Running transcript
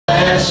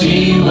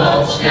She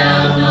walks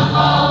down the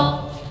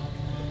hall,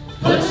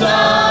 puts all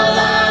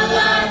our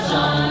lives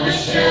on a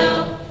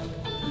shelf,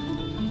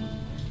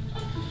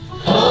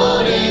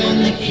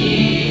 holding the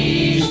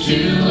keys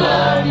to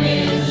our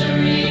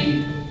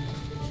misery.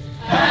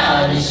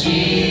 How does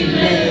she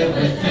live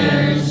with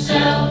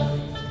herself?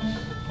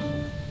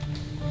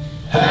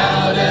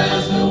 How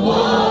does the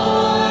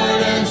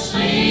warden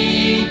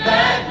sleep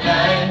at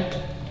night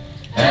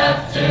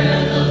after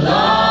the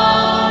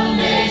long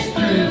day's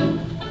through?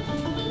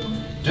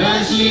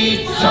 Does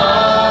she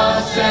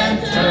toss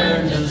and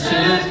turn? Does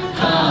her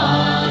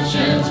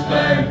conscience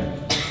burn?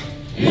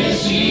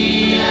 Is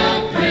she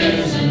a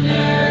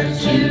prisoner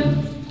too?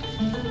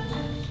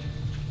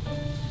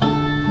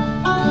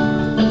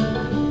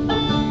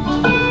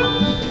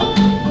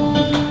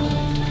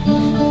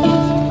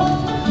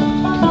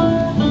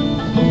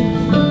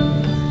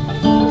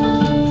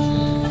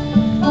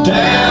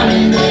 Down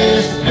in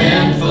this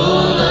pen full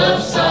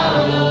of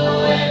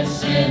sorrow and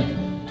sin,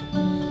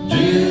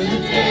 do the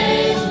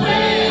days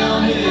weigh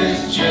on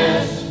his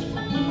chest?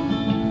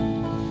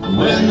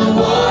 When the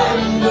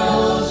warden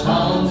goes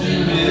home to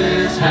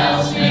his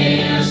house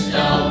made of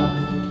stone,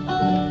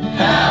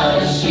 how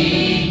does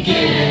she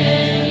get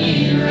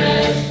any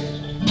rest?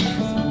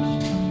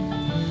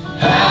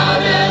 How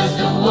does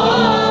the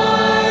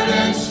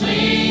warden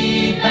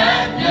sleep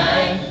at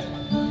night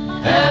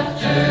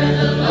after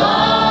the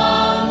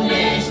long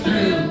day's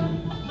through?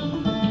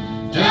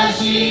 Does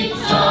she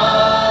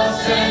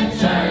toss and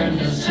turn?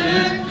 Does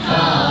her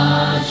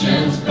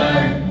conscience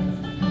burn?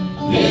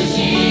 Is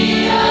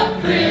she a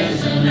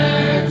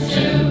prisoner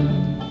too?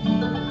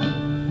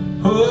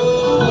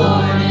 Oh,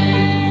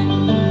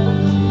 warden,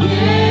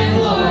 yeah,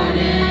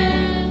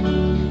 warden,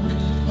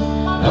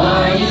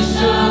 are you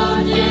so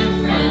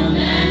different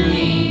than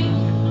me?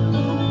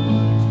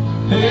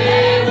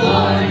 Hey,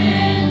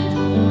 warden,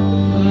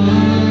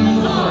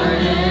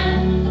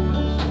 warden,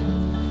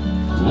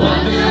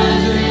 what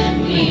does it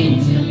mean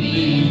to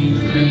be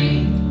free?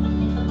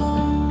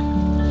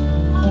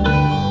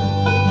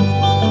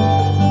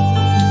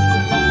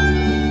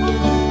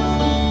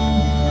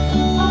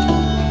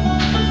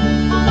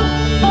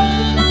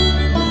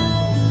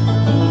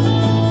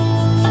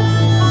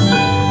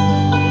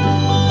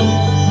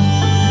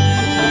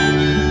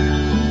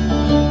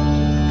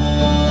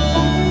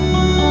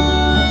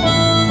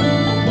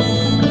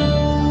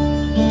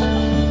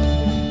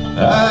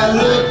 I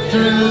look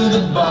through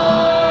the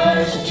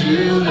bars to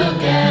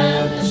look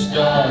at the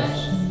stars,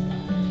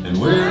 and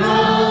we're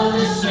all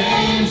the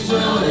same, so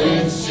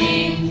it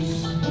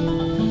seems.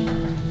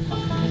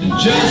 And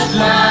just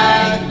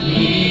like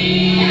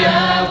me,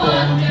 I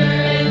wonder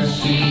if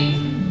she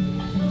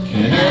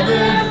can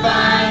ever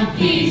find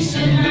peace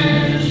in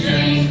her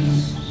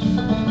dreams.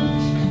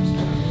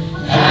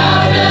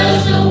 How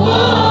does the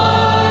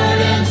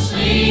warden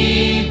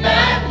sleep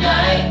at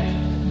night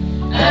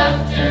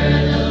after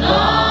the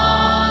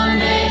long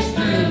day's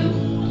through?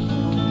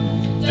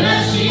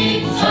 Does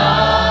she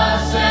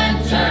toss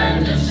and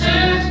turn? Does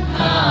her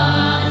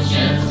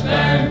conscience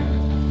burn?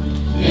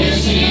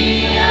 Is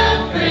she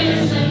a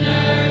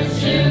prisoner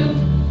too?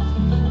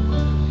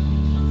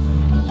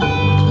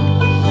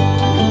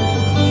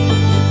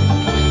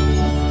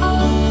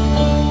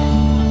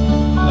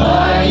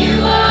 Are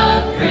you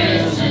a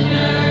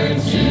prisoner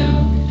too?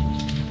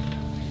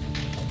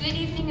 Good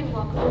evening and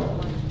welcome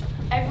everyone.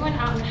 Everyone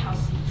out in the house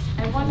seats.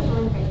 Everyone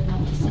feeling brave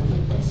enough to sit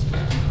near this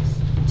very house.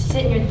 To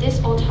sit near this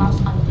old house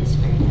on this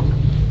very night.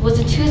 It was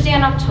a Tuesday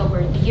in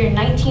October, the year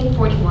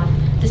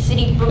 1941, the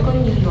city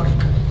Brooklyn, New York.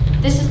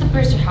 This is the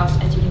Brewster house,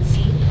 as you can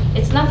see.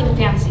 It's nothing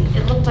fancy.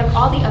 It looked like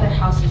all the other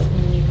houses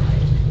in the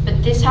neighborhood.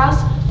 But this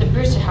house, the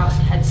Brewster house,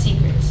 had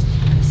secrets.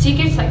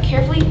 Secrets that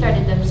carefully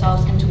threaded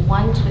themselves into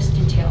one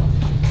twisted tale.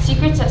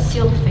 Secrets that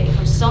sealed the fate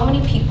of so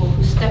many people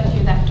who stepped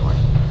through that door.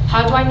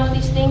 How do I know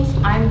these things?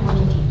 I'm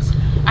Warden Deeds.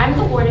 I'm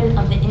the warden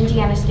of the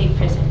Indiana State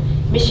Prison,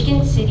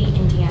 Michigan City,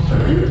 Indiana.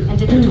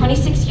 And in the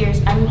 26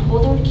 years, I've been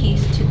holding the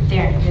keys to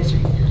their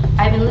misery.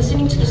 I've been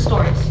listening to the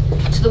stories,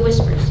 to the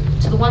whispers,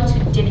 to the ones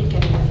who didn't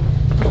get away.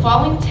 The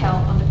following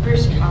tale of the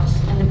Brewster house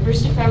and the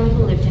Brewster family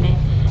who lived in it,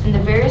 and the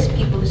various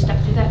people who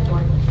stepped through that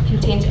door,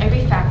 contains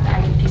every fact that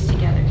I can piece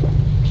together.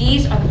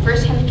 These are the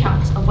first-hand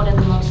accounts of one of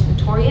the most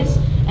notorious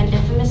and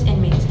infamous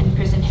inmates in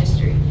prison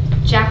history,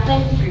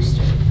 Jacqueline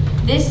Brewster.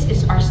 This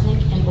is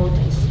Arsenic and Old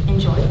Lace.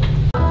 Enjoy.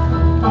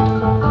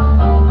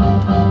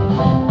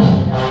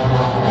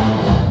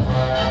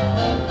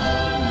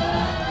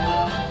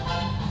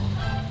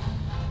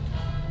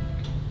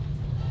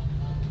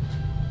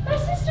 My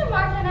sister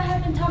Martha and I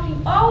have been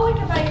talking all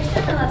week about your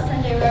sermon last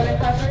Sunday, Reverend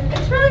Harper.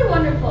 It's really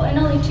wonderful. In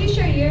only 2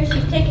 short years,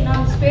 you've taken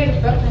on the spirit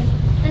of Brooklyn.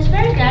 It's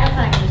very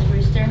gratifying, Miss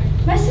Brewster.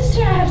 My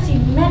sister and I have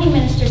seen many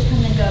ministers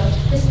come and go.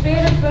 The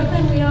spirit of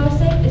Brooklyn, we always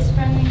say, is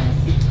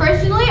friendliness.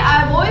 Personally,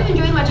 I've always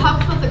enjoyed my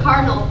talks with the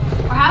Cardinal.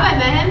 Or have I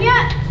met him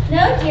yet?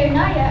 No, dear,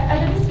 not yet. Are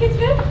the biscuits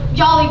good?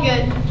 Jolly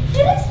good.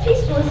 It is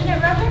peaceful, isn't it,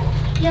 Reverend?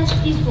 Yes,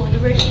 peaceful. Your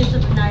virtues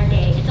of another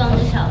day. It's on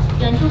this house.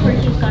 Gentle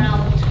virtues gone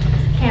out with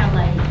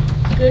candlelight.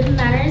 Good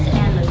manners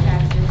and low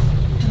taxes.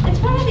 It's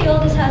one of the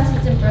oldest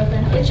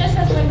It's just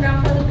as when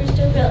Grandfather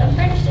Brewster built and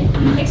furnished it.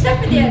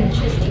 Except for the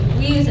electricity,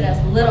 we use it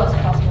as little as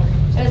possible.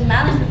 It was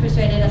Madeline who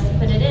persuaded us to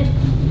put it in.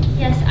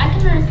 Yes, I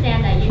can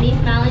understand that. Your niece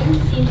Madeline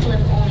seems to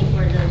live only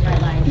for the bright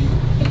lights.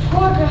 The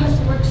poor girl has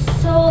to work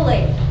so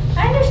late.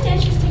 I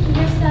understand she's taking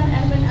your son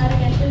Edwin out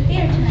again to the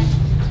theater tonight.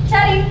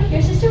 Teddy,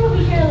 your sister will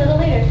be here a little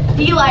later.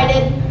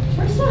 Delighted.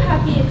 We're so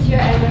happy it's your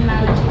Edwin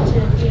Madeline to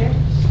the theater.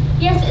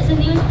 Yes, it's a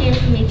new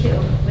experience for me too.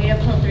 Wait up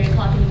till 3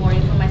 o'clock in the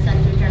morning for my son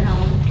to return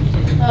home.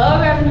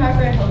 Oh, Reverend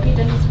Harper, I hope he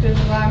doesn't disapprove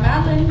of our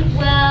Madeline.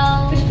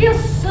 Well, We'd feel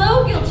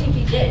so guilty if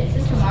he did.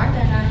 Sister Martha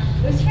and I.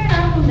 It was here in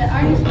our home that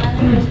our niece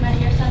Madeline first met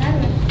your son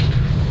Edwin.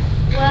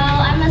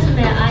 well, I must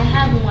admit I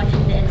have been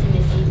watching the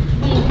intimacy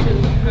between you two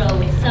grow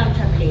with some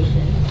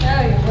trepidation.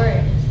 Oh, you're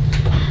worried.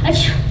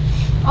 Achoo.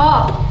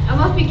 Oh, I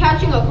must be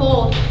catching a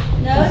cold.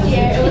 No,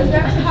 dear, it was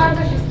Reverend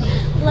Harper who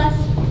sneezed. Bless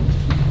you.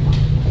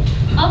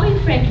 I'll be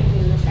frank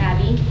with you, Miss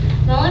Abby.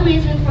 The only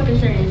reason for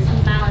concern is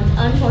Madeline's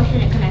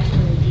unfortunate connection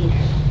with the theater.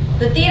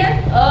 The theater?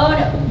 Oh,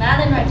 no.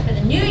 Madeline writes for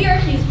the New York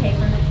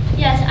newspaper.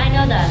 Yes, I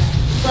know that.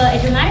 But a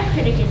dramatic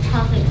critic is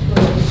constantly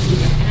exposed to the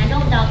theater, and I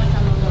don't doubt that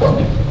some of those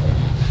kids.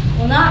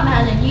 Well, not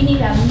Madeline. You need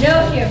have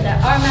no fear of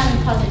that. Our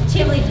Madeline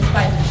positively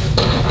despises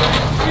the theater.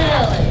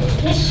 Really?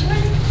 Yes, she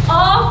writes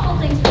awful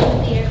things for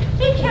the theater.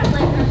 They can't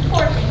blame her.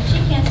 Poor thing. She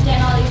can't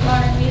stand all these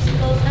modern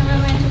musicals and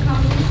romantic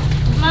comedies.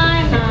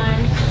 My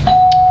mind.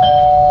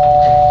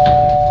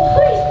 Well, who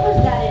do you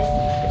suppose that is?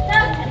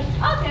 Now, Teddy,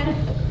 I'll get it.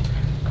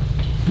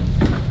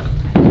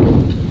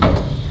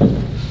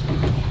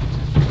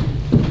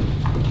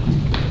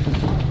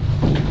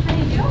 How do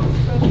you do,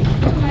 Miss Brophy?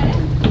 Come right in.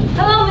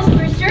 Hello, Miss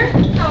Brewster.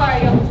 How are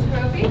you, Miss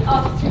Brophy?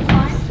 Officer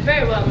fine.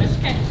 Very well, Miss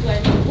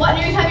Kenslet. What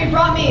news have you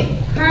brought me?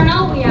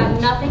 Colonel, we have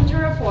nothing to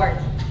report.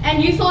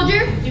 And you,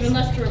 soldier? Even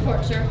less to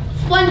report, sir.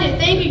 Splendid.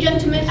 Thank you,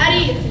 gentlemen. At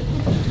ease.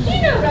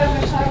 You know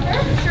Reverend Harper.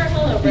 Sure,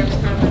 hello,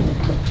 Reverend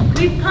Harper.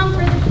 We've come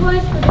for the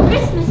toys for the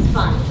Christmas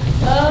fund.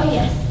 Oh,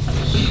 yes.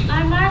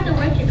 I admire the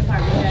work your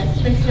department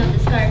does, fixing up the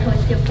Scar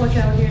Toys to a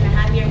portrait over here and a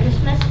happier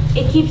Christmas.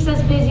 It keeps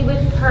us busy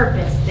with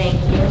purpose, thank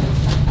you.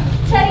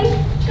 Teddy,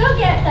 go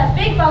get that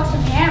big box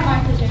from the Aunt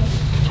Martha's room.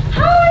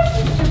 How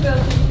is Mr.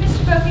 Brophy?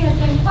 Mr. Brophy has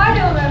been quite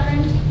ill,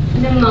 Reverend.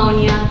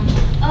 Pneumonia.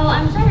 Oh,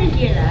 I'm sorry to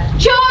hear that.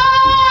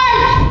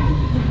 Charge!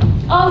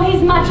 Oh,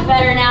 he's much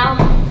better now.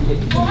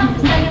 We'll have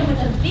to send him with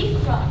a beef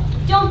broth.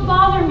 Don't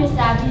bother, Miss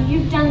Abby.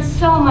 You've done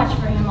so much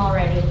for him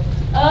already.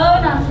 Oh,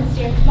 nonsense,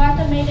 dear.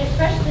 Martha made it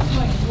fresh this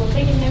morning. We'll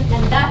take it in,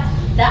 and that's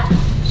that.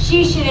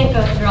 She shouldn't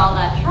go through all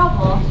that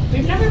trouble.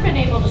 We've never been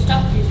able to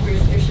stop these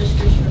Brewster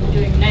sisters from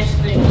doing nice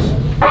things.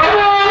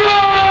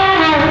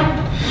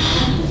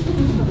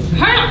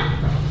 Colonel!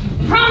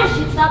 Promise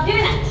you'd stop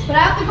doing that. But I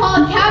have to call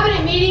a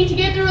cabinet meeting to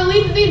get the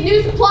release of these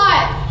new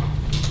supplies.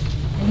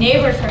 The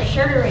neighbors are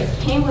sure to raise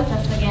pain with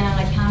us again on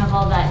account of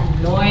all that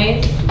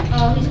noise.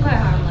 Oh, he's quite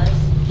harmless.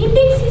 He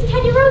thinks he's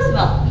Teddy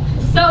Roosevelt.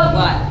 So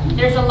what?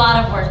 There's a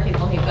lot of worse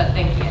people he could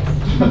think he is.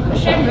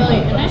 Shame, really.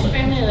 A nice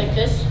family like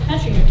this,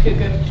 hatching a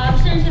cuckoo.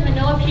 Officers, if I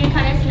know what pure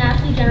kindness and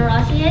absolute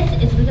generosity is,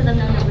 it's because I've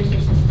known the Brewster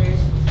sisters.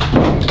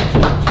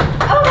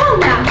 Oh, well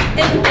now,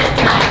 isn't this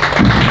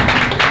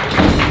nice?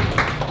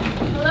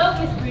 Hello,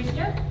 Miss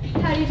Brewster.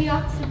 How do you do,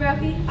 Officer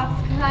Brophy?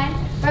 Officer Klein?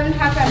 Reverend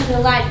Harper, I'm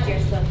delighted you're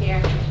still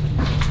here.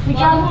 We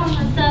dropped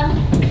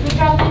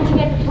in to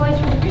get the toys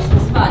for the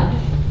Christmas fund.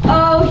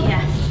 Oh,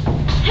 yes.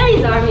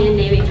 Teddy's Army and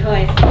Navy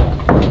toys.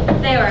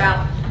 They were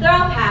out. They're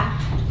all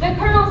packed. The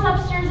Colonel's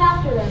upstairs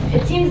after them.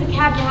 It seems the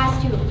captain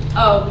has to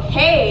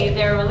okay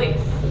their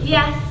release.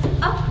 Yes,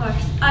 of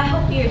course. I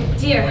hope your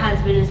dear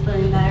husband is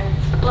feeling better.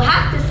 We'll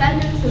have to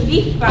send him some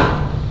beef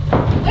broth.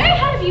 Way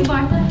ahead of you,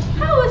 Martha.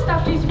 How was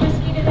Dr.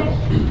 Whiskey today?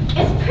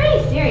 It's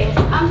pretty serious.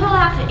 I'm told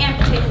I have to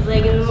amputate his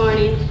leg in the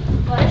morning.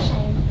 What a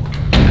shame.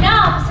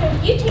 Now, officer,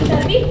 you take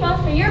that beef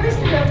broth for your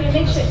Mr. Brophy and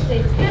make sure it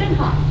stays good and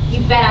hot.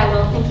 You bet I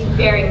will. Thank you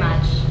very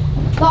much.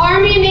 The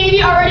Army and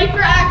Navy are ready for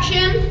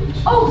action.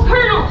 Oh,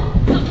 Colonel!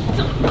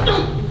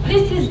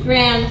 This is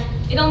grand.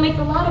 It'll make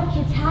a lot of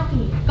kids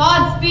happy.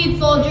 Godspeed,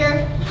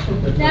 soldier.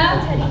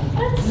 Now, Teddy,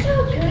 that's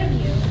so good of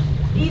you.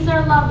 These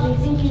are lovely.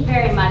 Thank you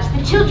very much.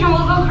 The children will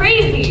go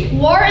crazy.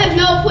 War is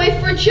no place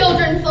for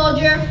children,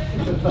 soldier.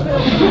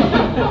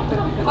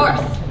 Of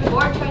course.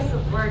 Poor choice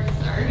of words,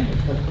 sir.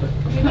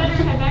 We better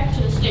head back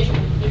to the station.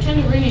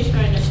 Lieutenant Rooney's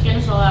going to skin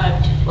us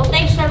alive. Well,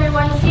 thanks,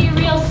 everyone. See you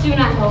real soon,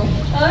 I hope.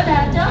 Oh,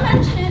 now, don't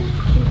mention it.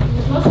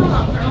 Well, so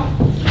long, Colonel.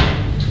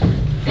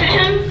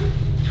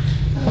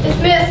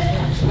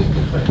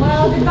 Dismissed.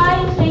 Well, goodbye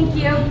and thank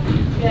you.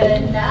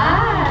 Good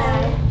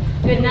night.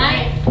 Good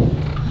night.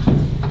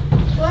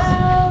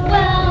 Well,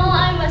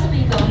 I must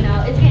be going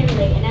now. It's getting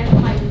late and I'm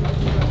quite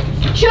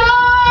looking.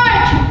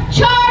 Charge!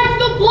 Charge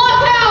the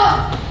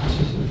blockhouse!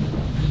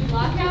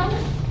 Blockhouse?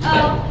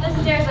 Oh,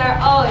 the stairs are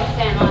always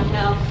San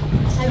Hill.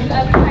 Have you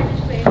ever tried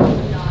to play on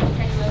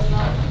Teddy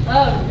Roosevelt?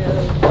 oh, no.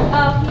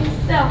 Oh, he's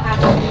so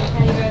happy to meet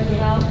Teddy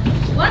Roosevelt.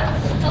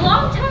 Once, a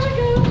long time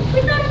ago,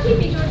 we thought of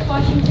keeping George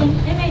Washington.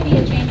 It may be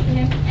a change for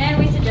him, and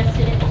we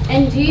suggested it.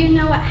 And do you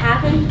know what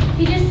happened?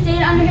 He just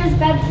stayed under his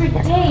bed for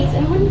days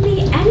and wouldn't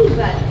be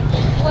anybody.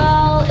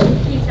 Well,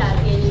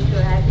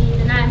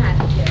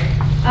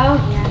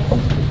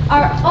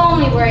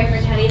 worry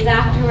for Teddy's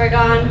after we're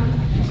gone.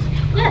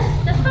 Yes,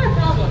 that's not a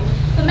problem.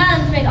 But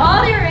Madeline's made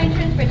all the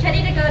arrangements for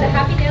Teddy to go to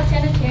Happy Dale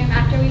Sanitarium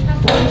after we pass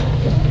away.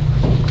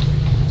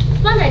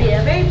 Fun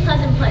idea, a very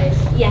pleasant place.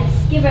 Yes,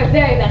 give our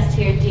very best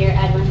to your dear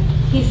Edwin.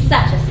 He's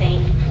such a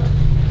saint.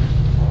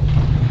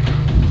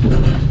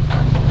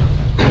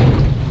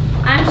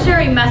 I'm sure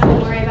we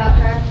mustn't worry about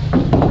her.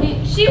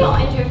 She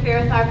won't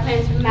interfere with our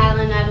plans for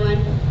Madeline and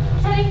Edwin.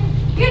 Teddy,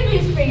 good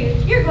news for you.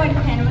 You're going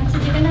to Panama to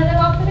get another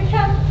walk for the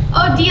camp.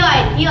 Oh,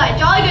 delight, delight.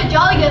 Jolly good,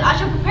 jolly good. I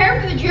shall prepare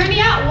for the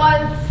journey at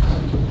once.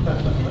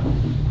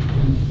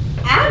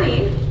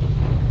 Abby?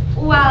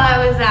 While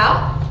I was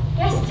out?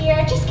 Yes, dear.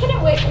 I just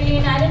couldn't wait for you,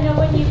 and I didn't know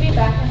when you'd be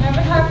back. I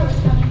remembered Harper was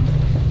coming.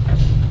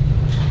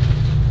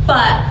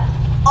 But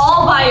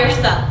all by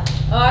yourself?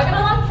 Oh, I got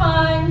along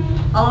fine.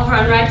 I'll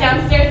run right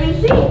downstairs and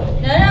see.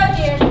 No,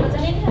 dear. There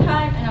wasn't any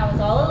time, and I was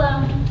all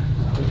alone.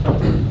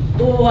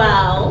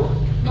 Well?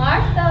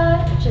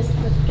 Martha, just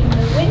look in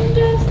the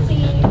window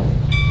seat.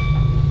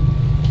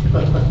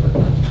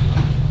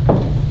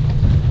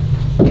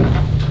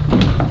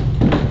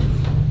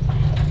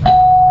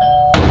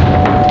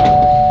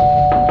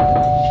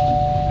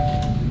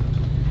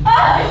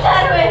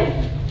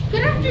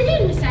 Good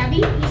afternoon, Miss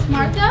Abby. Miss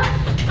Martha.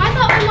 I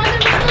thought my mother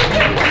was still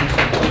here.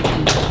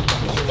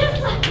 She just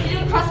left. You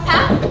didn't cross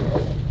paths?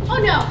 Oh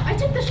no, I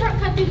took the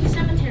shortcut through the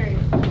cemetery.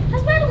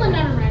 Has Madeline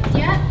not arrived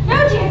yet?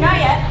 No, dear, not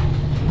yet.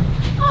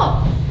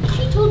 Oh,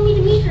 she told me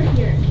to meet her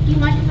here. Do you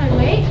mind if I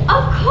wait?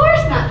 Of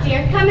course not,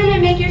 dear. Come in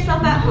and make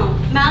yourself at home.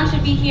 Madeline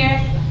should be here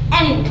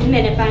any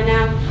minute by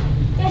now.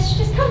 Yes,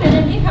 just come in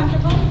and be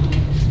comfortable.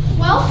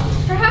 Well,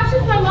 perhaps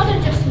if my mother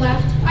just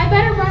left, I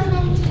better run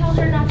home to tell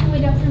her not to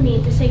wait up for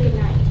me to say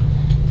goodnight.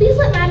 Please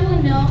let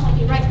Madeline know I'll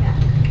be right back.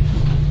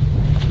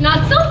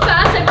 Not so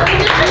fast, I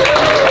believe it's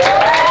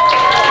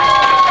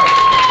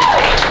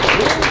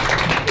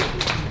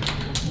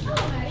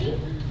Hello, Maddie.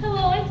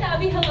 Hello, Aunt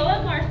Abby. Hello,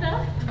 Aunt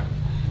Martha.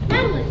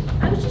 Madeline,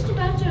 I was just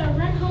about to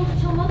run home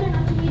to tell Mother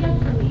not to wait up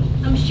for me.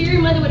 I'm sure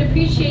your mother would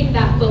appreciate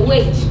that, but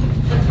wait.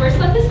 Let's first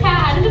let this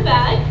cat out of the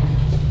bag.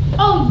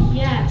 Oh,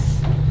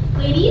 yes.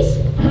 Ladies,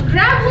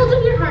 grab hold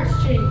of your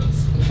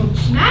heartstrings.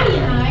 Maddie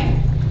and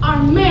I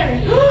are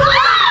married.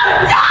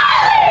 Darling!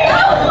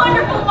 How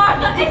wonderful,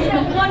 Martha! Isn't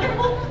it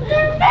wonderful?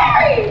 They're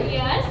married!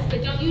 Yes,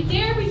 but don't you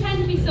dare pretend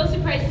to be so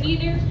surprised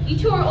either. You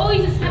two are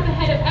always a step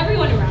ahead of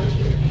everyone around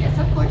here. Yes,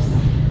 of course.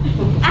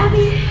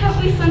 Abby,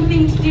 have we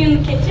something to do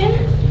in the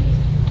kitchen?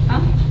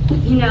 Huh?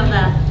 You know,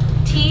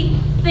 the tea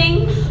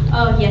things?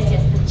 Oh, yes,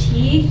 the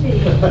tea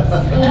things.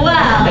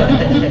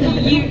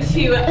 Well, you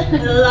two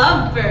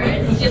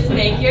lovebirds, just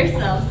make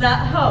yourselves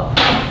at home.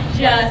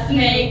 Just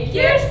make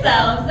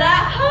yourselves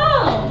at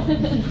home.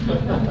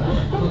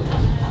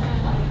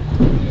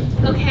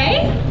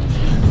 Okay?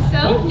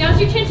 So, now's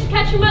your chance to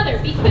catch your mother.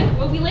 Be quick.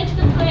 We'll be late to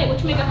the play,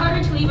 which will make it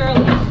harder to leave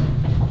early.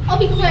 I'll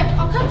be quick.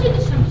 I'll come to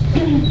the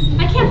cemetery.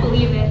 I can't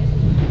believe it.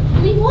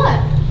 Believe what?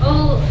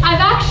 Oh, I've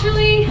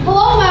actually...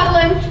 Hello,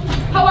 Madeline.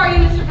 How are you,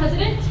 Mr.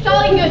 President?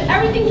 Jolly good.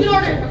 Everything's in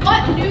order.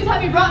 What news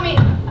have you brought me?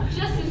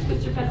 Justice,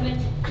 Mr. President.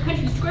 The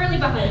country's squarely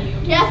behind you.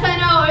 Yes, I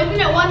know.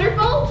 Isn't it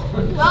wonderful?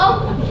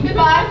 Well,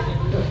 goodbye.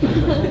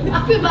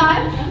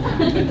 Goodbye.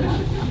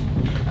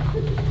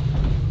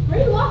 Where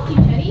are you off to,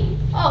 Teddy?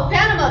 Oh,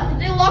 Panama.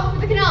 They lock for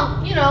the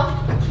canal. You know.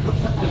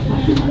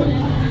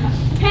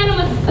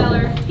 Panama's a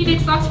cellar. He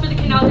digs locks for the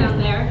canal down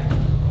there.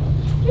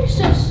 You're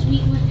so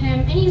sweet with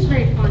him, and he's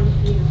very fond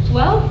of you.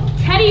 Well,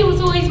 Teddy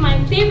was always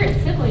my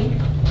favorite sibling.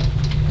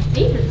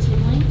 Favorite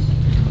siblings?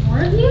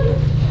 More of you?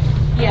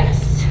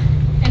 Yes.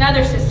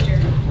 Another sister.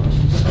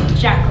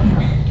 Jacqueline.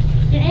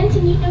 Your Aunt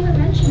and you never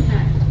mentioned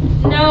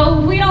her.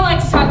 No, we don't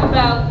like to talk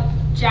about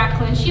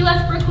Jacqueline. She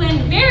left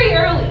Brooklyn very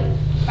early,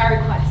 by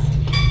request.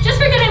 Just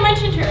forget I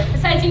mentioned her.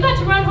 Besides, you got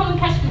to run home and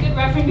catch the good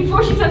reverend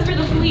before she sends for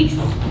the police.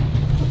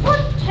 Before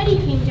Teddy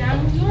came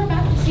down, you were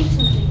about to say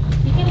something.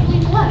 You can't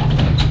believe what?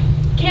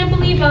 Can't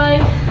believe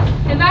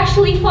I've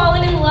actually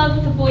fallen in love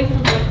with a boy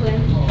from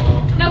Brooklyn.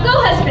 Now go,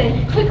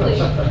 husband, quickly.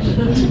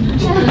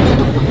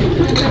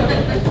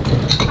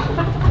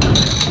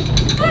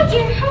 Oh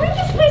dear, are we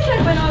this place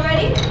Edwin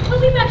already?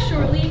 We'll be back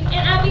shortly.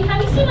 Aunt Abby,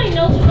 have you seen my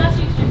notes from last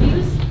week's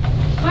reviews?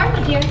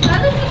 Martha dear, I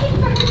was looking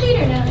for her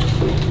theater notes.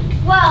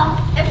 Well,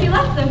 if you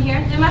left them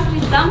here, there must be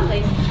some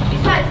place.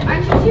 Besides,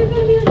 aren't you two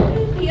going to be in the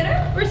theater?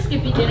 We're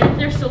skipping dinner.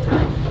 There's still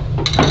time.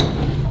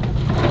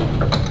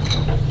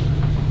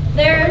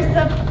 There's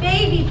a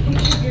baby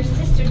picture of your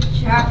sister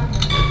Jacqueline.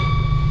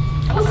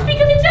 Well, speak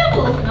of the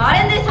devil. Not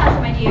in this house,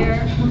 my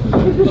dear.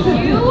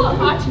 You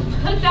ought to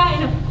put that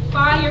in a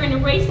fire and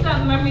erase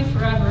that memory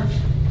forever.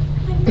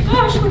 My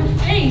gosh, what a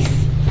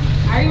face.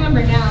 I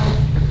remember now.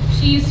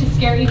 She used to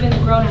scare even the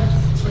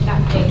grown-ups with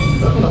that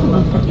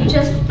face.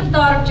 Just the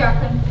thought of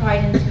Jacqueline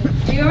frightens me.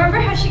 Do you remember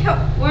how she cut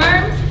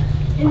worms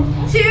in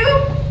two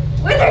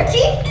with her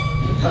teeth?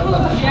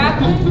 Oh,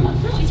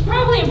 Jacqueline. She's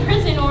probably in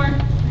prison or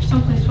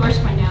someplace worse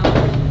by now.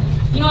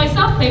 You know, I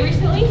saw a play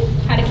recently.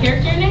 Had a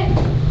character in it.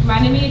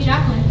 Reminded me of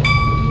Jacqueline.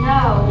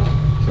 No.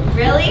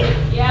 Really?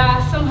 Yeah,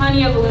 some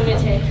plenty of a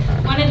lunatic.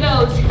 One of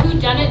those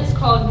whodunits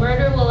called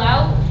Murder Will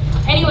Out.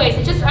 Anyways,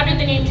 it just uttered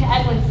the name to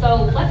Edwin,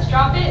 so let's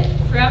drop it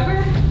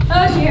forever.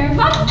 Oh dear,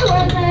 what's the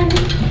word then?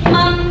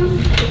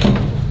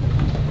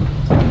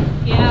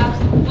 Yeah,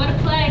 what a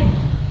play.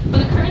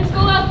 When the curtains go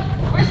up,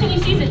 first thing you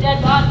see is a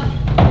dead body.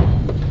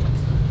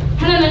 And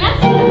then the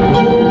next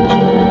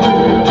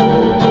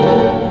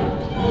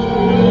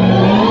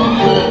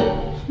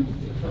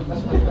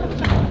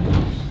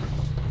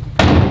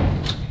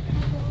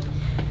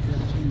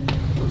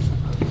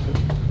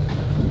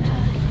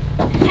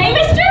Hey,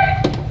 mister!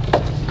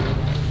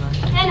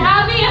 And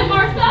Abby and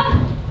Martha?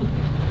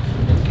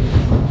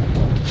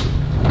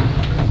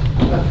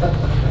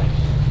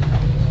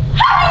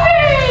 Happy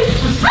birthday!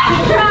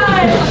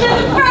 Surprise!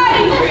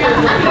 Surprise!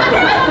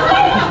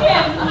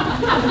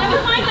 Never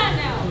mind that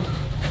now.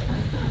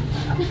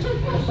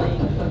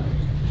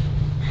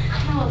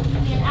 Now,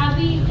 and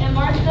Abby and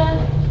Martha,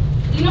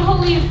 you know how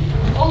we've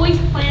always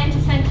planned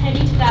to send Teddy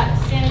to that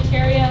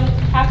sanitarium,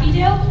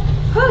 Happydale?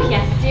 Oh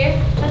yes, dear,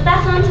 but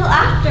that's not until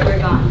after we're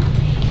gone.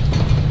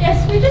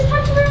 Yes, we just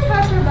talked to Reverend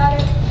Harper about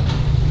it.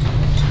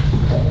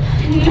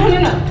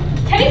 No.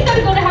 Teddy's got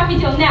to go to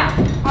Happydale now,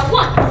 at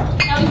once.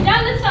 Now he's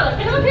down in the cellar.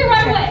 Get him up here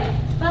right away.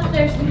 But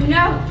there's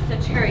no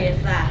such hurry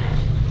as that.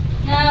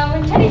 No,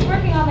 when Teddy's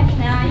working on the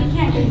canal, you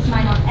can't get his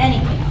mind on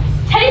anything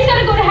else. Teddy's got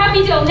to go to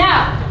Happydale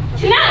now,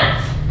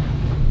 tonight.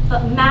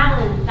 But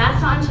Madeline,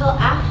 that's not until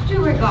after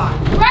we're gone.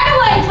 Right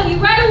away, I tell you,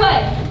 right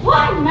away.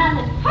 Why,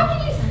 Madeline? How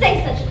can you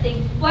say such a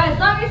thing? Why, as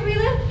long as we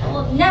live,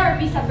 we'll never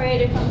be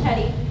separated from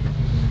Teddy.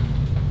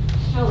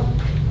 Oh.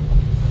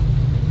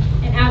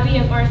 And Abby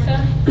and Martha,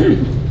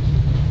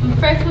 I'm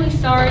frightfully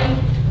sorry,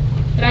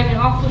 but I'm in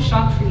awful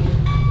shock for you.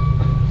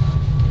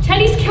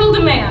 Teddy's killed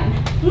a man.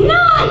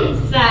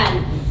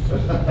 Nonsense!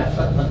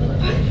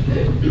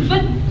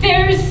 But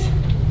there's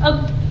a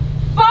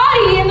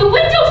body in the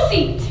window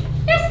seat.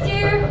 Yes,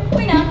 dear,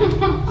 we know.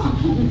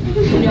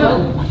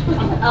 No.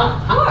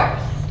 Of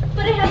course.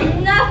 But it has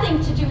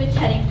nothing to do with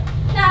Teddy.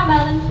 Now,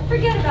 Madeline,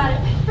 forget about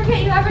it.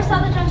 Forget you ever saw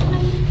the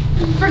gentleman.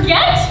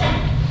 Forget?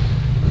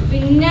 We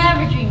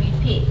never dreamed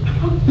you'd peep.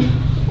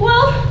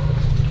 Well,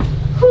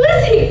 who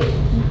is he?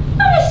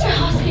 Oh, Mr.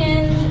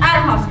 Hoskins.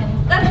 Adam Hoskins.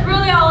 That's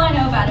really all I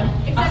know about him.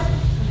 Except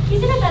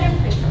he's in a better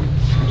place.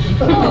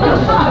 Oh,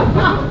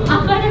 a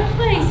better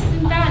place.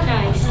 Isn't that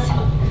nice?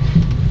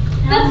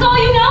 That's all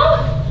you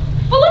know?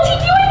 But what's he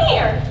doing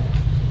here?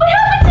 What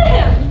happened to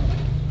him?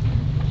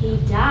 He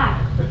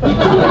died.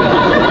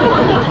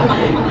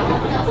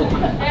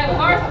 And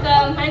Martha,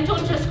 men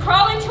don't just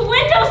crawl into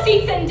window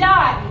seats and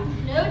die.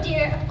 No,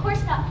 dear, of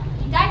course not.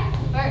 He died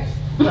first.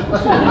 Oh,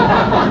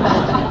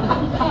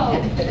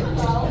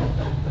 well,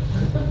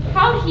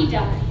 how did he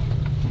die?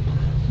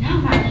 Now,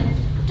 Madeline,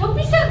 don't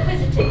be so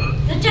inquisitive.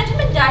 The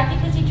gentleman died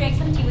because he drank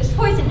some tea with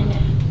poison in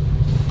it.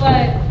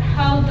 But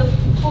how'd the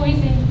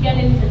poison get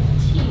into the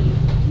tea?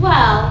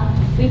 Well,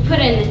 we put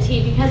it in the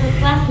tea because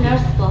it's less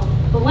noticeable.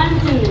 But when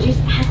it's in the juice,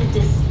 it has a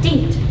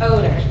distinct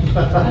odor.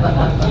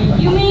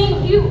 You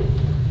mean you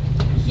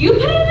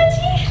put it in the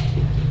tea?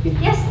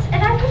 Yes,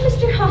 and I put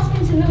Mr.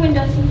 Hoskins in the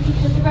window seat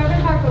because the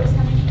Reverend Harper was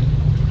coming.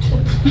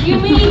 You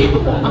mean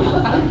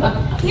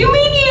you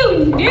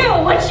knew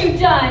what you'd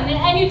done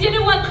and you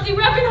didn't want the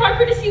Reverend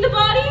Harper to see the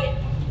body?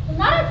 Well,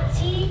 not a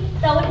tea.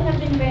 That wouldn't have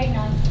been very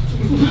nice.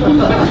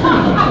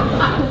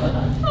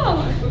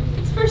 Oh,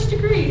 it's first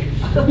degree.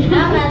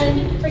 Now,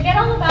 Madeline, forget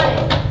all about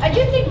it. I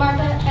do think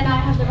Martha and I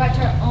have the right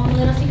to our own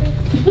little secrets.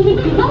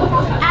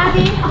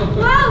 Abby,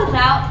 while I was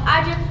out,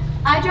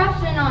 I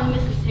dropped in on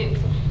Mrs.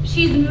 Hoops.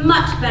 She's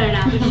much better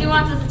now, but she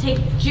wants us to take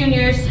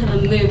juniors to the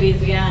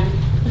movies again.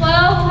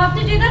 Well, we'll have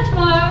to do that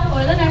tomorrow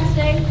or the next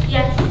day.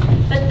 Yes,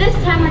 but this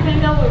time we're going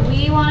to go where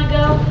we want to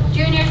go.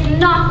 Junior's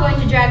not going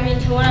to drag me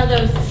into one of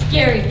those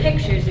scary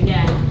pictures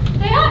again.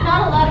 They ought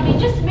not allow me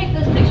just to make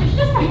those pictures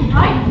just to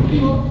frighten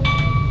people.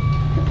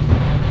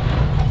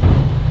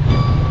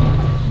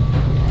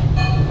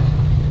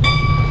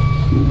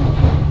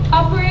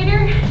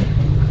 Operator,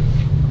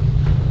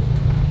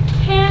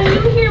 can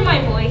you hear my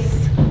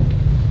voice?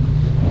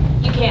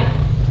 You can.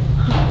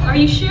 Are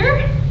you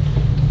sure?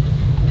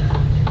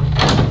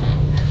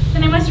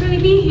 Then I must really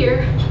be here.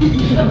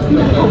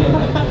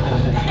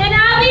 And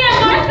Abby and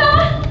Martha?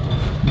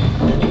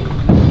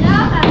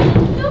 Now, Abby,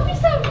 don't be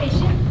so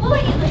impatient. We'll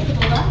let you lick the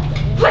bowl up.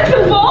 Lick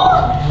the bowl?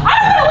 I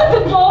don't want to lick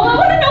the bowl. I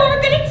want to know what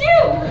we're going to do.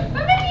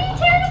 We're making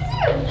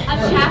tiramisu.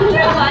 Chapter 1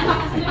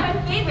 is my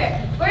favorite.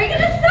 We're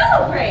going to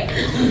celebrate.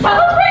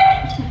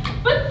 Celebrate?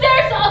 But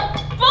there's a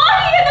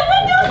body in the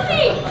window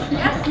seat.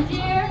 Yes,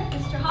 dear.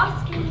 Mr.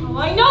 Hoskins. Oh,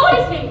 I know what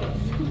his name is.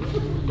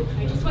 I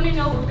just want to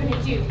know what we're going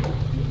to do.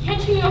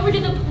 Can't you me over to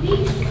the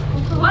police?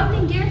 Well, for one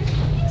thing, dear,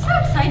 I'm so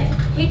excited.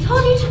 We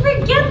told you to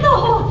forget the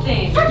whole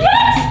thing.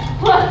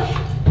 Forget? Look!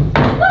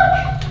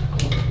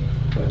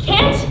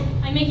 Can't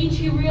I make you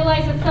two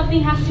realize that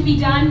something has to be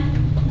done?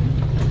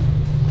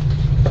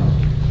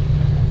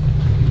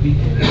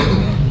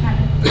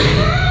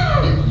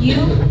 You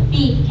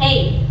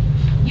behave.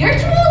 You're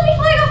too old to be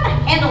flying off the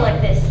handle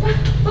like this.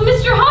 But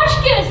Mr.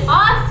 Hotchkiss!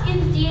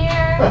 Hoskins,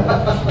 dear.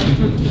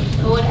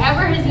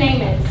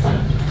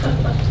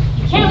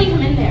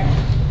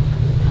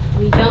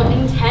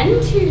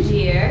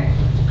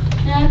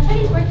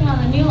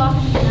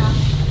 welcome here now.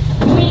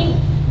 You mean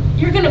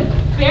you're gonna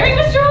bury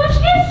Mr.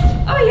 Hotchkiss?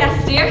 Oh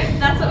yes, dear.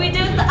 That's what we do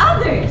with the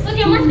others. Look,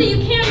 Martha,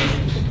 you can't.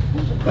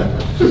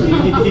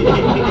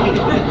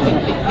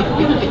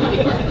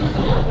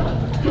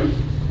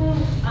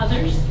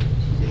 Others?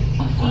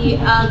 The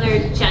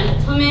other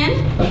gentlemen.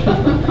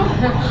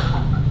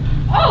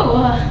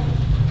 Oh,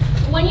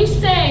 when you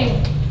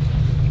say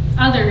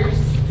others,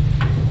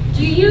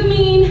 do you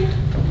mean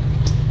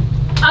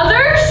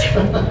others?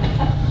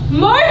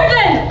 More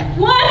than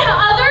one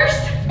others?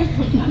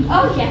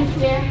 Oh yes,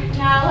 dear.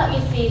 Now let me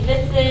see.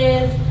 This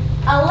is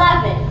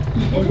 11.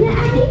 Isn't it,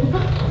 Abby?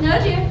 No,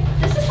 dear.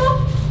 This is 12.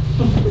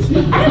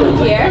 Abby,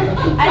 dear,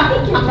 I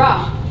think you're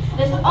wrong.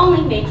 This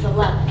only makes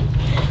 11.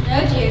 No,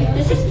 dear.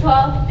 This is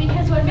 12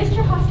 because when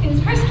Mr.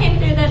 Hoskins first came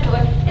through that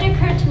door, it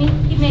occurred to me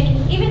he'd make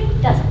an even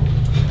dozen.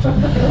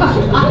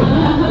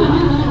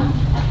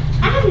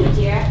 Abby,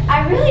 dear,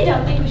 I really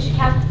don't think we should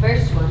count the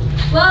first one.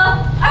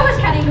 Well, I was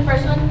counting the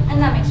first one,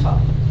 and that makes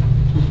 12.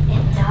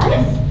 It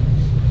does?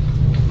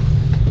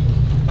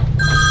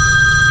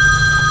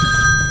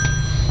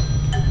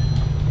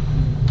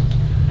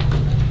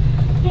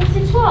 Makes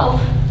it 12.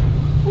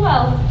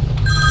 Well,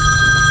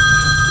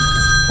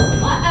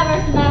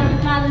 Whatever's the matter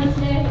with Madeline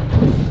today?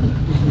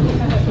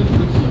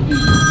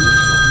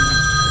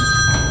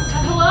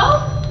 hello?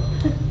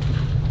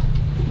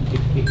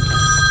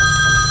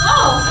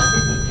 Oh,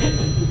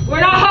 we're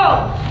not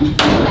home.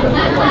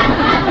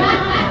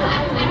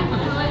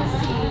 Let's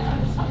see.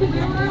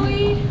 Where were we?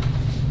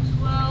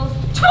 12.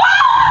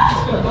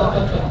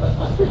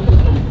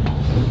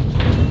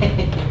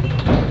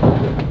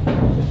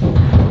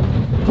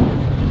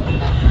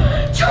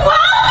 12!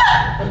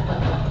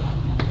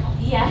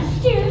 Yes,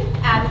 dear.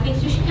 Abby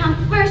thinks we should count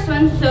the first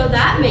one, so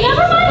that makes...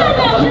 Never mind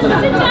that, just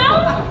sit down.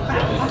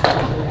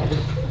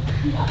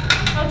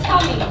 Oh,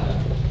 tell me,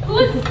 who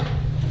was the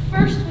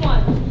first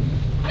one?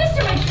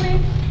 Mr. Midgley,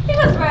 he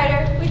was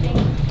brighter, we think.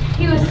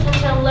 He was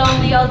such a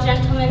lonely old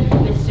gentleman,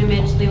 Mr.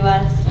 Midgley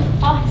was.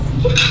 All his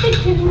kids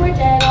thinking were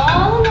dead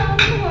all around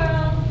the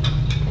world.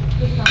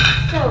 We felt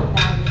so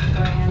badly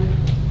for him.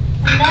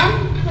 And then,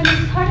 when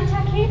his heart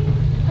attack came,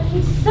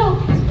 looking so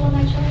peaceful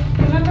naturally.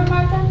 Remember,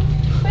 Martha?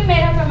 We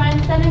made up our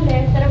minds then and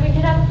there that if we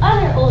could have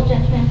other old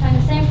gentlemen find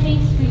the same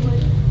peace, we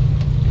would.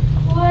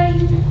 Why,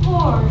 you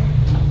poor.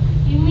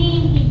 You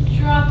mean he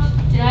dropped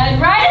dead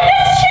right in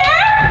this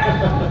chair?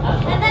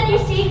 And then you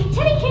see,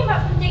 Teddy came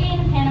up from digging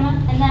in Panama,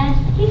 and then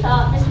he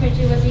thought Miss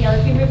Richard was a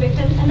yellow fever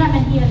victim, and that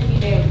meant he had to be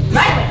buried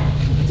right away.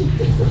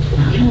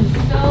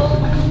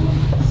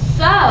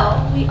 So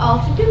we all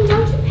took him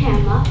down to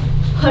Panama,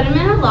 put him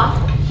in a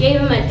loft, gave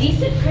him a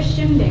decent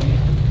Christian burial.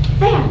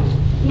 There.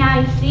 Now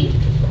you see,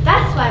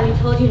 that's why we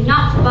told you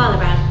not to bother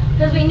about it,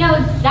 because we know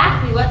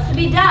exactly what's to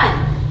be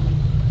done.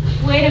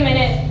 Wait a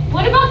minute.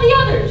 What about the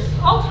others?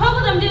 All 12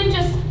 of them didn't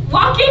just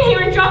walk in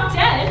here and drop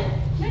dead.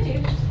 No, dear,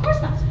 of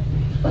course not.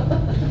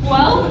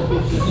 Well,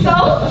 so?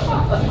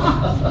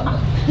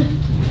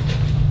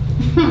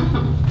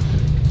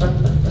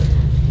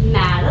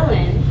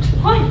 Madeline.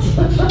 What?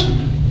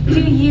 Do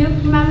you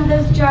remember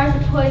those jars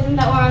of poison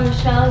that were on the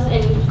shelves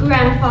in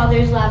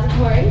Grandfather's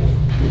laboratory?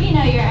 You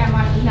know your Aunt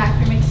Martha's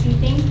knack for mixing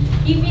things.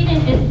 You've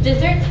eaten his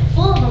desserts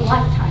full of a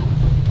lifetime.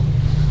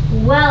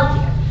 Well,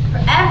 dear, for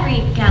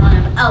every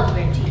gallon of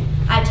elderberry tea,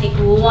 I take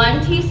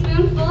 1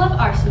 teaspoonful of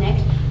arsenic,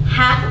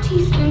 half a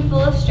teaspoonful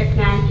of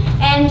strychnine,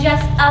 and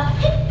just a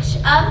pinch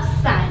of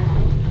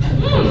cyanide.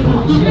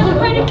 She has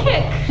quite a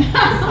kick.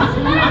 As a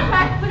matter of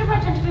fact, one of our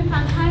gentlemen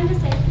found time to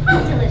say, how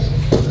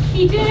delicious.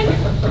 He did?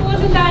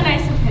 Wasn't that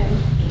nice of him?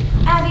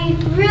 Abby,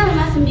 we really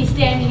mustn't be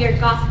standing here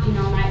gossiping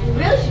all night. We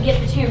really should get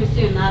the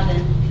tiramisu in the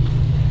oven.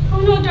 Oh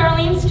no,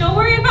 darlings, don't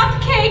worry about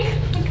the cake.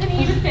 I couldn't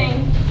eat a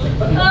thing.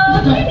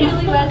 Oh, you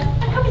newlyweds,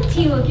 a cup of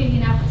tea will give you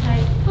an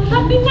appetite. Well,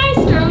 that'd be nice,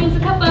 darlings. A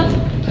cup of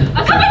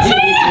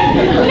tea!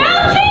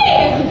 Now tea!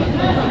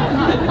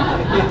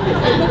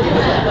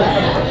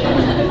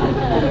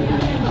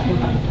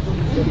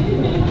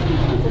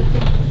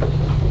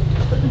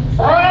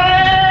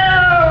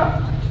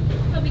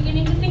 I'm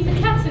beginning to think the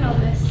cat's in all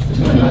this.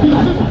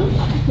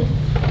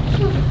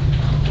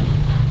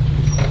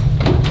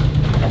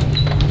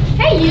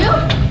 Hey, you!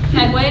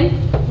 Edwin,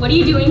 what are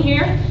you doing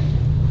here?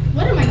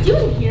 What am I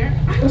doing here?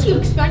 Aren't you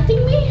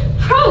expecting me?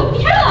 Oh,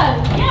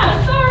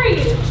 yeah, sorry.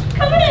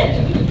 Come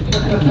in.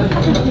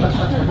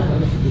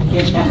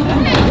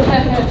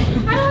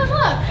 How do I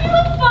look? You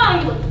look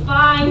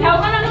fine. Now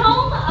run on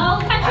home.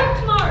 I'll catch you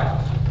tomorrow.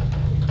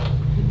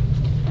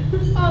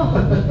 Oh,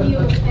 you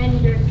and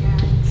your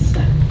guys.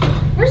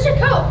 Where's your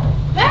coat?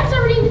 Bag's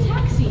already in the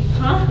taxi.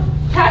 Huh?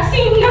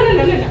 Taxi? No.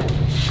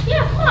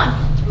 Yeah, come on.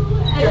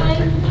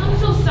 Edwin, I'm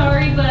so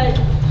sorry, but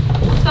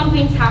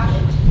something's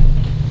happened.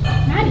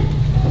 Maddie,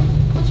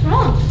 what's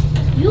wrong?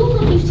 You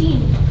look like you've seen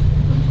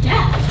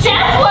death.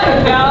 That's what I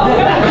know.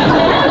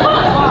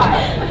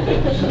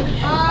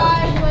 I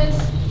was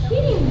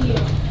kidding you.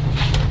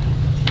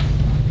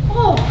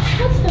 Oh,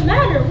 what's the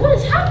matter? What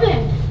has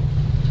happened?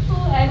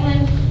 Oh,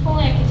 Edwin, if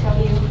only I could tell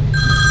you.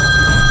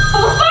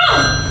 Oh, the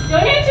phone!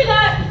 Don't answer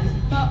that.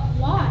 But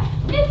why?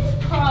 It's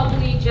probably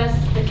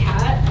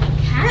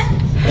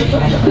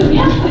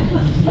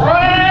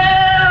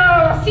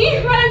See,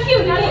 right on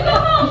cue. Now you go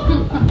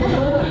home.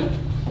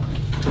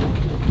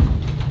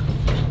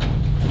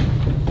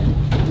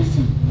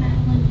 Listen,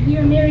 Madeline, we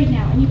are married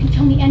now, and you can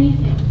tell me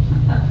anything.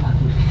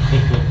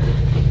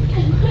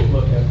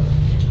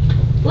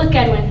 Look,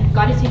 Edwin, I've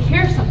got to take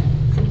care of something.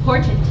 It's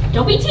important.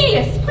 Don't be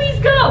tedious. Please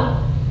go.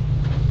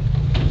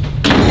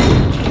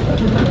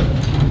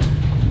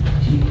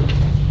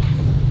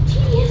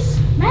 Tedious?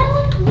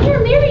 Madeline, we are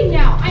married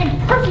now. I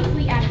am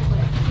perfectly adequate.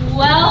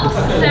 Well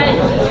said,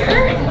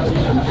 dear.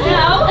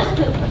 Now,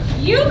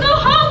 you go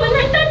home and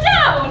write that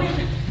down.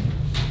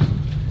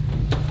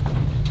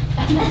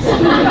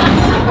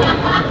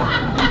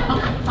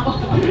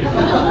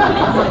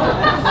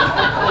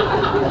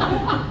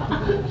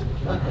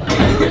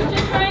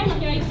 Just Ryan,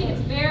 yeah, you see,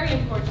 it's very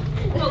important.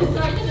 Oh,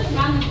 sorry, this is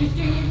Madeline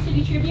Brewster, New York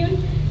City Tribune.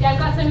 Yeah, I've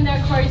got something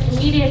that requires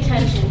immediate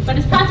attention, but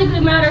it's practically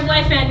a matter of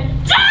life and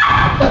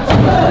death!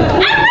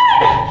 Edwin!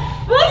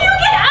 Will you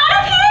get out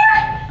of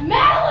here?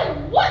 Madeline,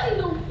 what in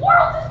the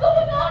world is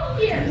going on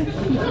here?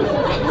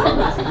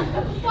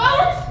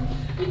 Flowers?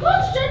 You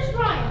called Judge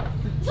Ryan.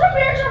 Is our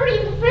marriage already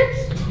in the fritz?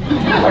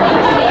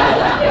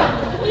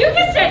 You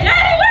can stay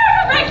anywhere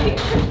but right here.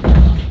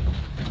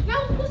 Now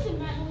listen,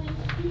 Madeline.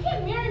 You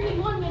can't marry me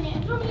one minute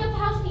and throw me out the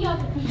house the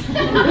other.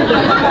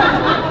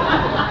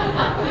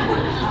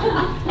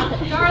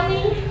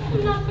 Darling,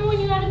 I'm not throwing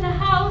you out of the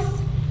house.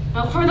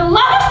 Now, for the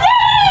love of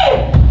Sadie!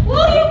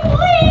 Will you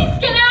please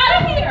get out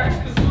of here?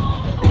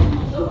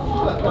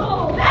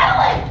 Oh,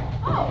 Madeline!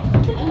 Oh,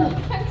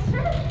 thanks,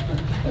 sir.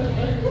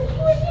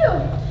 Who are you?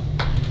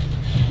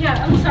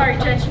 Yeah, I'm sorry,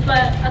 Judge,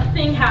 but a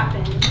thing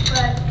happened.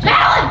 But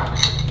Madeline!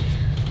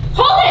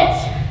 hold it!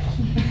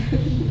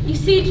 You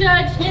see,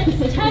 Judge,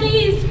 it's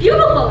Teddy's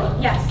bugle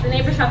bullying. Yes, the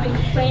neighbors have been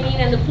complaining,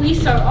 and the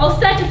police are all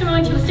set to throw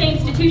him into a state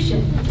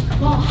institution.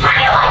 Well, how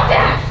do you like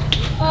that?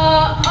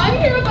 I'm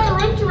here about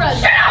a room to rent.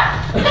 Shut up!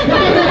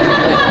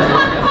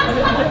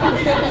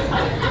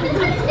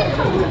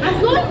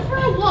 I'm going for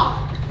a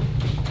walk.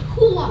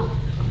 Cool off.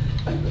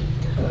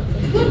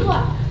 Good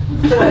luck.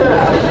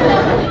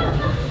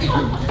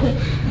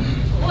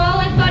 Well,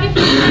 I thought if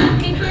you had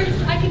the papers,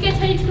 I could get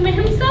Teddy to commit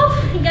himself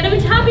and get him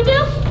into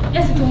Happydale.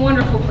 Yes, it's a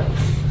wonderful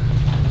place.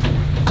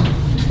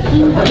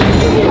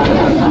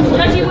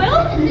 Judge, you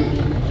will?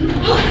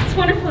 Oh, that's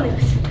wonderful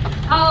news.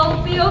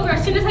 I'll be over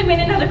as soon as I made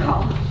another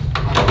call.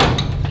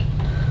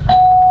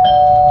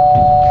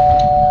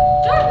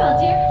 Doorbell,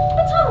 dear.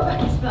 What's all about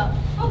this bell?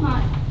 Oh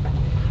my.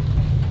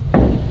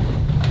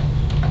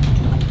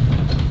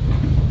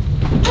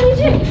 What are you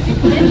doing?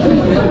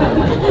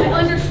 I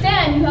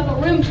understand you have a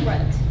room to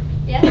rent.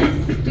 Yes,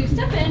 do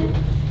step in.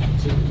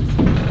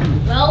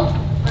 Well,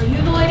 are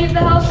you the lady of the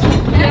house?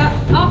 Yeah,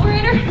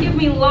 operator, give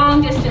me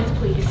long distance,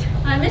 please.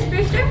 Miss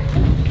Brewster.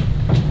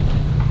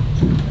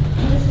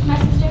 This is my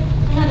sister.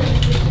 Another Miss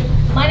Brewster.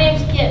 My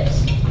name's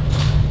Gibbs.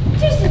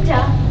 Do sit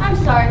down. I'm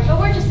sorry, but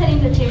we're just setting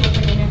the table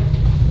for dinner.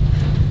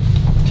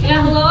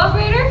 Yeah, hello,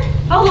 operator?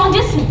 Oh, long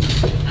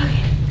distance.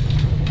 Okay.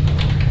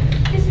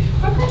 Is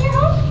Brooklyn your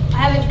home? I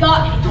haven't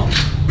got any home.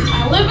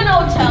 I live in a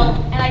hotel,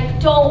 and I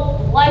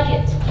don't like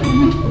it.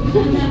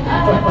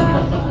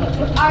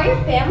 Are your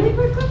family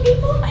Brooklyn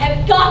people? I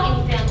haven't got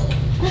any family.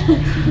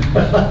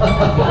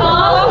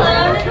 All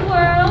alone in the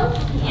world?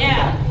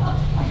 Yeah.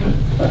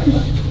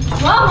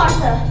 Well,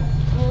 Martha.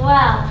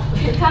 Well,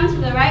 you've come to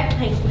the right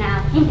place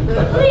now.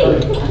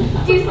 Please,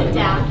 do sit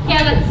down.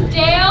 Yeah, that's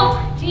Dale.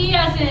 D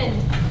as in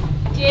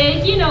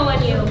did, you know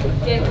when you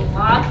did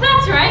walk.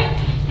 That's right.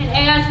 And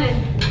A as in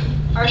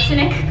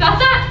arsenic. Got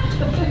that?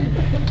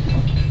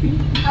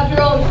 Have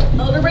your own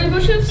elderberry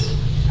bushes?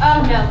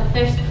 Oh no,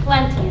 there's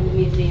plenty in the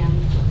museum.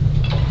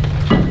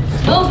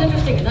 Smells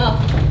interesting enough.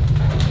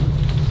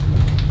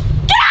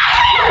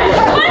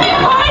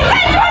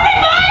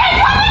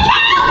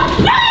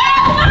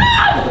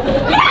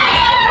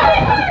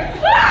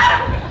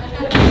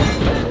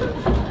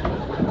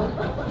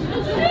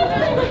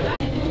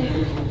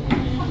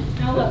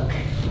 Now look,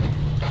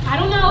 I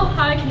don't know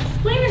how I can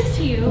explain this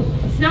to you.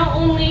 It's not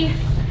only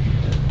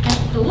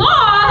against the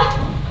law,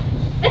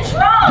 it's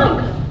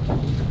wrong.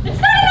 It's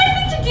not a nice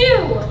thing to do.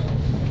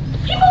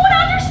 People would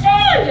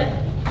understand.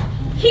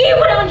 He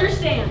would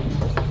understand.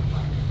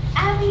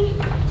 Abby,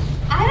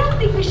 I don't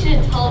think we should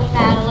have told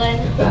Madeline.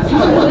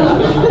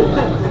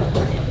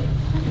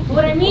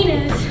 What I mean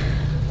is,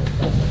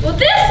 well,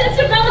 this is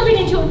developing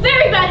into a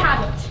very bad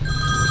habit.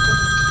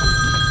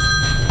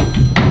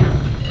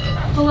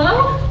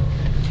 Hello?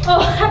 Oh,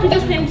 happy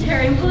Thanksgiving,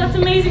 Terry. Well, that's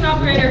amazing,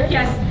 operator.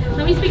 Yes.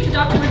 Let me speak to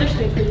Dr.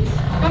 Witherspoon, please.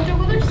 Dr.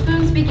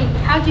 Witherspoon speaking.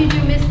 How do you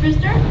do, Miss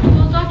Brewster?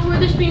 Well, Dr.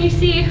 Witherspoon, you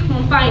see,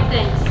 well, fine,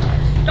 thanks.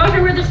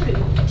 Dr.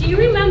 Witherspoon, do you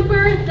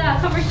remember the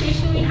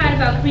conversation we had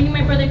about committing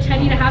my brother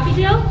Teddy to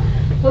Happydale?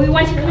 Well, we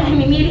want to commit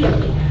him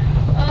immediately.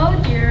 Oh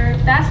dear,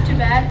 that's too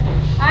bad.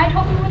 I'd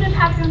hoped it wouldn't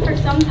happen for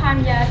some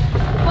time yet.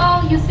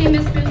 Well, you see,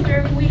 Miss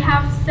Brewster, we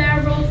have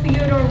several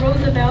Theodore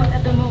Roosevelt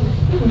at the moment.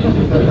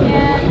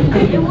 And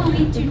it will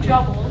lead to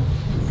trouble.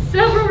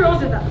 Several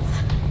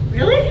Roosevelts.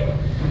 Really?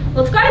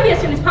 Well, it's got to be as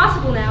soon as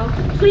possible now.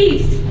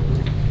 Please.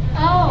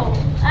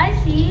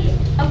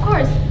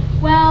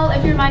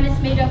 if your mind is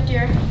made up,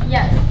 dear,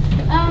 yes.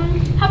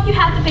 Have you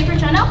had the paper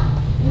journal?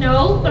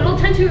 No, but I'll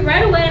tend to it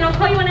right away and I'll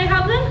call you when I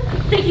have them.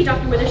 Thank you,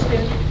 Dr.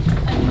 Witherspoon.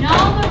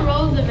 Another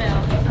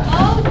Roosevelt.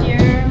 Oh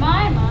dear,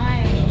 my.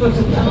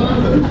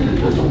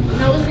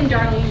 Now listen,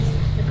 darlings.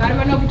 I've got to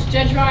run over to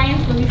Judge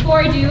Ryan's, but before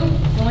I do,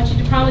 I want you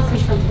to promise me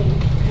something.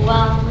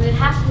 Well, we would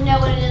have to know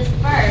what it is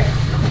first.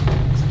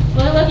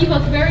 Well, I love you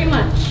both very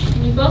much,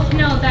 and you both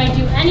know that I'd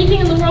do anything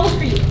in the world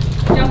for you.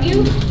 Don't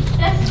you?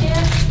 Yes, dear.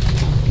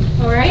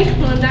 All right,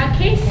 well, in that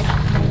case,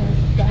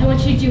 I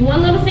want you to do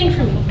one little thing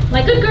for me,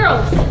 like good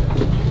girls.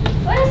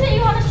 What is it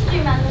you want us to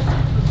do,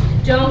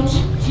 Madeline? Don't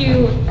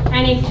do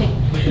anything.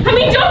 I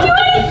mean, don't do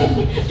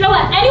anything! Don't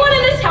let anyone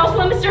in this house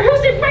let Mr.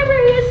 Houston right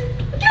where he is.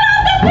 Get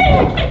off that thing!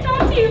 I can't talk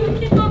to you. I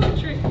can't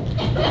concentrate.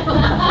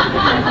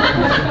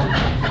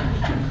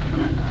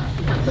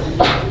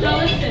 Now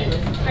listen,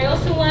 I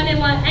also want to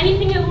let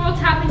anything in the world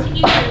happen to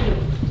either of you.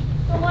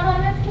 But what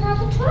on earth can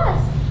happen to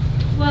us?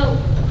 Well,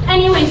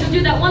 anyway, so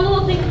do that one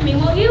little thing for me,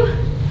 won't you?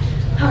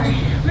 All right,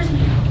 where's my...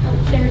 Oh,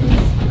 there it is.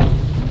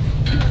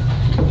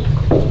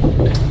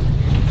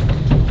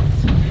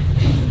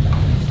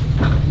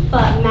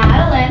 But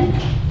Madeline,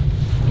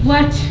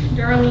 What,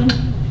 darling?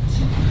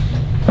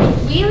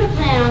 we were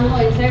planning on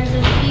holding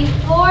services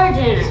before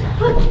dinner.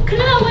 But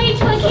couldn't I wait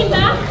till I came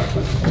back?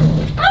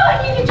 Oh,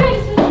 and you can join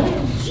us with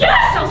me.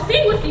 Yes, I'll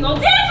sing with you. I'll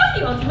dance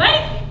with you. I'll do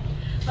anything.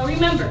 But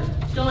remember,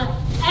 don't let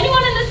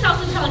anyone in this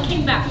house until I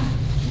came back.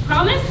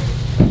 Promise?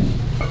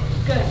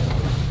 Good.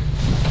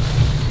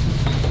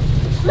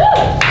 Woo!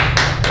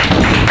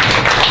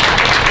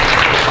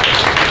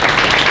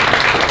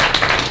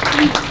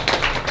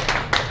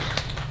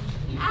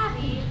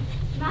 Abby,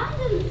 Mom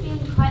doesn't seem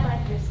quite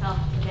like herself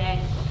today.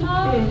 Oh,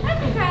 I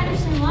think I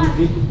understand why.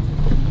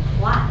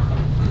 Why?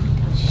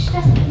 She's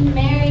just getting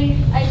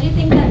married. I do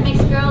think that makes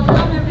a girl a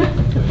little nervous.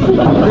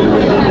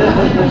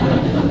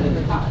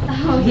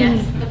 Oh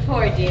yes, the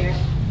poor dear.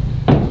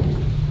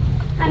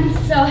 I'm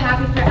so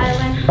happy for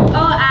Edwin.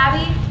 Oh,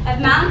 Abby, if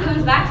Mountain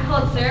comes back to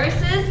hold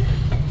services,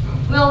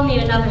 we'll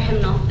need another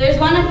hymnal. There's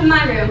one up in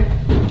my room.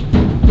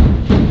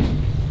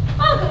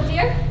 I'll go,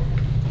 dear.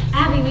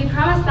 Abby, we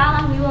promised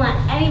Mountain we won't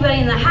let anybody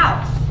in the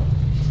house.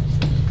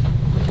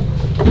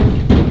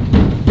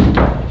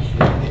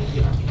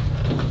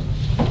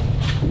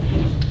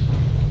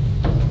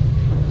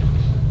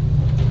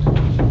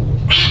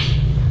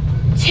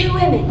 Two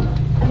women.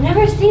 I've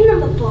never seen them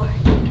before.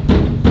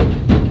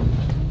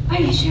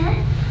 Are you sure?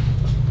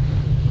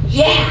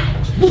 Yeah.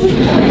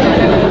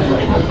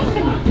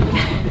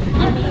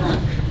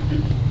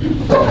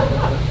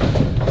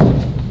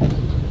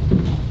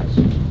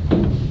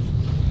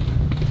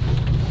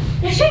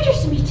 They're strangers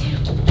to me too.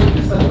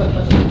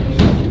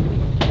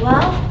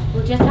 Well,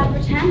 we'll just have to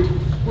pretend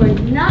we're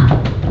not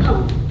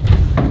home.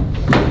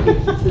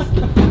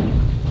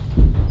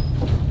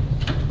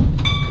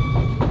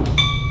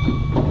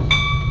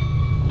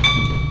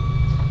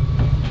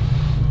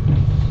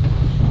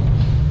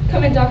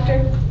 Come in, Doctor.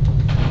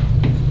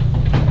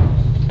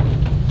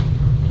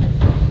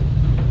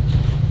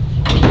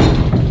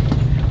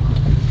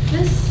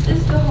 This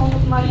is the home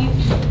of my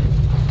youth.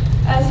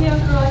 As a young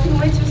girl, I couldn't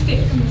wait to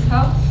escape from this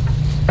house.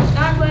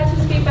 Now I'm glad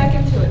to escape back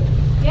into it.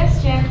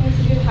 Yes, Jan, it's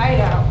a good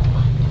hideout.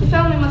 The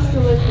family must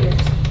still live here.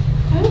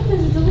 I hope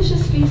there's a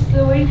delicious feast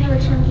awaiting the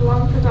return of the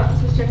long-forgotten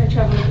sister and her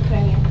traveling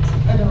companions.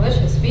 A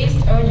delicious feast?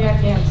 Oh,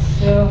 Jackie, I'm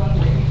so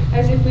hungry.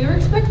 As if we were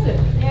expected.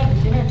 Yeah,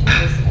 the dinner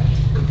table is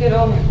set. Good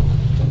omen.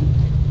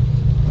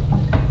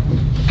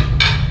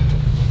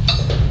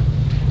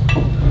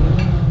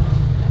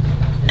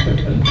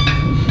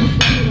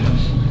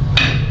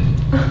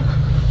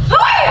 Who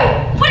are you?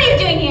 What are you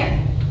doing here?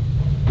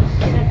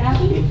 And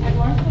Abby, and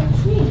Martha,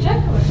 it's me,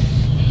 Jacqueline.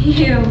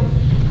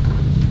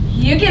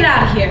 You get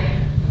out of here.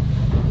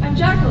 I'm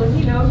Jacqueline,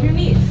 you know, your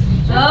niece.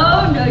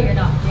 Oh, no, you're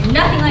not. You're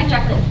nothing like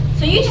Jacqueline.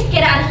 So you just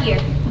get out of here.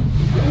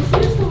 You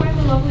see us the wearing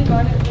the lovely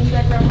garnet named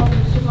by Grandmother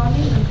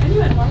Giovanni? And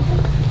you and Martha?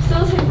 Still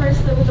the same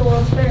bracelet with the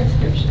World's Fair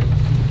inscription.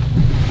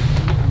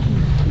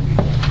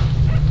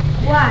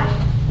 Why?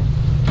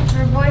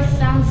 Her voice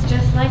sounds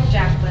just like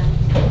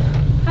Jacqueline's.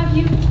 Have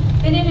you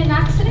been in an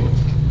accident?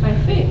 My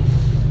face.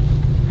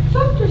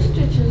 Dr.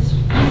 Stitch is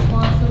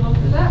responsible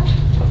for that.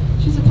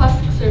 She's a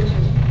plastic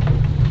surgeon.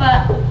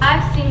 But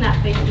I've seen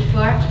that face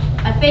before.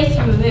 A face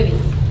from the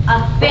movies.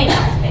 A famous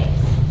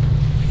face.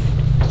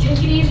 Take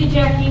it easy,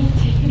 Jackie.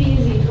 Take it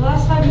easy. The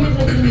last 5 years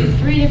I've been in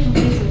 3 different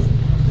places.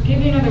 I'll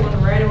give you another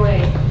one right away.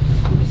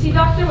 You see,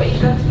 Doctor, what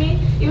you've done to me?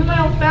 Even my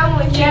own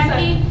family thinks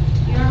Jackie,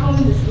 you're home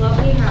in this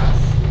lovely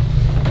house.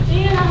 Do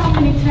you know how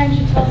many times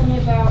she tells me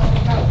about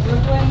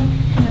Brooklyn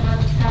and about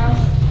this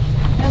house?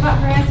 And about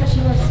her aunts that she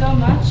loves so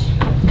much?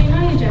 Hey,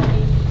 honey,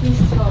 Jackie, please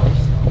tell her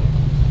so.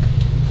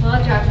 Well,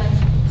 Jacqueline,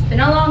 it's been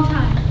a long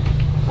time.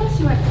 Bless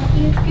you, Aunt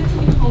Kathy. It's good to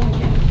be home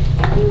again.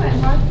 And you,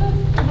 Aunt Martha,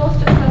 you're both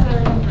just as I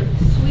remember.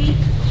 Sweet,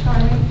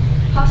 charming,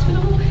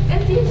 hospitable,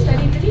 and deep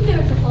study. Did he get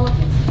into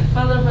politics?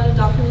 My little brother,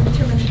 Doctor, was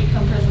determined to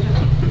become president.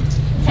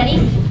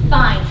 Teddy's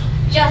fine.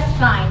 Just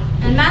fine.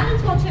 And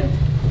Madeline's well, too.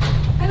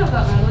 I know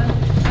about Madeline.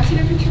 I've seen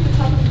her picture at the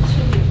top of the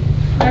tribune.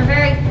 We're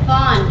very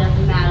fond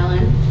of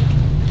Madeline.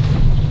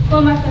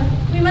 Well, Martha,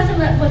 we mustn't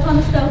let what's on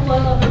the stove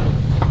boil over.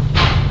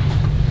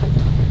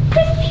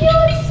 If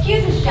you'll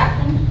excuse us,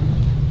 Jacqueline.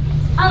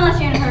 Unless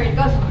you're in a hurry to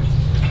go somewhere.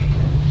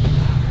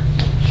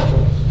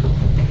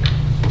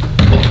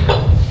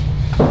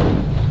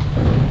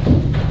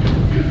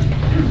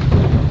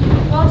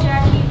 Well,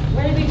 Jackie,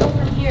 where do we go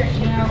from here?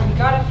 You know, we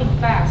gotta think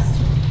fast.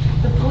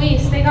 The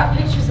police, they got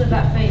pictures of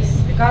that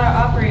face. They gotta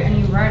operate on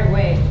you right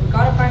away. We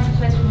gotta find some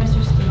place for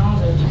Mr.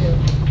 Spinoza, too.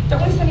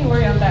 Don't waste any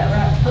worry on that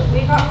rat. But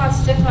we got hot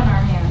stiff on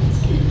our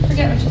hands.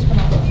 Forget Mr.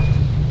 Spinoza.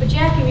 But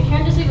Jackie, we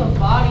can't just leave a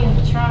body in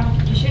the trunk.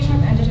 You shouldn't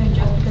have ended him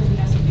just because we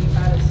know something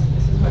about us.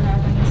 This is what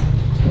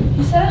happens.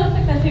 You said I look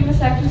like that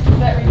famous actress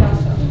Gazette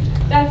Reynoso.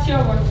 That's your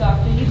work,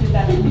 doctor. You did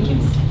that to me.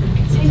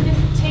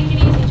 Take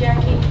it easy,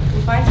 Jackie.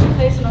 We'll find some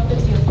place and I'll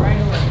fix you up right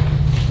away.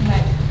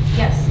 Tonight.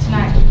 Yes,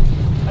 tonight.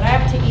 But I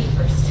have to eat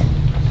first.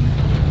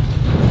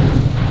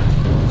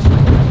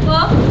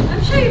 Well,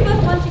 I'm sure you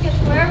both want to get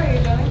to wherever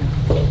you're going.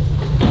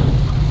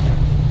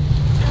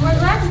 And we're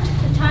glad you took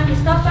the time to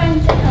stop by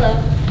and say hello.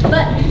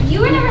 But you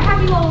were never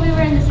happy while we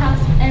were in this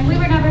house, and we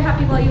were never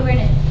happy while you were in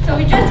it. So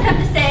we just come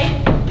to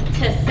say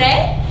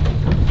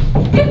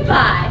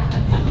goodbye.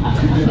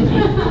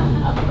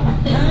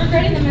 I'm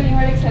regretting the many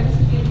heartaches I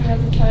received as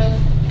a child.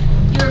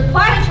 You were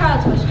quite a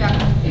child to us,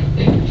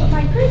 Jacqueline. But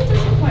my great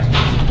disappointment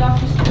was the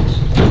doctor's speech.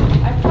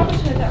 I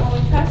promised her that when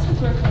we passed through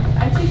Brooklyn,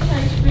 I'd take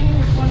turns bringing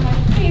her one of my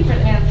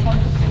favorite aunts home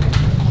for dinner.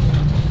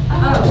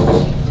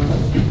 Oh.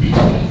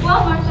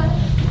 Well, Martha,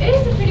 it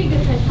is a pretty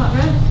good sized pot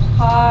roast.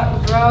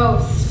 Hot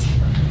roast.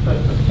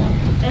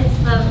 It's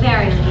the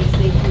very least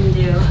we can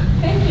do.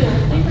 Thank you.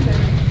 Stay for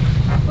dinner.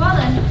 Well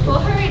then, we'll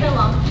hurry it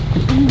along.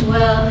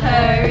 We'll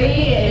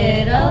hurry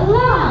it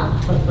along.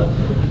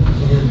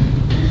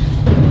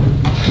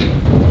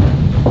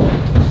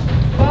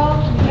 Well,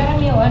 we got a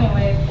meal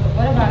anyway, but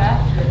what about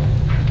after?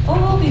 Oh,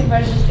 we'll be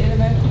invited to stay the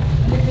night.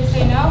 And if they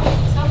say no,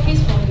 it's so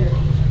peaceful here.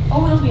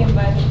 Oh, we'll be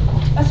invited.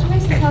 That's what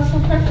makes this house so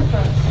perfect for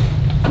us.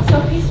 It's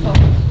so peaceful.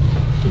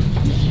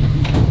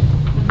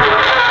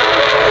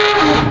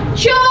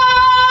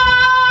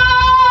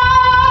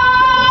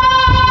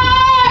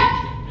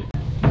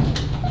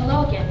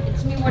 Hello again,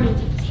 it's me, Warden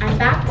Deeds. I'm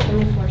back with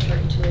only 4 short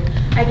interlude.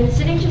 I've been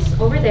sitting just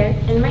over there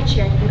in my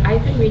chair, and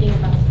I've been reading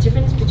about the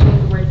difference between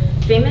the word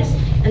famous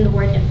and the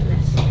word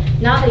infamous.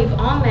 Now that you've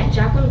all met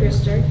Jacqueline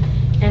Brewster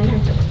and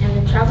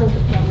her traveling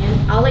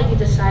companion, I'll let you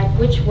decide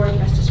which word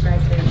best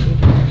describes their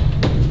achievement.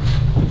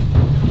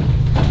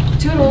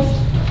 Toodles.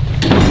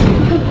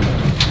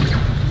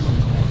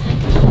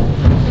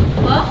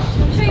 Well,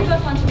 I'm sure you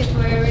both want to get to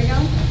where we're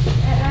going.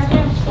 And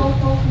I'm so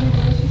full from the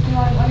delicious meal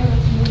I'm unable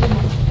to move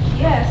in.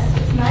 Yes,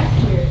 it's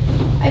nice here.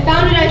 I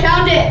found it,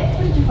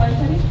 What did you find,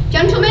 Teddy?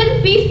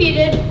 Gentlemen, be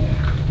seated.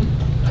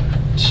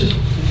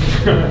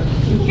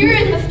 Here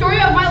is the story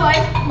of my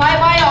life, my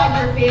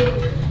biography.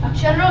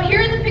 General,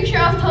 here is the picture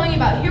I was telling you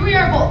about. Here we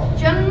are both,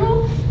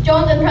 General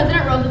Jones and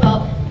President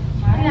Roosevelt.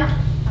 Now,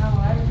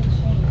 Everything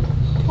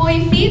changed. well,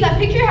 you see, that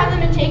picture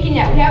hasn't been taken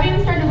yet. We haven't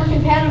even started work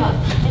in Panama.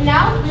 And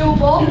now, we will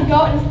both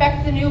go and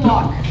inspect the new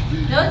lock.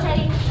 No,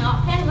 Teddy,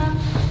 not Panama.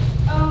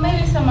 Oh,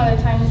 maybe some other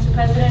time, Mr.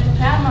 President.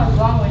 Panama's a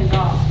long ways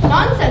off.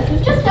 Nonsense,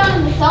 it's just down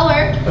in the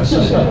cellar. The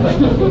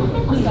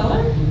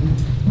cellar?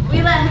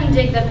 We let him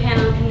dig the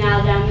Panama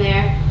Canal down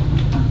there.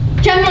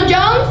 General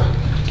Jones,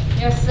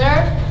 Yes,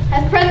 sir.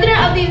 as President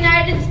of the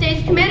United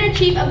States,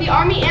 Commander-in-Chief of the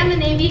Army and the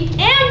Navy,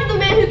 and the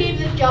man who gave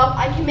you this job,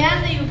 I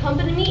command that you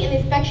accompany me in the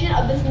inspection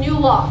of this new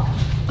lock.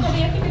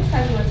 Teddy, I think it's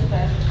time to go to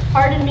bed.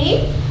 Pardon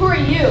me? Who are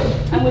you?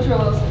 I'm Woodrow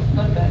Wilson.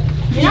 Go to bed.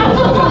 You're not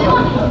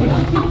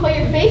Wilson, but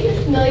your face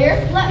is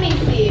familiar. Let me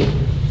see.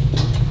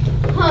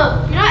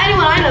 Huh, you're not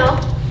anyone I know.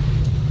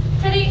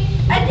 Teddy,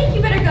 I think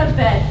you better go to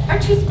bed.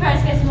 Aren't you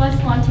surprised guys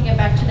must want to get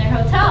back to their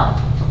hotel?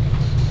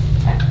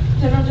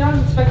 General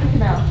Jones, inspect the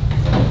canal.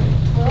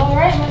 Well, all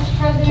right, Mr.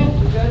 President.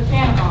 We go to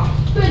Panama.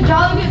 Good,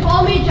 jolly good.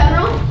 Follow me,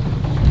 General.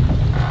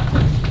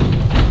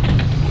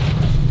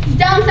 It's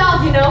down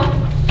south, you know.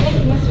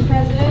 Thank you, Mr.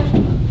 President.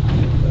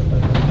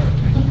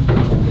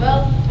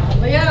 Well, bon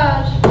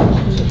voyage.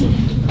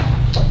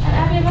 And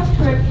Abby, I must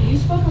correct you. You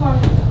spoke of our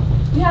hotel.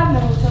 We have no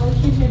hotel. We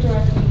came here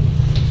directly.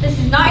 This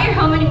is not your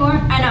home anymore,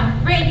 and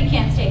I'm afraid you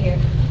can't stay here.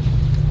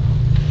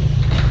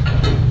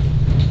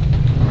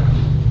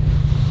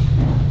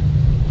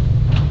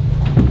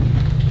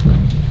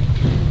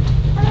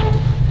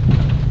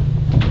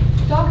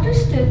 Dr.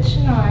 Stitch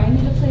and I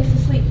need a place to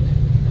sleep.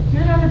 You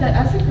remember that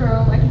as a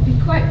girl, I could be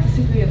quite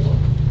disagreeable.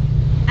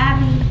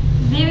 Abby,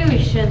 maybe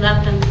we should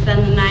let them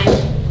spend the night.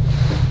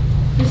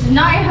 This is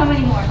not your home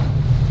anymore.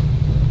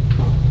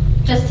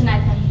 Just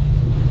tonight, then.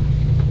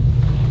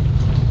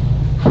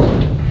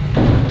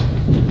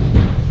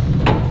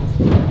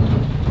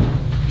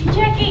 Hey,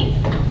 Jackie.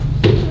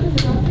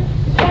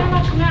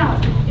 Panama Canal.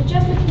 It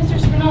just fits Mr.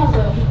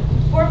 Spinoza.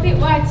 4 feet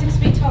wide, 6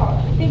 feet tall.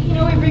 I think you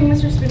know we bring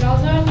Mr.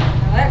 Spinoza in?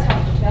 Now that's how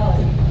you tell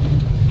it.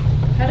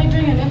 How do you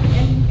bring him in?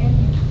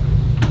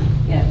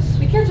 Yes,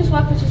 we can't just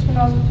walk Mr.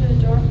 Spinoza through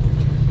the door.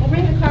 We'll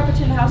bring the carpet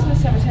to the house in the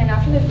cemetery, and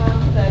after they've gone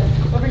to bed,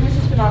 we'll bring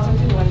Mrs.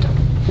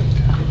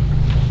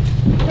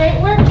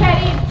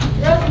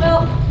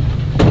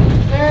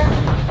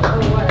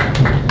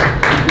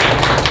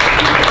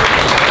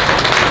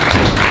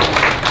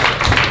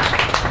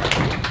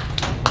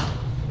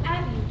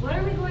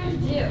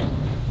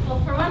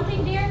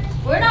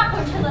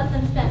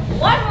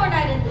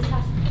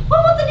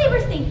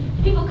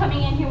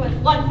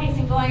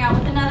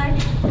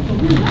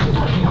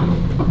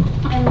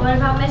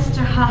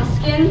 Mr.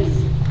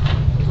 Hoskins.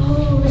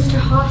 Oh, Mr.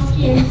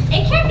 Hoskins.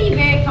 It can't be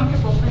very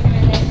comfortable for him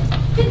in there.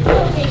 Been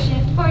so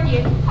patient, poor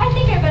dear. I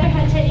think I better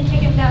have Teddy take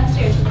him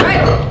downstairs.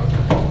 Right.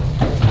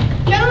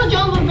 General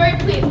Jones was very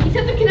pleased. He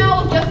said the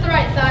canal was just the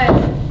right size.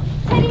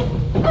 Teddy,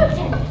 oh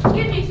Teddy,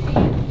 good news for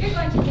you. You're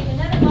going to take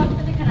another walk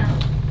for the canal.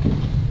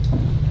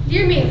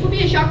 Dear me, this will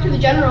be a shock to the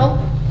general.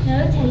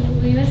 No, Teddy,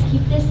 we must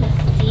keep this a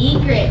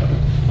secret.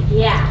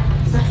 Yeah.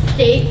 A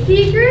state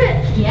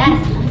secret?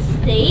 Yes, a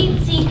state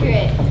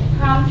secret.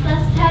 Promise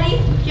us, Teddy?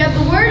 You have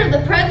the word of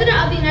the President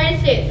of the United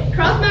States.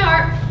 Cross my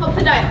heart, hope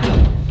to die.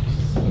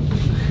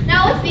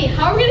 Now let's see,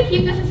 how are we going to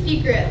keep this a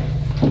secret?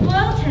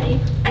 Well, Teddy,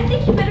 I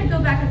think you better go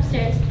back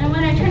upstairs, and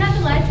when I turn out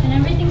the lights and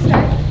everything's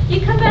dark,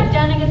 you come back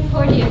down and get the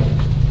poor dear.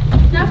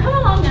 Now come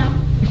along now,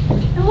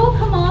 and we'll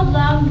come all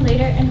along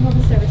later and hold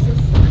the services.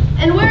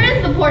 And where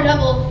is the poor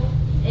devil?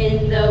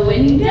 In the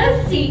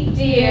window seat,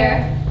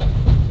 dear.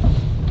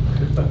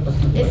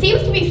 It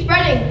seems to be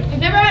spreading. We've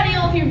never had an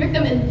ELP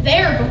victim in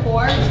there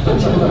before.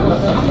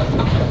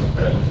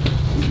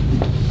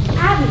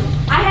 Abby,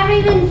 I haven't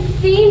even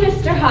seen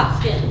Mr.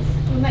 Hoskins.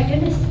 Oh my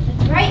goodness,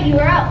 that's right, you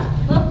were out.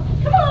 Well,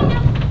 come along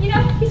now. You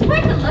know, he's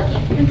quite good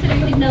looking,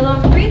 considering he's no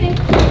longer breathing.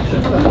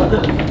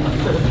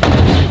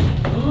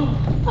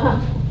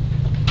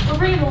 We're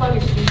bringing the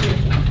luggage to you.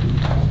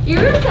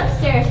 Your room's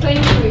upstairs,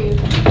 waiting for you.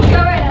 Go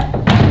right up.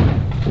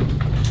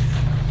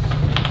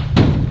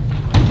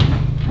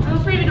 I'm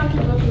afraid we don't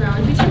keep looking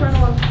around. We should run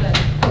along to bed.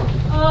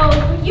 Oh,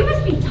 you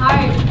must be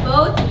tired,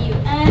 both of you,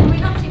 and we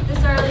don't sleep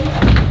this early. It's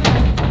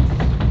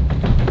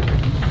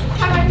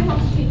time I can help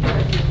to take care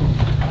of you.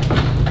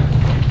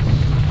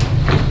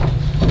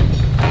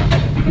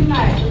 Good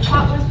night. The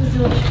pot was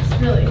delicious,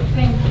 really.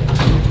 Thank you.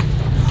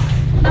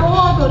 Now we'll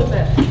all go to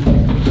bed.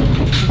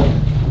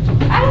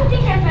 I don't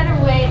think I'd better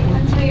wait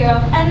until you're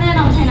up, and then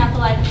I'll turn out the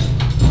lights.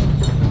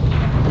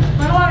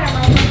 Run along,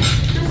 Emma.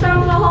 Just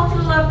down the hall to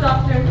the left,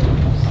 Doctor.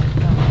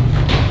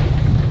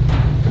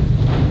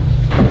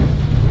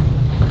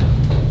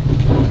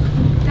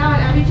 Now,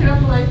 Abby, turn out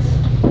the lights.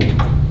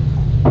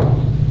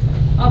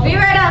 I'll be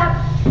right up.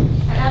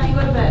 And Abby,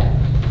 go to bed.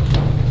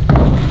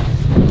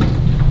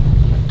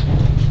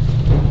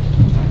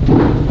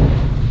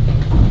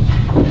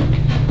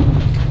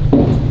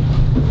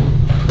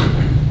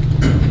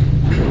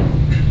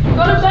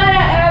 Go to bed,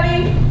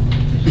 Abby.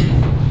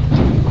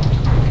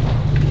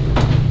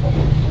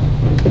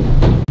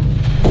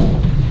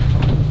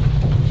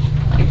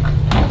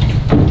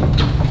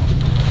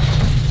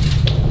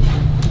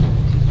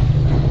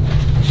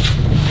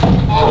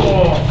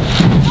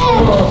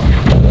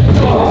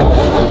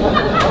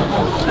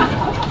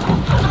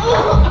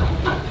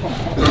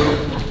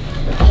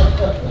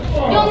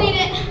 You'll need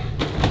it.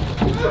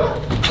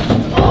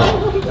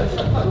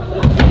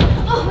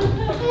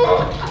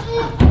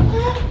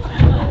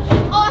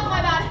 Oh, that's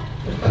my bad.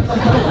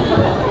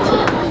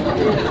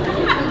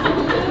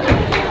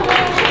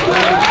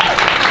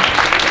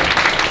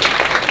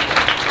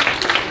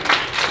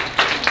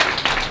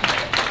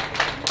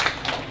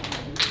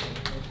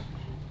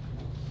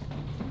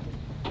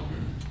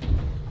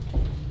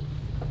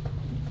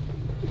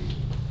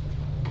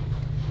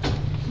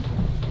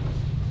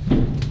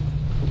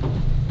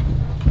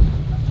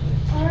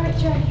 All right,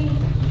 Jackie.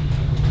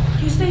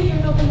 You stay here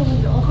and open the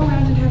window. I'll go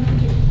around and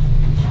have you.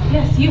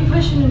 Yes, you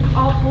push and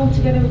I'll pull them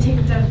together and take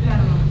it down to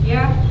Panama.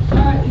 Yeah? All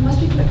right, you must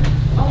be quick.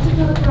 I'll take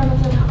a look around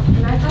outside the house.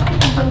 And I thought I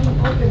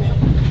could open it.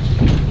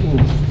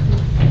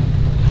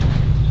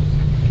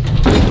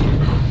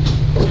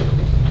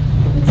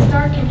 It's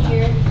dark in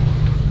here.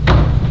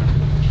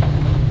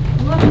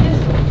 Look this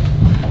way.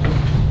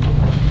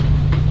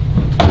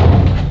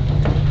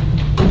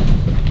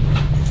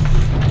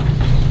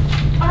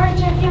 All right,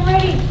 Jackie, I'm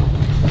ready.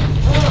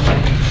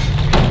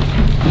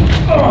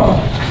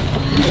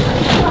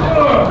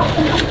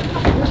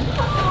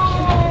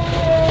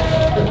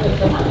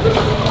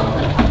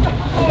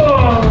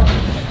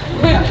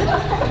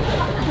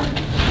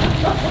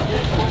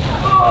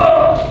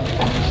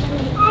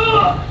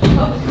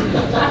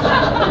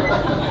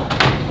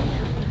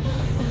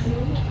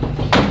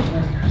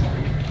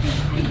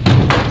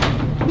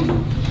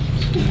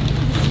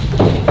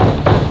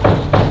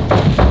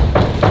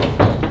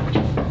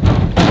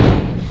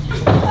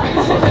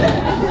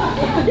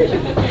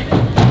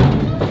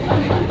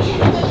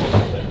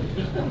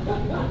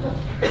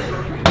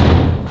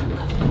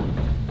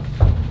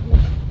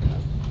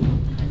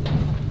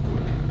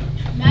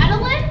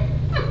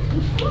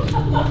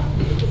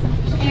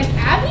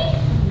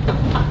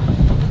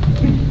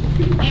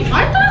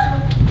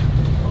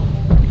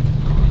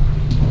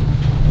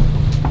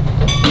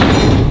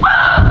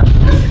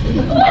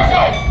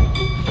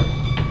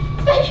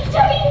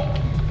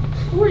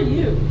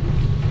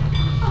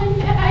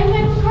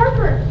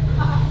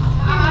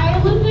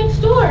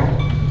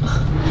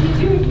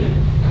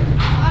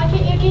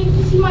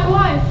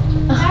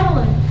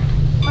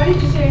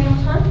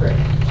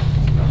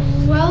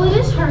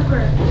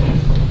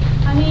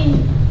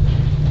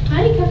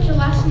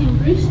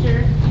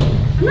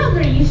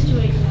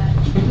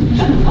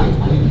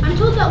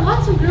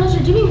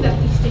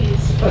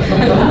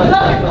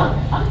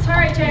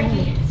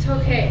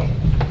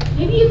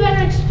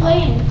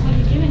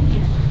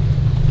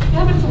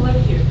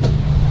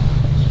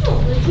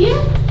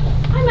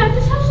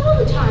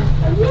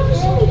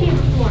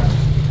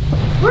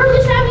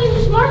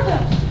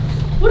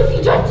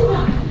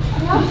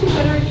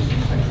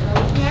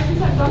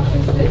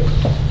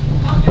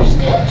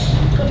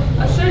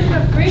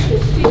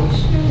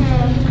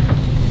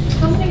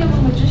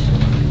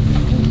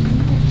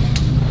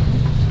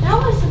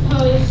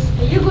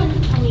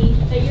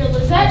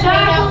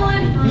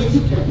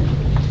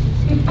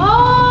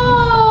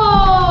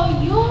 Oh,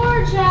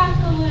 you're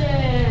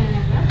Jacqueline.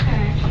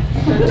 Okay.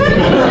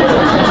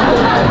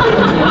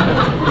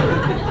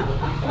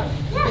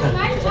 Yes,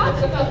 nice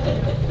talks about you.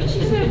 What did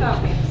she say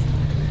about me?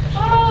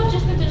 Oh,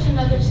 just that there's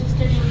another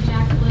sister named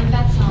Jacqueline,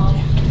 that's all.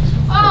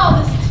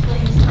 Oh, this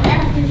explains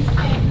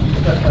everything.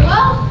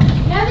 Well,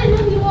 now they know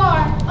who you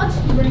are, let's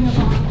bring them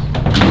on.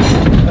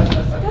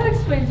 That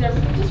explains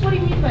everything. Just what do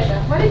you mean by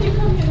that? Why did you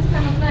come here this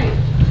time of night?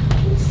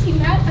 Did you see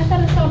Matt? I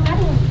thought I saw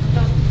Madeline.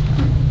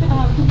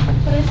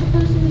 But I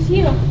suppose it was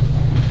you.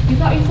 You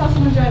thought you saw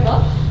someone drive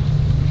up?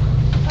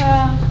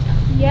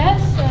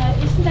 Yes,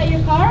 isn't that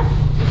your car?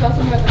 You saw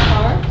someone at the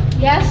car?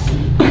 Yes.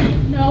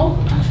 No.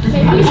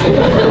 Maybe.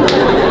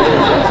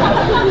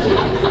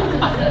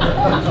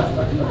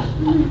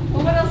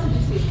 Well, what else did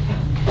you see?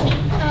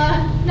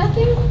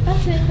 Nothing.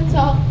 That's it. That's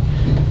all.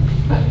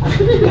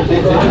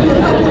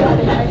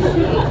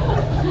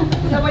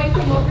 Is that why you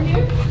came over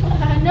here?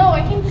 No,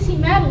 I came to see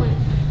Madeline.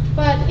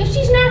 But if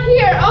she's not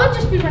here, I'll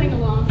just be running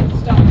along.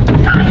 Stop.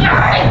 You're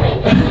hurting me!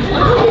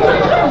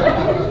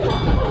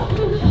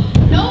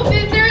 No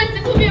visitors,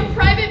 this will be a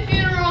private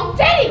funeral.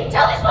 Teddy,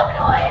 tell these women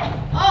who I am.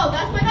 Oh,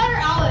 that's my daughter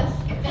Alice.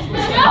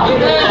 No!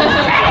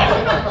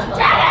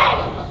 Teddy!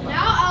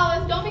 Now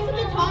Alice, don't be such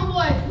a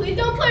tomboy. Please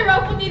don't play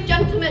rough with these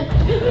gentlemen.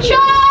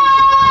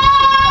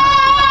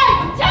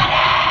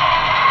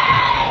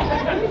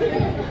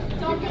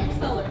 Don't get the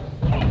cellar.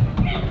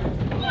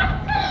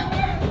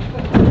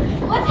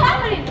 What's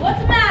happening? What's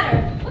the matter?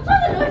 What's all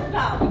the noise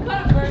about? You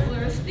caught a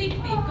burglar, a sneak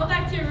thief. Go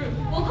back to your room.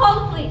 We'll call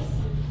the police.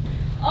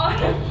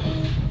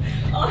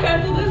 I'll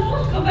handle this.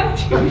 Go back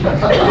to your room.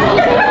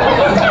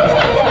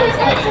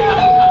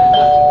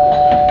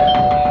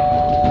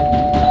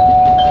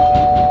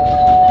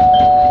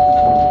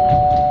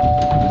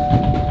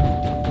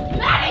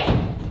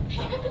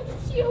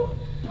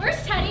 Where's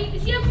Teddy?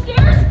 Is he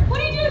upstairs? What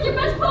do you do with your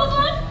best clothes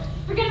on?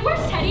 Forget it.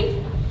 Where's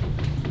Teddy?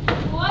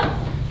 What's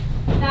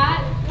that?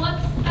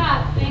 What's that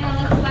thing that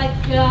looks like,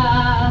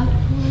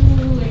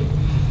 wait.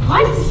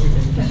 What?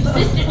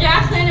 Sister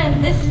Jacqueline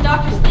and this is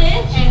Dr.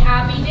 Stitch. And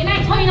Abby, didn't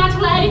I tell you not to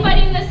let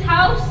anybody in this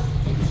house?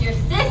 It's your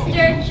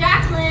sister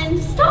Jacqueline.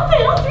 Stop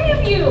it, all three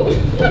of you.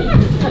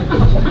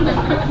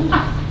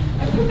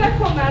 I've come back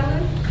home,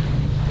 Madeline.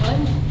 What?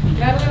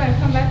 Madeline, I've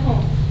come back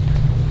home.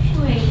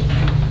 Wait,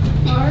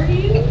 are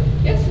you?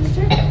 Yes,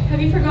 sister. Have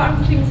you forgotten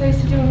the things I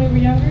used to do when we were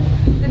younger?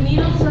 The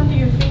needles under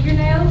your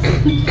fingernails?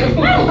 These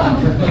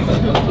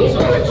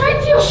women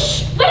tried to.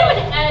 Shh! Wait a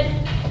minute, Ed.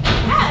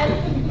 Ed?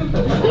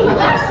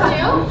 That's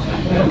new.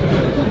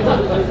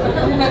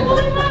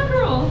 Holy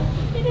mackerel.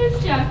 It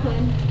is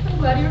Jacqueline. I'm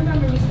glad you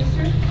remember me,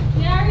 sister.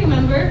 Yeah, I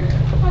remember.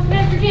 How can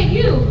I forget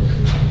you?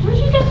 Where'd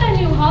you get that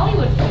new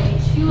Hollywood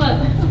face? You look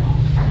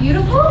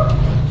beautiful.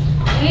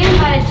 We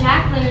invited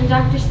Jacqueline and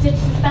Dr. Stitch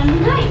to spend the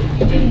night.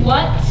 You did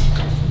what?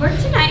 Work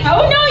tonight.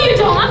 Oh, no, you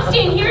don't. I'm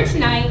staying here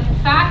tonight. In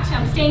fact,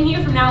 I'm staying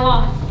here from now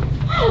on.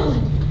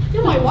 Madeline,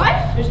 you're my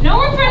wife? There's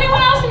no room for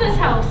anyone else in this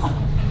house.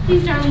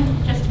 Please, darling,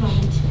 just a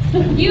moment.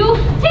 You,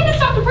 take this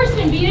Dr. Person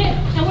and beat it.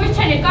 Now, where's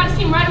Teddy? I've got to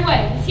see him right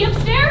away. Is he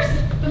upstairs?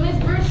 But Miss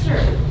Brewster,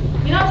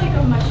 we don't take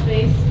up much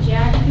space.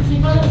 Jack, you can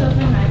sleep on the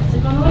sofa and I can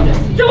sleep on the window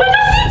seat. The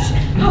window seat!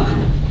 Oh.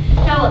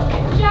 Now, look,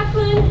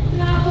 Jacqueline,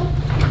 now,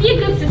 be a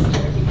good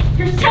sister.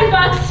 Here's $10.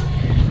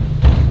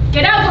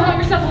 Get out, go have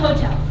yourself a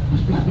hotel.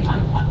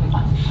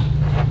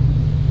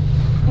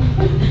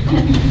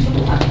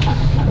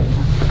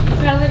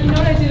 Madeline, you know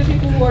what I do to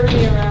people who order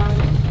me around?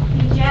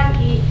 Hey,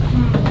 Jackie.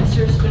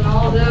 Mr.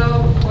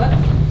 Spinaldo. What?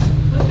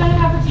 What's gonna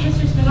happen to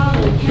Mr. Spinaldo?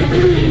 We can't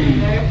leave him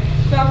there.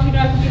 Well, you know,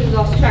 I can get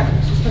lost track of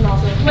Mr.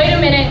 Spinaldo. Wait a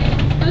minute.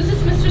 Who's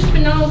this Mr.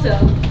 Spinozzo?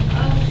 A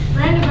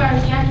friend of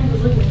ours Jackie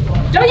was looking for.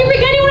 Don't you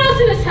bring anyone else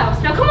in this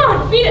house. Now come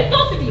on, beat it,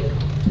 both of you.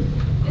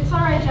 It's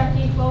alright,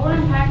 Jackie. While we're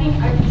unpacking,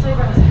 I can tell you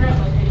about his current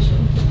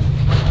location.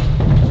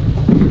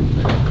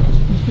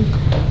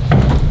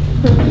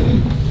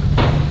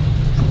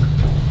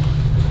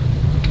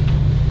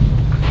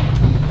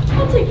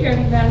 I'll take care of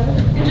you,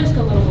 Madeline, in just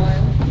a little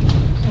while.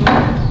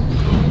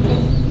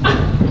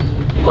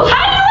 Well,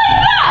 how do you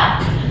like that?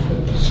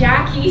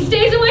 Jackie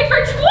stays away for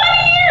 20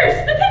 years.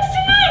 The next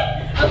tonight.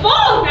 Of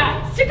all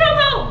nights to come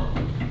home.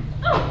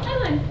 Oh,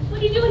 Ellen, what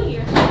are you doing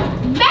here?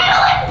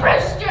 Madeline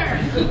Brewster!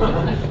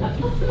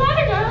 What's the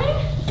matter, darling?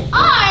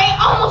 I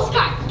almost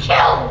got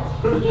killed!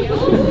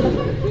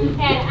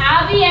 And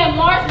Abby and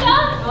Martha?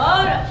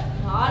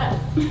 Not us.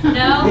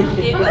 No,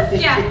 it was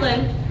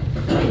Jacqueline.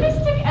 We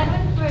mistook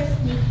Edwin for a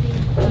sneak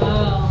thief.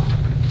 Oh,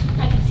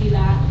 I can see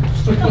that.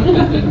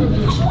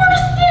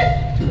 Worse than...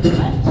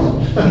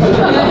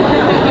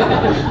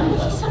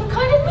 She's some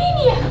kind of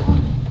maniac.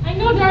 I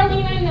know,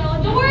 darling, I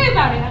know. Don't worry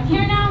about it. I'm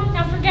here now.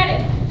 Now forget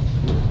it.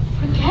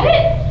 Forget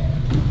it?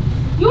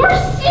 Your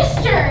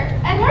sister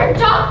and her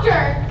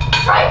doctor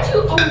tried to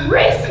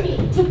erase me.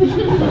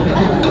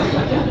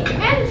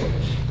 And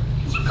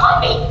you called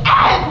me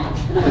Ed.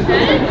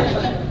 Ed?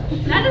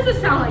 That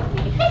doesn't sound like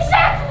me.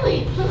 Exactly.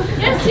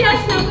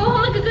 Yes, now go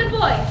home like a good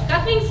boy.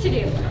 Got things to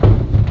do.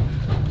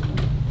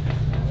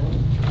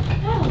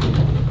 Oh.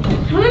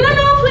 No,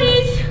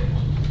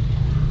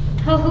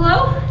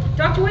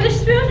 Dr.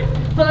 Witherspoon?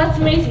 Well, that's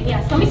amazing,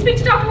 yes. Let me speak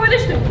to Dr.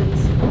 Witherspoon,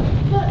 please.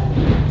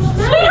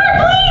 Sweetheart,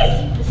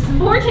 please! This is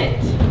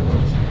important.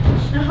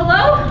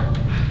 Hello?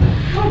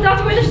 Oh,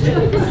 Dr.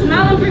 Witherspoon, this is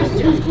Malin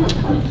Brewster.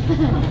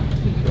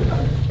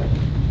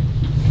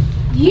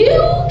 You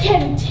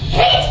can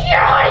take your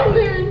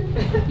honeymoon,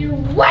 your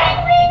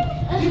wedding ring,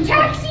 your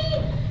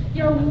taxi,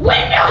 your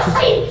window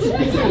seat,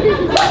 put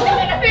them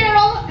in a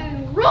barrel,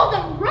 and roll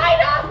them right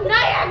off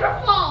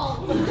Niagara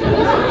Falls. And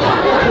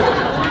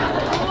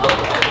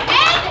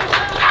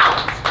out!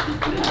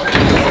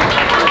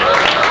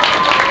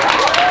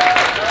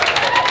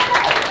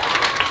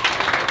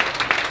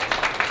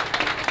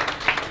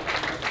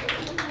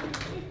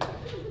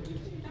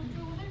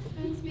 Dr.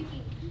 Witherspoon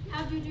speaking.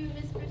 How do you do,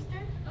 Miss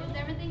Brewster? Is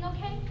everything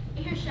okay? I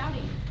hear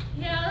shouting.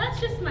 Yeah, that's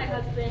just my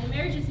husband.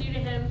 Marriage is new to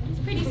him. He's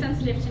pretty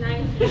sensitive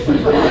tonight. Listen,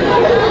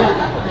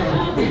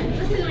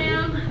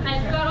 ma'am,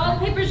 I've got all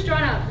the papers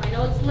drawn up. I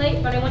know it's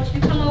late, but I want you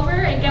to come over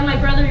and get my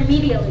brother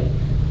immediately.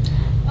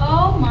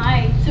 Oh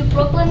my, to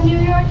Brooklyn, New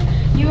York?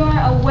 You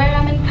are aware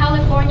I'm in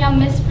California,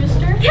 Miss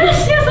Brewster?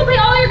 Yes, yes, I'll pay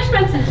all your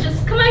expenses.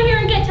 Just come out here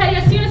and get Teddy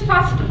as soon as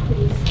possible,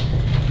 please.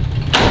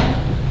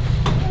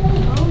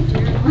 Oh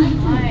dear,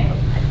 my.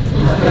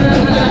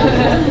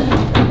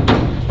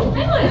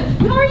 Evelyn,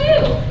 how are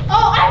you?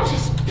 Oh, I'm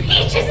just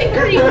peaches and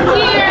cream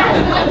here.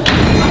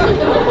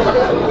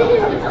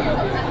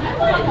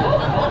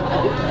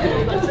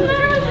 What's the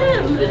matter with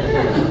him?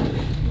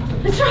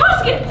 Mr.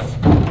 Hoskins!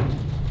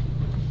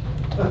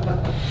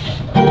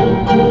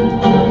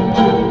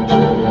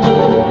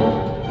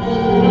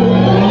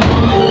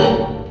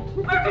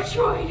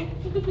 Murgatroyd!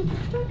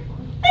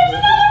 There's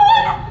another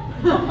one!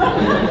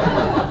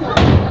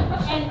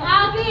 And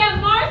Abby and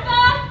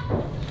Martha?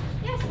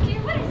 Yes, dear,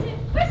 what is it?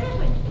 Where's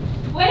Edwin?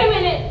 Wait a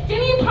minute.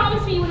 Didn't you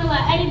promise me you wouldn't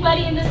let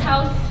anybody in this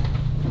house?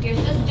 Your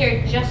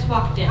sister just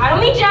walked in. I don't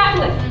mean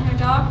Jacqueline. And her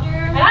doctor?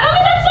 And I don't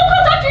mean that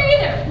so-called doctor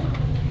either.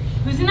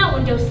 Who's in that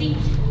window seat?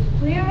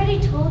 We already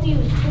told you,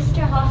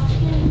 Mr.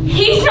 Hoskins.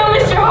 He's no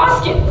Mr.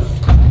 Hoskins.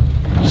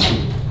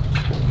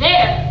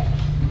 There.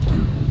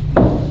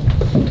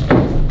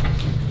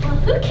 Well,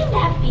 who can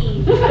that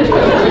be?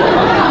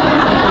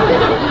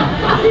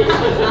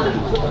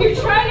 You're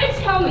trying to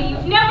tell me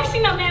you've never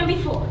seen that man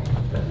before.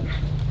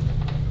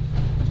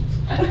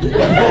 And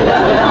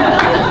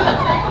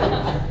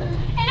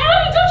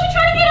Abby, don't you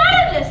try to get out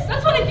of this.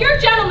 That's one of your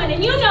gentlemen,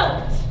 and you know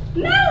it.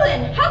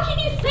 Madeline, how can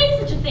you say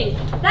such a thing?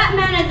 That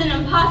man is an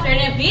imposter,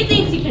 and if he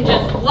thinks he can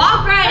just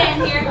walk right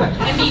in here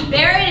and be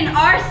buried in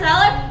our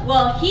cellar,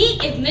 well, he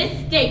is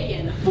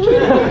mistaken.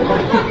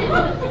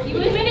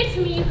 You admitted to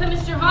me you put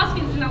Mr.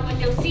 Hoskins in that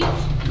window seat.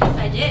 Yes,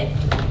 I did.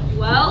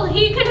 Well,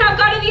 he could have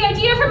gotten the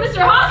idea from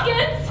Mr.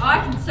 Hoskins. Oh, I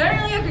can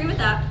certainly agree with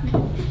that.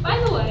 By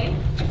the way,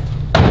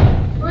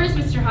 where is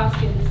Mr.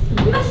 Hoskins?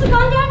 He must have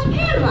gone down to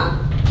Panama.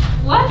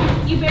 What?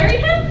 You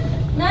buried him?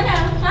 No,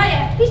 not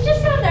yet. He's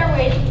just down there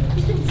waiting.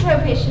 He's been so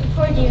patient,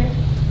 poor dear.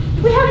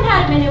 We haven't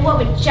had a minute, what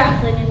with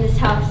Jacqueline in this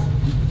house?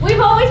 We've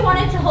always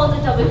wanted to hold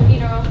a double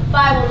funeral,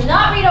 but I will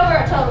not read over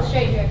a total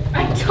stranger.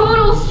 A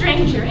total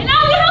stranger. And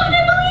Abby, how can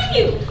I believe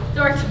you?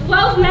 There are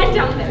 12 men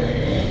down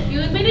there.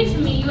 You admitted to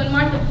me you and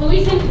Martha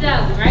poisoned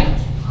them, right?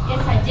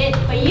 Yes, I did,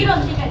 but you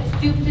don't think I'd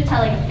stoop to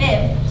telling a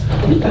fib.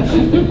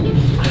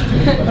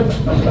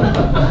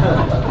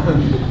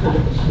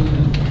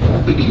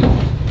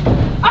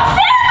 A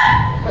fib!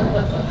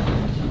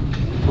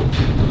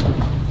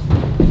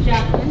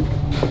 Jacqueline.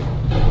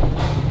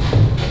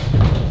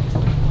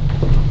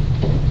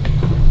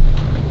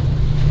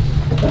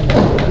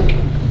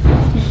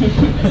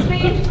 This may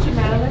interest you,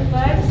 Madeline, but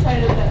I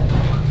decided that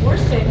we're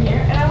staying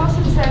here, and I've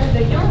also decided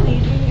that you're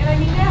leaving, and I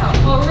mean now.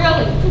 Oh,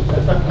 really?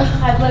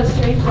 I've led a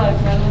strange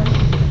life, Madeline.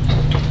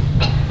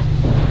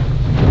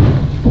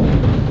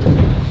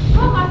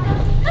 Oh, Martha,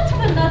 let's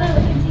have another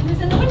look and see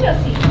who's in the window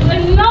seat.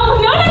 No,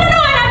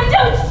 Abby,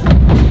 don't!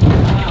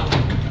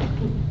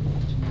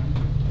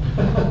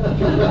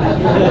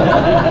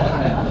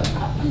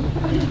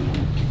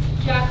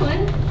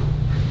 Jacqueline,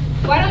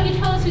 why don't you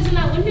tell us who's in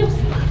that window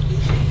seat?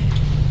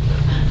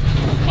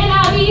 And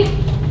Abby,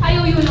 I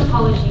owe you an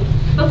apology.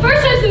 But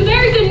first I have some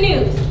very good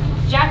news.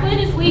 Jacqueline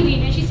is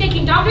leaving and she's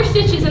taking Dr.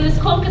 Stitches and this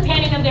cold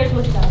companion of theirs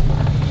with them.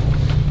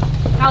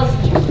 Now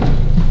listen, Jacqueline.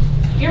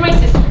 You're my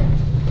sister.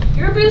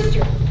 You're a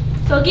Brewster.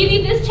 So I'll give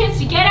you this chance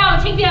to get out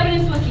and take the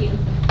evidence with you.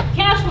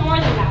 Can't ask for more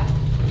than that.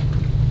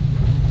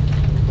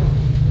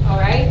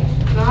 Alright?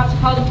 You don't have to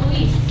call the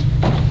police.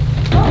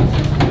 Oh,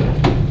 sister.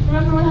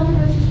 Remember what happened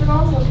to Mrs.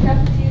 Spinalzo? It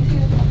happened to you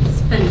too.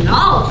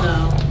 Spinalzo?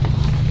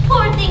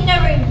 Poor thing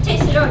never even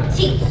tasted our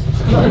teeth.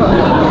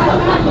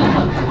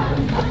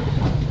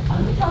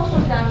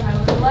 Telephone down,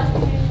 Madeline. The last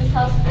thing we need in this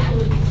house is the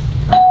police.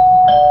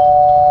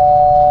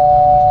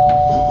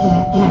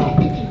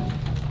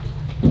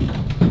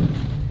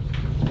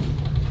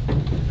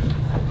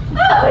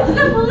 Oh, it's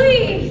the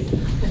police!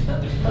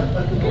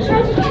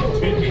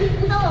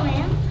 Hello,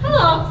 ma'am. Hello,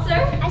 officer.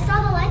 I saw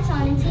the lights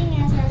on and seeing me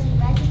as I was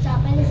advised to stop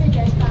by this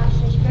address by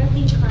officers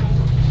Berkeley declined.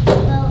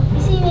 Well,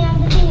 you see,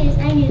 ma'am, the thing is,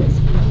 I knew this.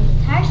 The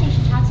tire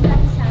station talks about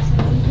this house and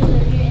some people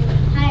are here in the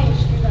tire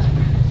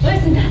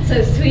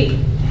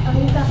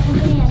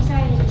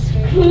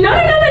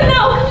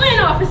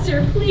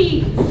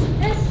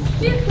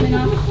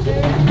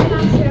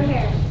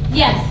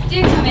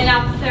afternoon,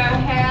 Officer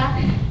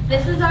O'Hara.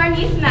 This is our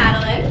niece,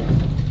 Madeline.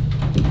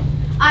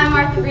 I'm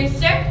Martha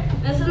Brewster.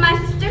 This is my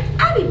sister,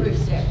 Abby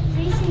Brewster.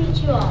 Pleased to meet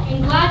you all.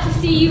 And glad to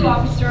see you,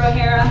 Officer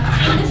O'Hara.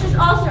 And this is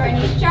also our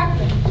niece,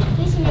 Jacqueline.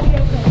 Pleased to make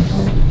your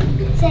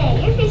acquaintance.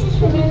 Say, your face is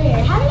familiar.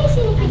 Haven't I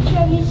seen a picture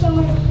of you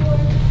somewhere before?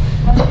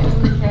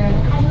 Absolutely, Karen.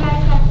 As a matter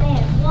of fact, I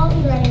am. We'll all be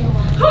running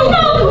along. Oh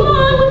no, come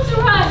on, what's the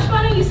rush?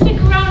 Why don't you stick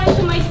around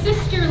until my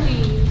sister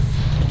leaves?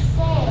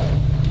 Say,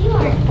 you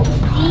aren't the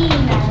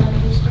Madeline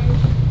Brewster,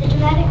 the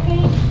dramatic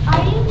critic,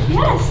 are you?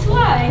 Yes,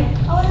 why?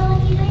 Oh, what a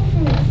lucky thing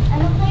for me.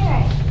 I'm a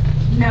playwright.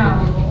 No.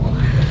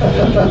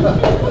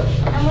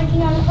 I'm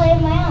working on a play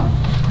of my own.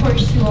 Of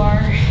course you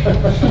are.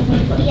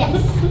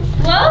 Yes.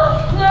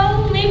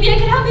 Well, maybe I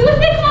could help you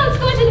with it. Come on, let's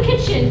go into the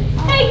kitchen.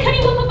 Hey, can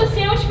you whip up a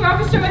sandwich for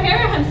Officer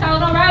O'Hara? Ham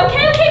salad, all right?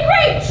 Okay,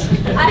 great.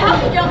 I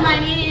hope you don't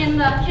mind eating in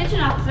the kitchen,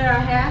 Officer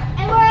O'Hara.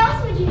 And where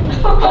else would you be?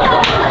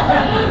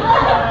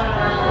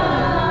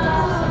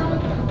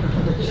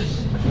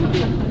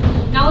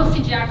 Now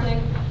listen,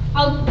 Jacqueline.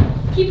 I'll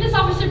keep this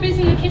officer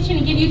busy in the kitchen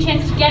and give you a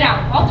chance to get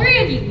out. All three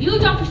of you. You,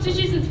 Dr.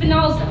 Stitches, and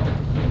Spinozzo.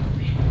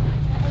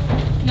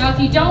 Now, if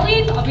you don't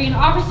leave, I'll bring in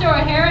Officer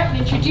O'Hara and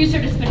introduce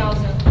her to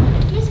Spinozzo.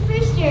 Miss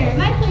Brewster,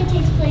 my play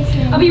takes place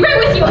in... I'll be right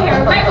with you,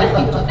 O'Hara, right with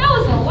you. That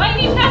was a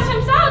lightning fast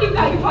time salad you've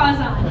got your paws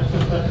on.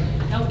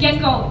 Now get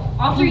going,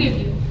 all three of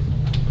you.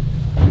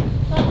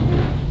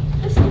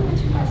 Listening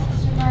to my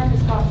sister Barb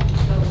is awful,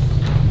 so.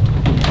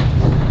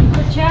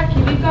 But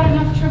Jackie, we've got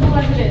enough trouble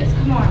as it is.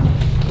 Come on.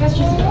 Let's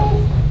just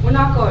go. We're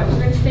not going. We're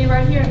going to stay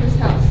right here in this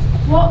house.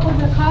 What with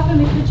the cop in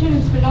the kitchen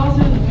and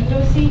Spinozza in the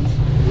window seat?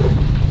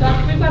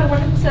 Doc, we've got a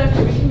wonderful setup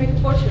here. We can make a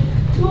fortune.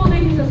 2 old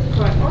ladies at the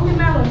front. Only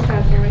Madeline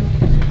stands for me.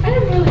 I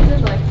never really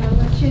did like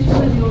Madeline. She's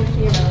really the only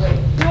thing in LA.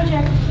 No,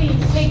 Jackie,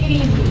 please, take it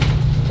easy.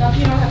 Doc,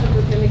 you don't have to go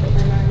to make up my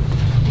mind.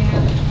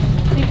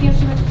 Yeah. Take the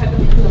instrument, cut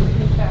them, and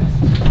something fast.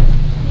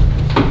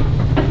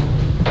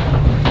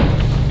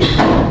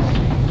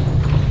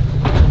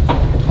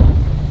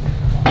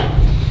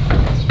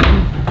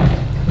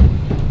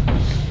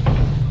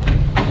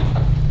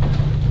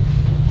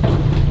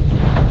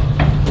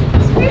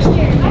 Miss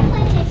Brewster, my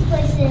play takes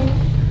place in...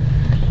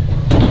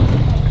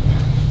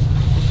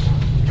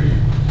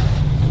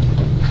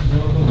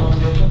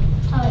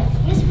 Oh,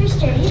 yes. Miss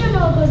Brewster, you don't know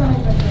what goes on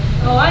in Brooklyn.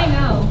 Oh, I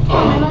know.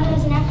 My mother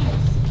was an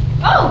actress.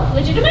 Oh,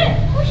 legitimate?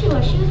 Of course she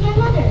was. She was my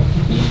mother.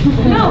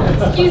 No,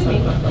 excuse me.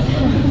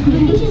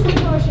 Peaches and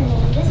Force her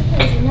name. This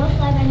place is no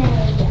fly by night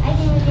idea. I've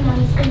been working on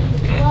this thing for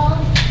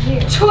 12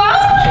 years. 12?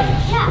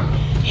 Yeah.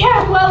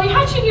 Yeah, well, you're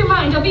hatching your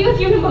mind. I'll be with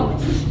you in a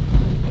moment.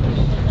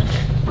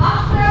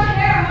 Officer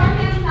O'Hara, more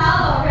ham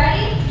salad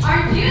already?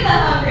 Aren't you the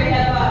hungry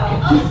hippo?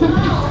 Oh,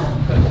 smell.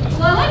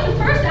 Well, I like the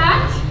first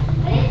act.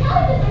 I didn't tell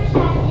you the first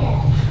act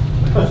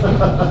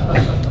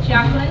yet.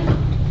 Jacqueline?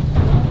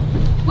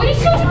 What are you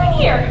still doing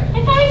here? I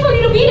thought I told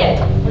you to beat it.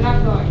 We're not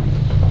going.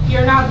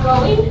 You're not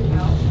going?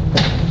 No.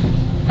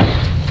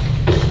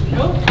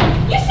 Nope.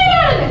 You stay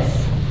out of this!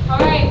 All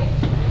right.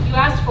 You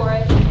asked for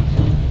it.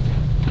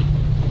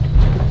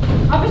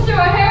 Officer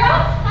O'Hara?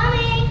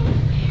 Coming.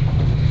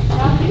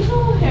 Now, please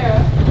tell O'Hara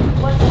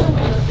what's in the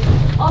window.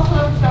 Also,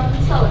 let's stop in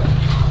the cellar.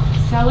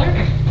 Cellar?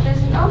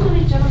 There's an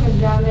elderly gentleman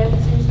down there who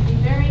seems to be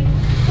very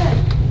sad.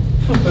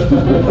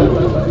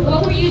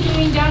 What were you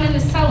doing down in the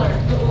cellar?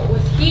 What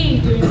was he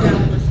doing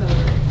down in the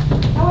cellar?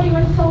 How would he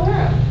want to tell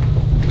O'Hara?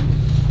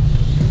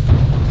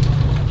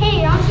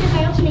 Hey, your aunt's here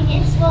by opening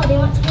it. It's full. They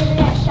want to go to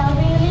that. Shall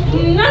we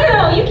ring in?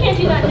 No, you can't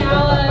do that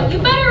now. You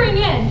better ring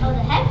in. Oh,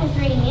 the heck with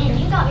ringing in.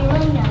 You got me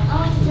wrong now. I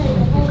want to tell you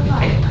the whole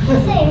plot.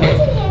 Say, what's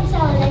in ham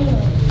salad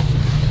anyway?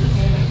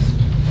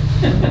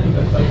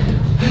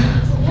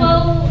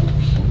 Well,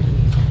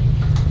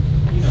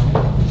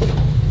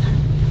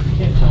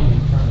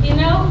 you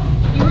know,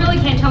 you really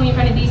can't tell me in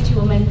front of these two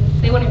women.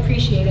 They wouldn't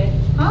appreciate it.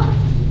 Huh?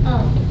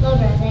 Oh, low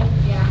breath, eh?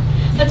 Yeah.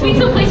 Let's meet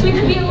someplace we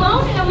can be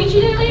alone, and I'll meet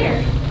you there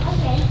later.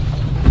 Okay.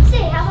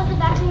 Say, how about the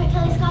back room at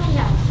Kelly's Coffee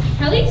House?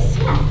 Kelly's?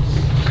 Yeah.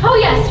 Oh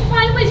yes,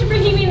 find a place for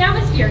bringing me an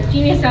atmosphere.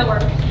 Genius at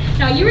work.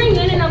 Now you ring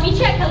in, and I'll meet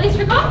you at Kelly's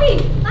for coffee.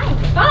 Fine.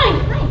 Fine.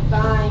 Fine.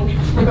 Fine.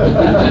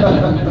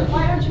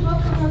 Why don't you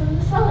both come over to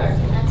the cellar?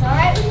 That's all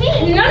right with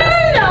me.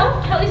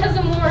 No. Kelly's has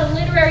a more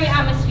literary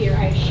atmosphere,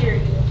 I assure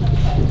you.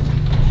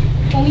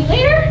 We'll meet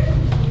later.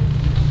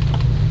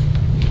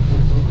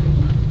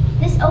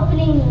 This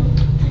opening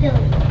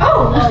pavilion.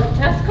 Oh, well,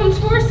 death comes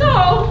for us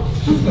all.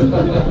 Wait,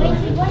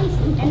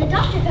 and the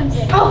doctor comes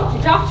in. Oh,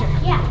 the doctor.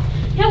 Yeah.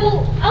 Yeah,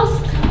 well, I'll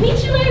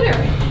meet you later.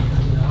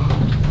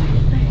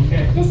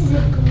 This is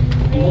a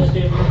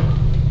great...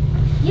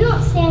 You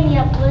won't stand me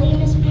up, will you,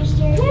 Miss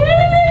Brewster?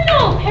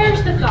 No.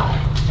 Perish the thought.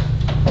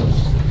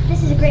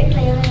 This is a great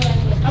play. I really like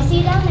it. I'll see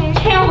you down there.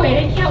 Can't wait.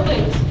 I can't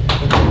wait.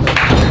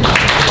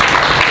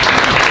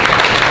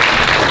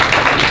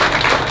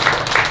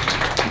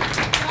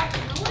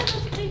 What are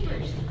those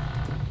papers?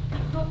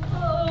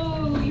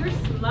 Oh, you're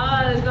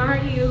smug,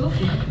 aren't you?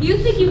 You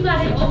think you've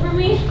got it over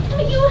me?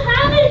 But you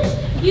haven't.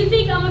 You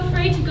think I'm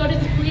afraid to go to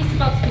the police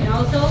about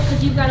Spinozzo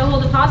because you've got a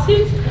hold of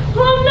costumes?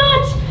 Well, I'm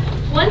not.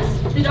 Once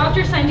the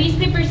doctor signed these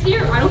papers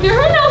here, I don't care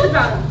who knows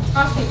about them.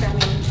 Prostate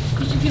family.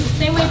 You should feel the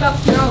same way about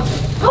Spinoza.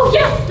 Oh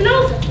yes,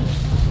 Spinoza!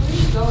 Where are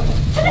you going?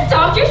 To the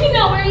doctors, you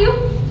know where you.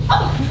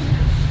 Oh.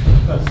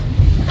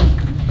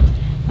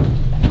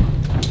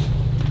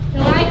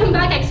 And when I come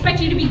back, I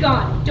expect you to be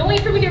gone. Don't wait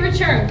for me to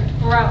return,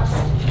 or else.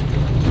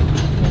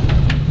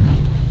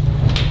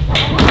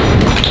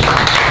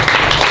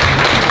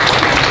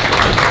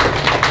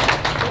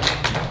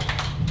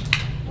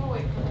 Oh,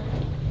 wait for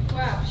her.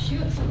 Wow, she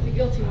looks like the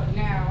guilty one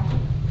now.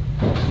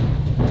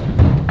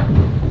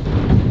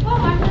 Oh,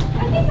 Martha,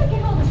 I think I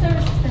can hold the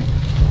services then.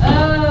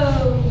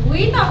 Oh,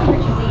 we thought we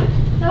were to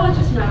leave. That was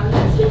just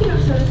Madeline. Speaking of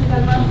services,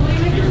 Emma, will you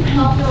make us some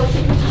coffee or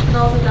take Mr.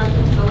 Spinoza down to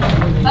the phone?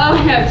 Oh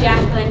no,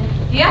 Jacqueline.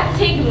 You have to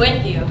take him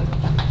with you.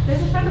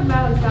 There's a friend of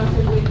Madeline's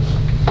downstairs waiting.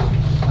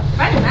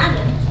 Friend of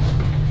Madeline?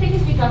 Take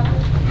his feet, Doctor.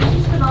 Mr.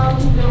 Spinoza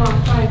has been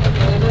on fire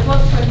today. They're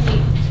both trying to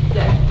eat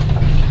today.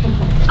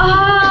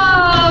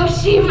 Oh,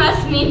 she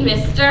must mean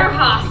Mr.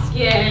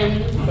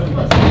 Hoskins.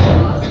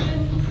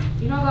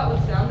 You know about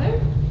what's down there?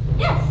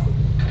 Yes,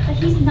 but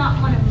he's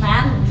not one of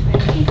Madeline's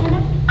friends. He's one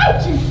of our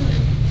gentlemen.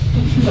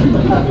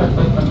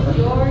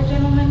 Your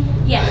gentleman?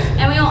 Yes,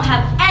 and we won't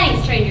have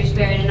any strangers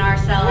buried in our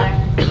cellar.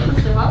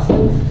 Mr.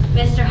 Hoskins?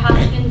 Mr.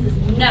 Hoskins is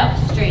no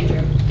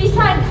stranger.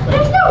 Besides,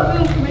 there's no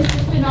room for Mr.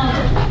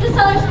 Spinoza. The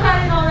cellar's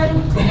crowded already.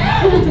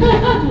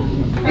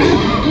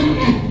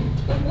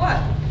 With what?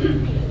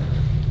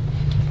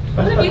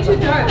 What have you two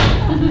done?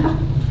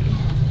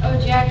 Oh,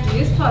 Jackie,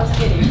 this plot's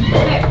getting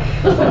thick.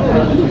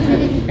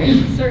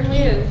 Certainly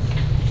is.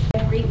 I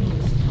have great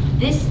news.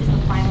 This is the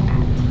final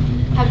act.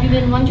 Have you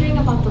been wondering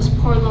about those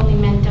poor lonely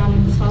men down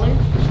in the cellar?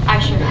 I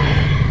sure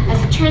have. As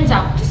it turns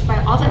out,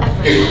 despite all the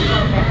effort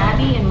put by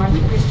Abby and Martha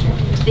Brewster,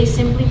 they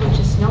simply were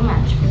just no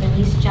match for their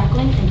niece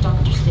Jacqueline and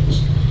Dr.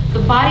 Stitch. The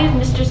body of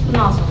Mr.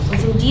 Spinoza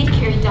was indeed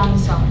carried down the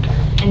cellar,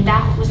 and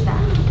that was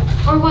that.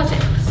 Or was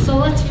it? So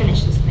let's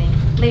finish this thing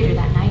later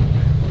that night.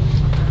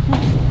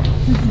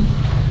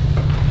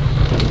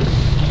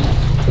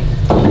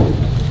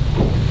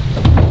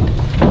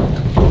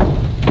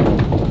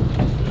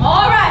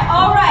 All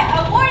right.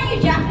 I'm warning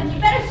you, Jacqueline. You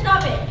better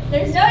stop it.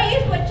 There's no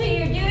use what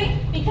you're doing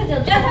because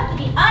it'll just have to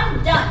be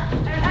undone.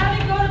 And how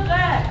do you go to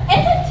bed?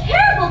 It's a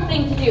terrible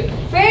thing to do.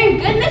 Burying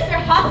good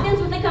Mr. Hoskins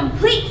with a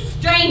complete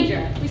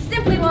stranger. We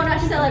simply want our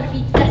cellar to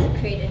be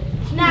desecrated.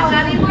 Now,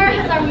 Abby, where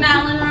has our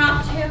Madeline run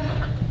off to?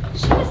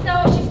 She must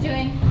know what she's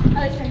doing.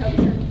 At least I hope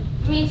so.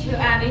 Me too,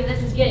 Abby.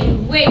 This is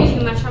getting way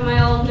too much for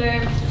my old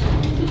nerves.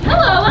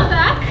 Hello, I'm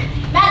back.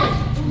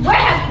 Madeline, where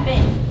have you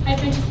been? I've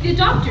been to the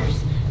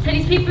doctors.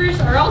 Teddy's papers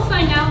are all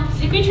signed now.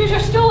 Signatures are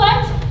still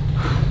wet.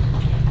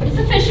 But it's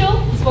official.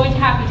 He's going to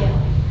Happydale.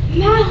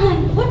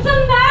 Madeline, what's the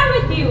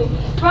matter with you?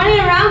 Running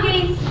around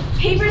getting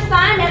papers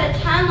signed at a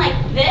time like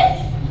this?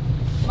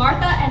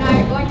 Martha and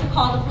I are going to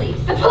call the police.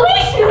 The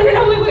police?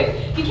 No,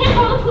 wait. You can't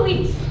call the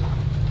police.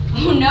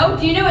 Oh no?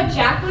 Do you know what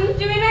Jacqueline's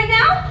doing right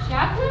now?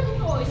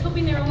 Jacqueline? Oh, I was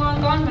hoping they were long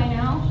gone by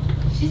now.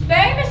 She's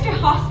burying Mr.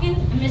 Hoskins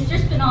and Mr.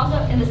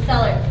 Spinoza in the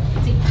cellar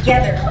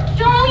together.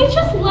 Darling,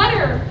 just let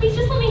her. Please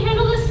just let me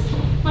handle this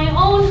my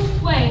own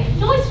way.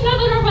 Don't waste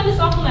another nerve on this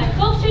awful night.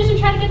 Go upstairs and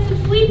try to get some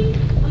sleep.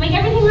 I'll make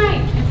everything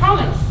right. I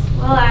promise.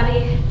 Well,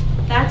 Abby,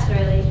 that's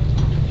early.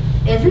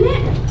 Isn't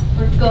it?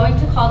 We're going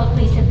to call the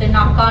police if they're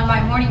not gone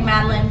by morning,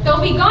 Madeline.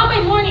 They'll be gone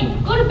by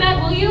morning. Go to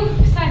bed, will you?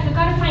 Besides, I've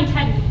got to find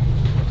Teddy.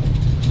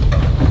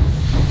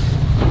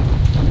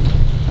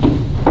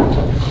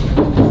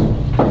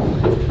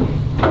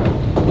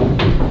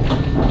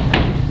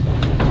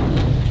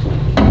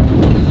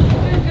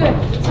 You're good.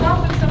 It's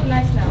all fixed up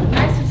nice now.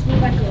 Nice and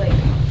smooth like a lake.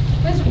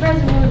 Mr.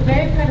 President, we're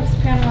very proud of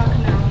this Panama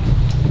Canal.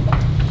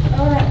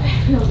 Oh, that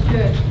feels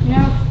good. You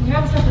know, we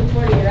haven't slept in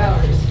 48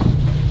 hours.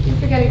 You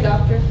forgetting,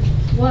 Doctor?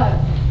 What?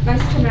 My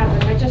sister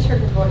Madeline, I just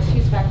heard her voice.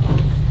 She's back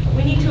home.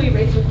 We need to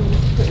erase her from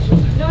this picture.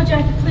 No,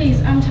 Jackie,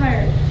 please. I'm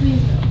tired.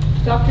 Please, no.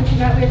 Doctor,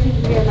 tonight we are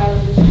taking care of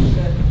Madeline. This is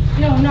good.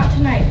 No, not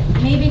tonight.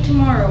 Maybe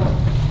tomorrow.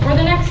 Or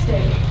the next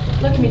day.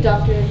 Look at me,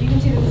 Doctor. You can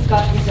see that this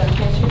got to be done,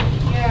 can't you?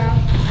 Yeah,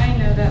 I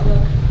know that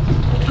look.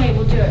 Okay,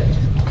 we'll do it.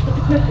 But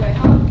the quick way,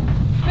 huh?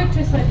 Quick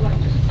tastes like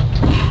wonder.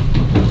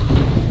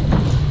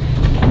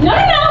 No,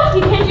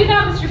 you can't do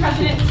that, Mr.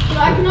 President. But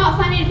I cannot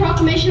sign a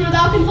proclamation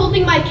without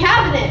consulting my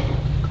cabinet.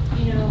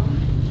 You know,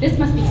 this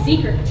must be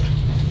secret.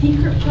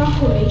 Secret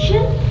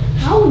proclamation?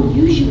 How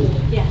unusual.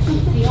 Yes,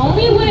 it's the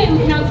only way we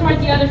can outsmart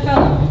the other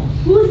fellow.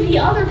 Who's the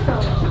other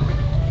fellow?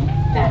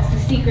 That's the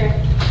secret.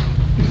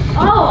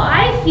 Oh,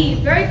 I see.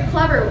 Very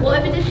clever. Well,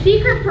 if it's a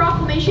secret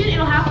proclamation,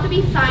 it'll have to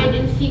be signed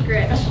in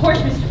secret. Of course,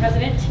 Mr.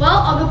 President. Well,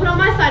 I'll go put on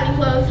my signing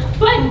clothes.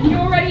 But you're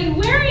already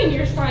wearing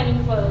your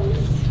signing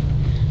clothes.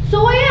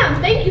 So I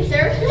am. Thank you,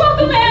 sir. You're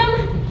welcome,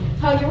 ma'am.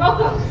 Oh, you're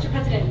welcome, Mr.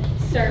 President.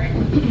 Sir.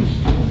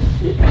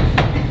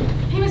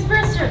 Hey, Miss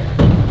Brewster.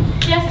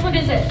 Yes, what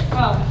is it?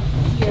 Oh,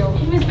 it's you.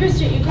 Hey, Miss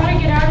Brewster, you gotta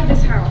get out of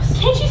this house.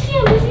 Can't you see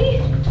I'm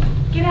busy?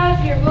 Get out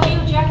of here, will you?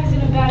 Jack is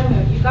in a bad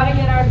mood. You gotta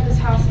get out of this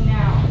house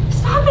now.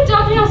 Stop it,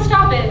 Doc. No,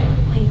 stop it.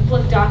 Wait,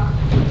 look, Doc.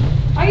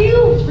 Are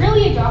you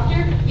really a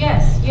doctor?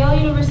 Yes, Yale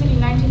University,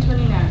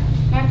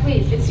 1929.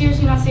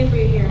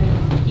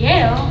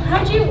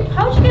 How'd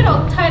you get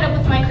all tied up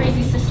with my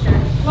crazy sister?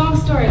 Long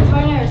story,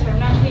 tell me another time.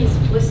 Now please,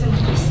 listen.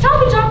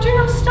 Stop it, doctor,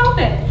 no, stop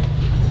it.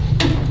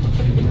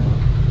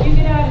 You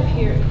get out of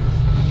here.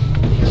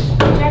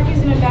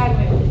 Jackie's in a bad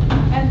mood,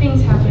 and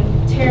things happen.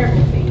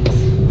 Terrible things.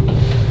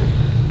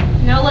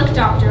 Now look,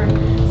 doctor,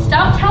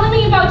 stop telling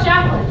me about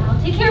Jacqueline. I'll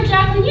take care of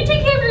Jacqueline, you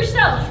take care of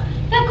yourself.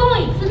 Get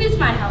going, forget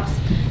my house.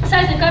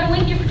 Besides, I've got to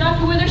wait here for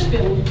Dr.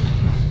 Witherspoon.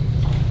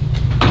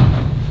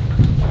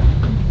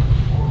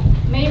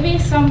 Maybe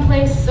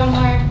someplace,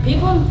 somewhere,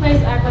 people in the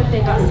place act like they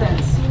got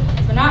sense.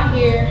 But not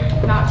here,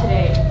 not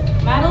today.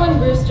 Madeline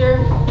Brewster,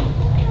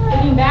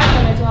 looking back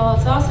on it all,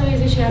 it's also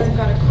easy she hasn't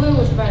got a clue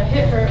what's about to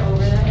hit her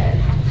over the head.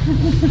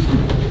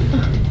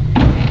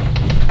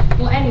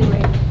 Well,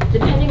 anyway,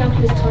 depending on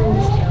who's telling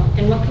this tale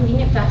and what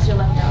convenient facts are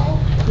left out,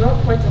 no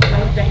reports of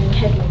life-threatening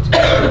headwinds were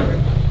discovered.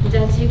 And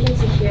as you can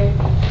see here,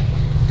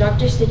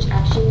 Dr. Stitch's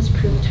actions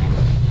proved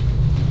timely.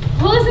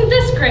 Well, isn't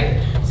this great?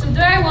 So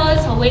there I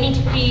was, all waiting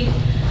to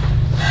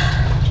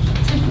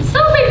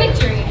celebrate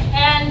victory,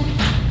 and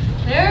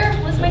there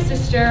was my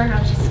sister. I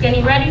was just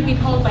getting ready to be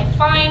pulled by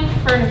fine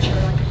furniture,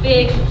 like a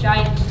big,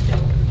 giant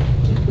stone.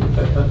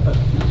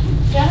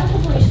 Down at the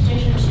police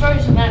station,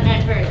 stories of that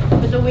night varied,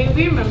 but the way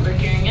we remember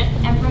hearing it,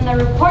 and from the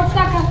reports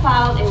that got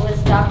filed, it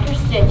was Dr.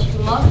 Stitch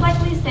who most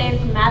likely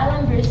saved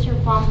Madeline Brewster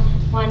from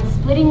one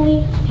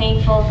splittingly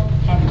painful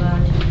head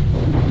wound.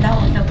 That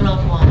was a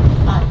blood one,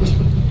 but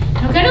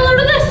Now get a load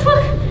of this,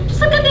 look! Just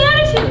look at the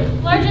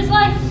attitude, large as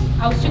life.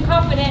 I was too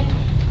confident.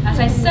 As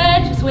I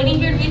said, just waiting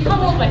here to be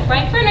pummeled by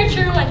fine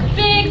furniture like a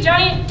big,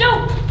 giant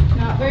dope.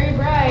 Not very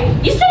bright.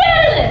 You stay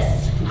out of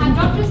this! Had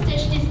Dr.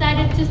 Stitch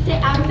decided to stay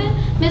out of it,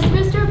 Miss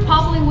Brewster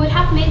probably would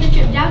have made the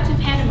trip down to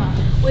Panama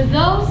with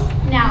those,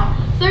 now,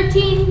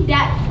 13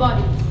 dead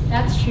bodies.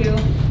 That's true.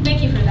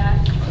 Thank you for that.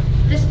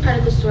 This part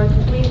of the story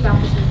completely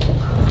baffles me.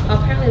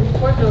 Apparently, the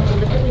poor girl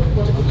deliberately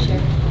pulled up a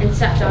chair and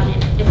sat down in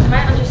it. It's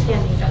my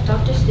understanding that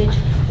Dr. Stitch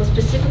was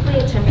specifically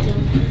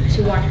attempting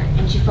to warn her,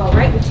 and she fell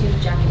right into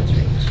Jacqueline's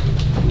rage.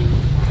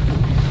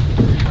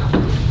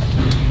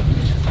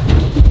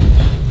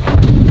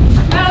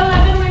 Madeline,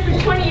 I've been away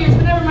for 20 years,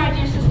 but never mind,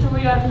 dear sister, were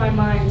you out of my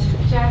mind?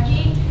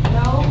 Jackie?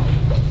 No?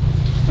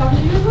 Doctor,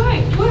 you're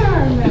right. What do I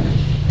remember?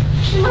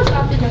 She must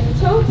not be meant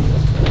to toast.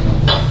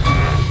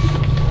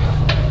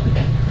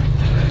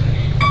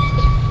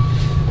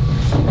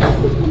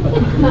 To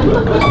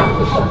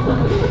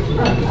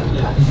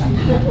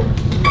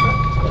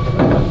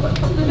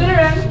the bitter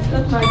end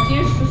of my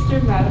dear sister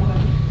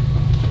Madeline.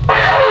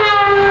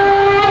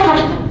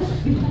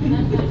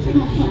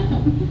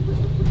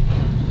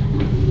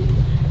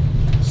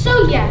 So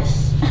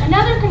yes,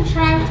 another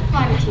contrived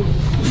platitude,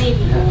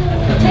 maybe.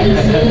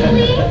 Teddy's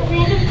seemingly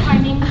random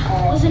timing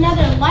was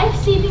another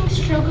life-saving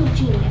stroke of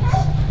genius.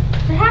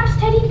 Perhaps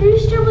Teddy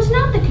Brewster was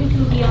not the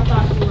cuckoo we all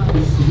thought he was.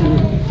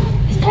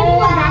 As Teddy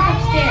went back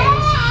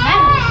upstairs,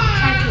 Madeline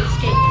tried to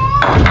escape.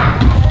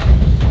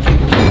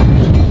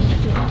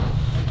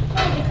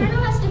 Hey, the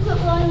colonel has to quit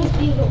blowing his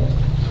bugle.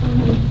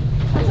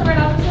 That's all right,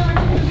 officer. We're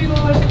taking the bugle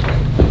away.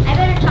 I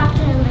better talk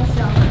to him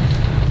myself.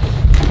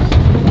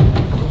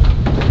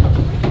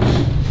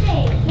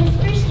 Hey, Miss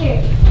Brewster,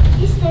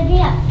 you stood me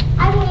up.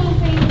 I've been waiting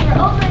for you for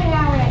over an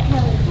hour at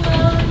Kelly.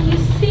 Well, you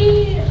see,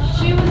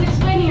 she was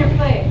explaining her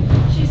play.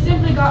 She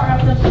simply got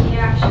wrapped up in the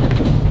action.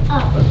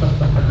 Oh,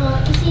 well,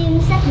 you see in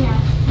the second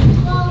act.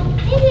 Well,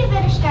 maybe I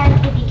better start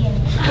at the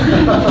beginning.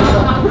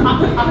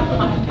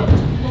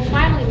 Well,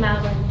 finally,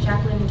 Madeline,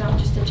 Jacqueline, and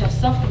Dr. Stitch have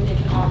something they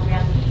can all agree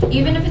on,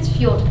 even if it's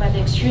fueled by the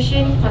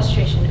excruciating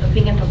frustration of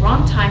being at the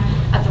wrong time,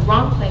 at the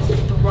wrong place,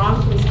 with the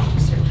wrong police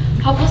officer,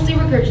 helplessly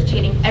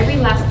regurgitating every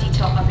last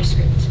detail of her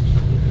script.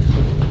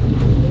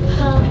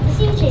 Well, the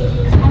scene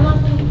changes.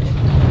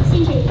 The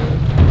scene changes.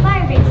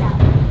 Fire breaks out.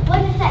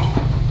 What effect?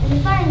 And the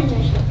firemen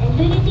rush in. And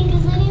who do you think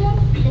is leading them?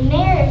 The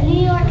mayor of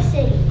New York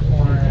City.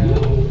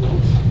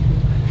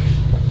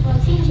 Well,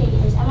 the scene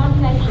changes. I'm on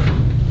my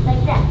feet.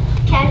 Like that.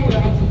 Casually.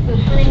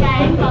 When the guy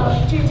I'm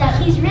following turns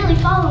out he's really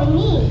following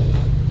me.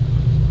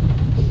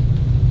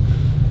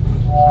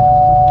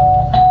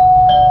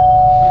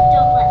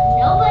 Don't let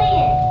nobody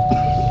in.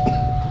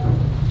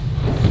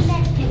 The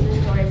next piece of the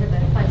story is a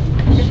bit fuzzy.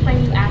 Just when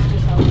you ask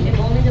yourself, if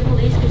only the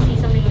police could see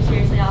something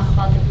seriously off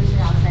about the Brewster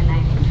house that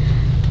night,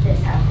 this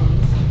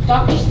happens.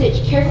 Dr.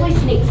 Stitch carefully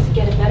sneaks to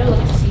get a better look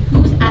to see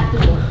who's at the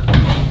door.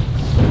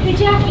 Hey,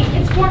 Jackie,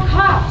 it's more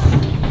cops.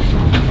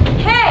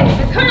 Hey,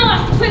 the colonel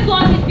has to quit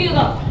blowing his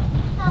bugle.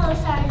 Hello,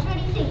 Sarge. What do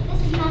you think?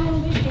 This is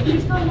Madeline Brewster.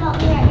 She's going to help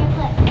me write your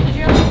play. Did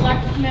you ever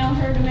blackmail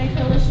her to make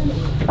her listen?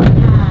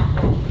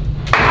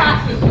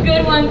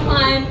 Good one,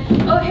 Klein.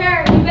 Oh,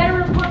 Harry, you better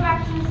report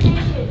back to the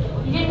station.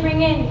 You didn't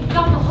ring in. You've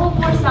got the whole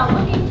force out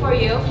looking for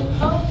you.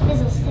 Oh,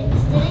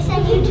 fizzlesticks. Did they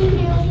send you two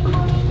here looking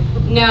for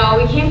me? No,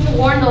 we came to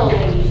warn the old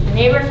ladies. The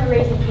neighbors are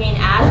raising Cain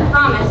as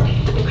promised.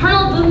 The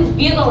colonel blew his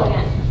bugle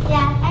again.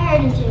 Yeah, I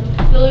heard him too.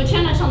 The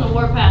lieutenant's on the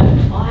warpath.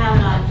 oh hell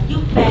no,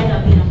 you better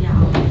be on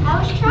y'all. I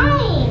was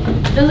trying.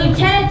 The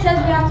lieutenant says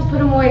we have to put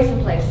him away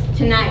someplace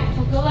tonight.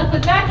 Well, good luck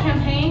with that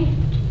campaign.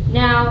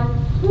 Now,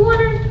 who on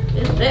earth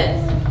is this?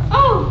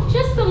 Oh,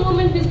 just some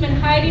woman who's been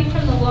hiding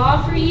from the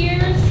law for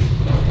years.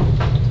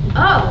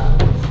 Oh.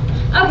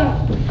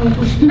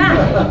 Okay. Matt,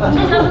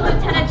 tell the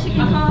lieutenant she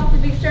can call off the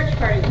big search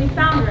party. We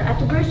found her at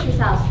the Brewster's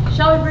house.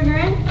 Shall we bring her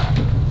in?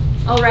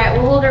 All right,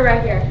 we'll hold her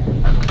right here.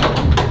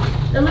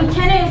 The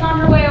lieutenant is on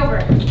her way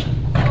over.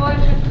 So I've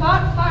been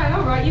caught? Fine,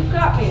 all right, you've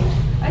got me.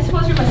 I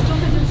suppose you're my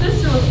stupid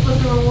sister was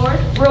the reward.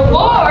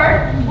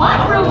 Reward?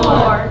 What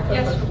reward?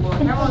 Yes,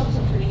 reward. I won't just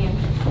putting in.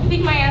 You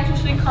think my answer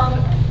should be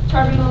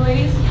charming little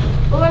ladies?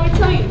 Well, let me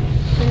tell you.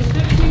 There's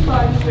 15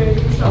 bodies buried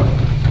in the cellar.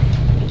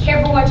 Be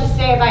careful what you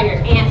say about your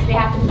aunts. They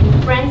happen to be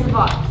friends of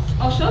ours.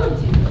 I'll show them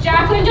to you.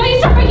 Jacqueline, don't you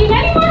start making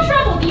any more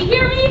trouble. Do you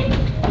hear me?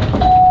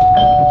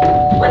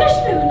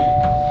 Witherspoon!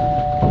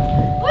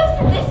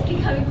 Wasn't this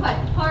becoming quite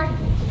a party?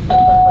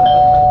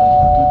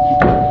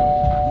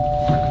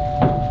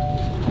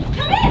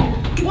 Come in!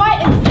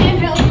 What in Sam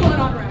Hill is going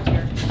on around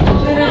here?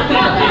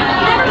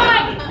 Never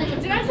mind!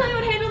 Did I tell you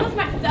I'd handle this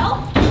myself?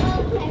 I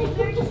think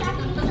we were just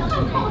acting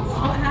self-defense.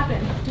 What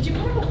happened? Did you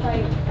put up a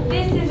fight?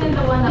 This isn't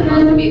the one that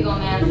loves the bugle,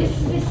 man. This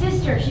is his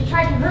sister. She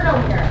tried to hurt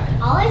over here.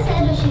 All I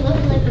said was she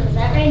looked like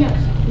Lizette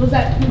Reynoso. Was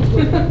that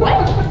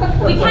What?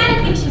 We kind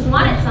of think she's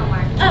wanted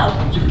somewhere. Oh,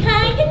 you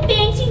kind of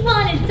think she's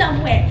wanted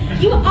somewhere.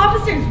 You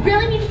officers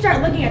really need to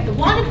start looking at the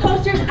wanted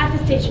posters at the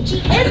station. She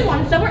is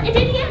wanted somewhere in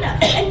Indiana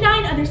and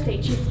 9 other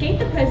states. She escaped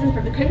the prison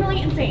for the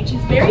criminally insane.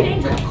 She's very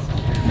dangerous.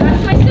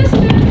 That's my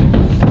sister.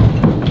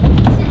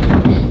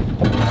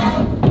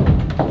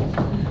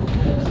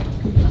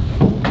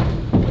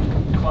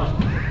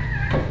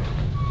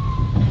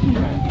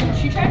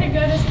 She tried to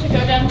get us to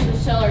go down to the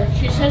cellar.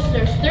 She says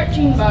there's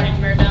 13 bodies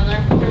buried down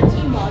there.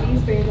 13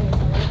 bodies buried in the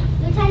cellar?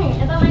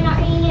 Lieutenant, about my not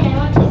reading it, I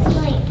want to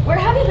explain. Where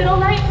have you been all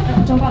night?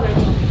 Don't bother to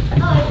tell me.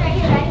 Oh, it's right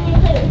here, riding in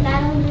play with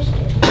Madeline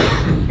Brewster.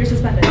 You're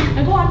suspended.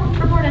 Now go on,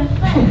 report in.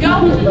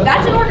 Go!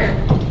 That's an order!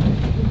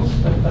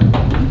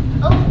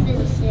 Oh, this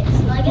is 6.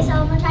 Well, I guess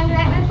I'll have more time to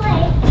write my play.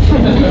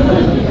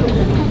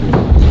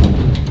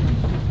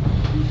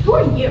 Who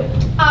are you?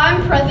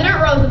 I'm President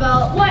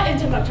Roosevelt. What in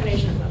Timbuktu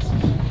Nation is this?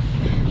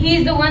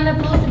 He's the one that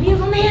blows the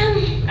bugle, man.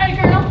 Hey,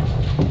 Colonel.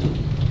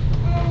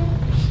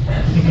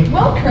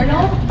 Well,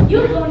 Colonel, you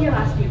were blowing your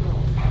last bugle.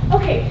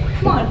 Okay,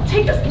 come on,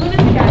 take this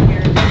lunatic out of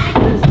here. Take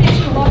him to the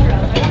station and lock her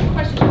up. I have a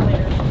question for you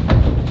later.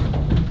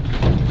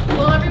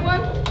 Well,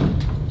 everyone,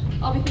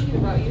 I'll be thinking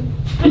about you.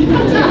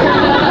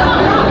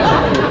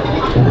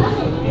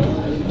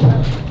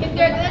 If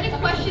there's any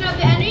question of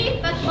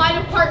any, that's my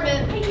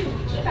department.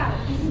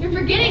 You're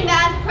forgetting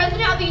that as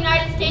President of the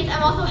United States,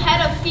 I'm also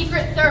head of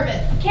Secret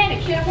Service. Can't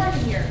work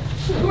in here.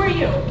 Who are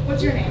you?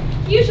 What's your name?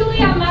 Usually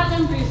I'm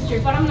Madeline Brewster,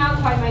 but I'm not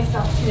quite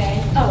myself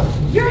today. Oh,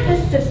 you're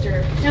his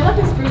sister. Now let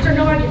this Brewster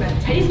no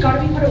argument. Teddy's gotta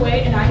be put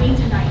away, and I mean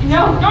tonight.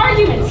 No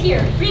arguments.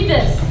 Here, read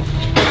this.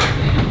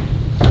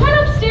 Run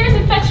upstairs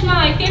and fetch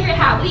my favorite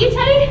hat, will you,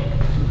 Teddy?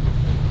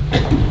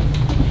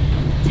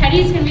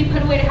 Teddy's gonna be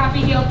put away to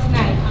Happy Hill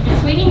tonight. I'm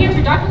just waiting here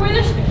for Dr.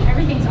 Witherspoon.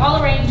 Everything's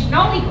all arranged and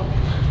all legal.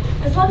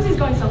 As long as he's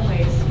going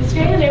someplace. He's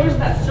scaring the neighbors with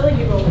that silly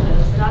bugle of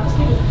his, and I'll just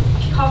need a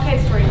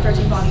cockeyed story of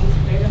 13 bodies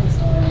buried in the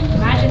cellar.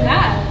 Imagine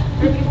that.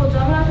 There are people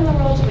dumb enough in the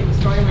world to leave a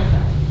story like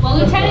that. Well,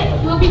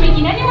 Lieutenant, we'll be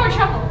making any more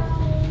trouble.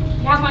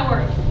 You have my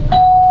word.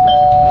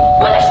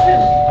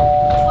 Witherspoon!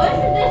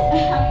 Wasn't this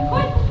becoming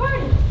quite the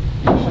party?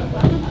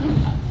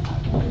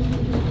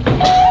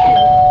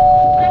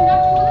 I'm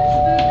Dr.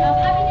 Witherspoon of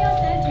Happydale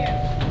Sanitarium.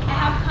 I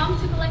have come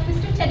to collect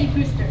Mr. Teddy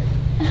Brewster.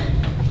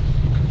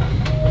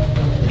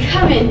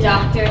 Come in,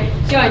 Doctor.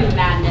 Join the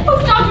madness. Oh,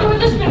 Dr.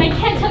 Witherspoon, I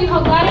can't tell you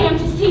how glad I am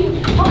to see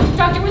you. Oh,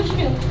 Dr.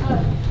 Witherspoon,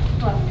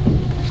 look.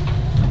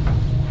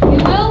 You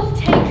will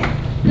take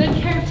good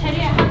care of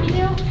Teddy at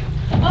Happydale?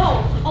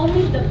 Oh,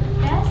 only the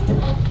best of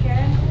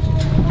care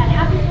at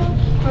Happy Hill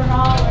for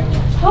all our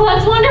guests. Oh,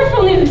 that's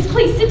wonderful news.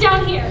 Please sit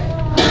down here.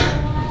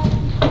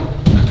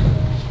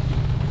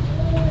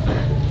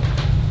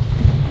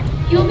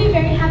 You'll be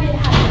very happy to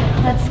have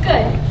you. That's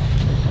good.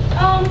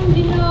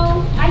 You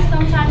know, I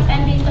sometimes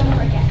envy some of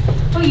our guests.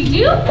 Oh, you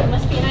do? It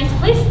must be a nice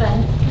place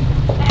then.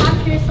 I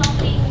have here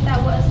something that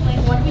will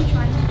explain what we're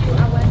trying to do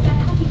at West at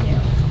Happy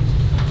Hill.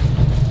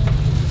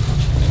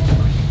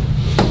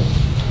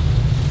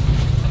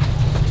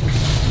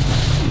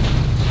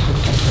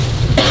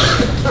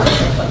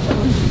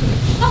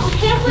 Oh,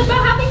 pamphlet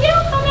about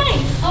Happydale? How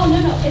nice. Oh, no,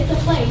 it's a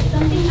play.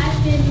 Something I've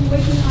been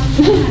working on.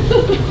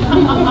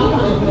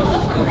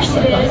 Of course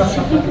it is.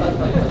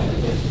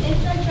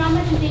 It's a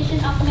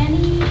dramatization of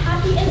many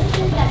happy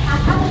incidents that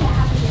have happened at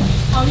Happy Hill.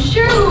 I'm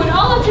sure we would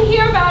all love to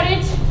hear about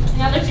it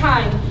another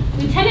time.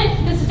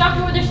 Lieutenant, this is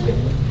Dr. Witherspoon.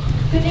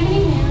 Good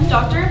evening, ma'am.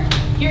 Doctor,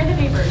 here are the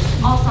papers,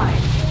 all signed.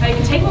 Now you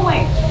can take them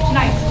away,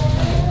 tonight.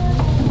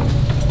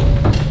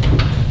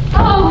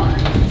 Oh,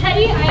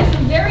 Teddy, I have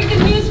some very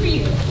good news for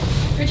you.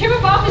 Your term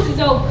of office is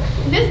over.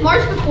 Is this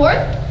March the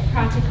 4th?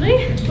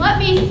 Practically. Let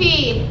me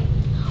see.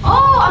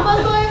 Oh, I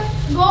must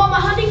go on my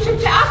hunting trip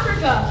to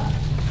Africa.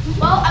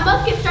 Well, I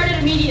must get started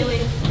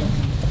immediately.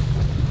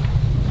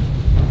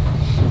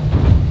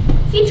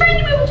 Is he trying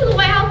to move into the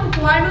White House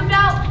before I moved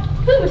out?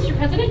 Who, Mr.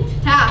 President?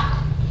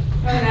 Taft.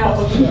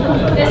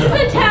 This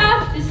isn't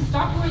Taft. This is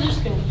Dr.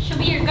 Witherspoon. She'll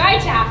be your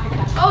guide to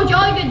Africa. Oh,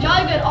 jolly good,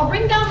 jolly good. I'll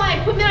bring down my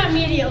equipment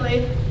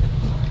immediately.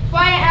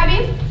 Quiet,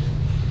 Abby.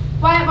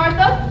 Quiet,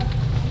 Martha.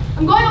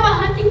 I'm going on my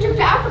hunting trip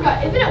to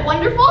Africa. Isn't it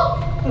wonderful?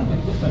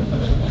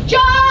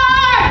 George!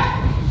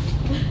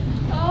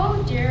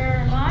 Oh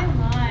dear, my.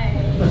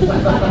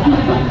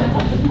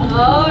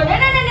 Oh, no.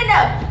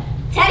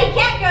 Teddy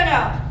can't go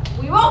now.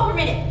 We won't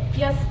permit it.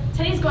 Yes,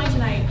 Teddy's going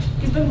tonight.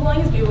 He's been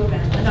blowing his bugle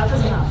band. Enough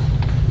is enough.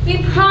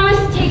 We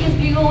promised to take his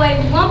bugle away.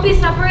 We won't be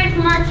separated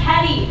from our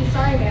Teddy.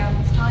 Sorry, ma'am.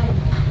 It's time.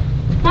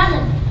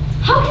 Madeline,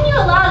 how can you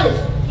allow this?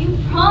 You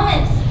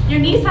promised. Your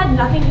niece had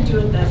nothing to do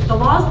with this. The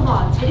law is the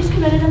law. Teddy's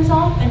committed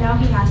himself, and now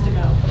he has to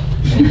go.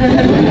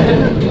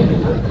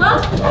 Well,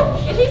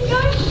 if he's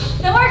going,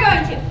 then we're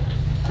going to.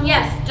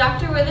 Yes,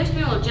 Dr.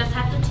 Witherspoon will just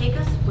have to take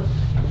us with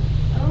him.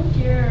 Oh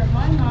dear,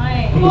 my.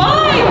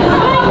 Why?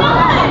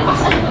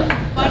 Why not?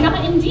 Why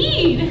not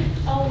indeed?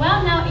 Oh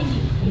well, now indeed.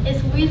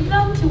 It's weird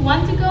though to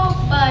want to go,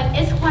 but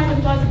it's quite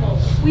impossible.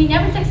 We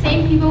never take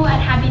same people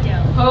at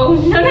Happydale. Oh,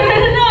 no.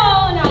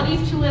 Now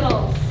these two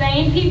little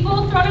sane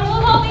people throttling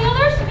with all the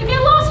others could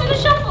get lost in the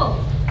shuffle.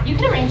 You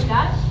can arrange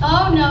that.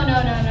 Oh no.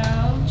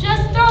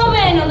 Just throw them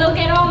in and they'll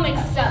get all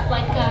mixed up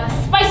like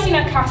spicy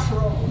nut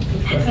casserole.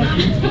 That's not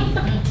a thing.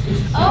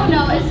 Oh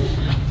no, it's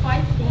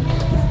quite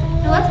dangerous.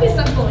 Now let's be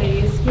sensible,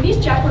 ladies. Your niece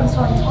Jacqueline's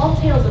telling tall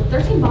tales of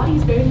 13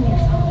 bodies buried in your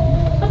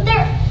cellar. But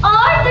there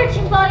are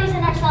 13 bodies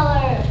in our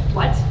cellar.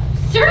 What?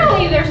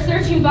 Certainly there's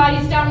 13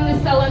 bodies down in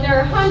the cellar. There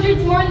are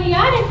hundreds more in the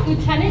attic,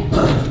 Lieutenant.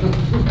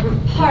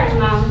 Pardon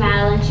Mom,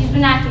 Madeline. She's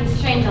been acting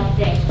strange all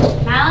day.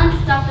 Madeline,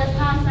 stop this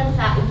nonsense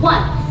at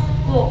once.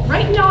 Well,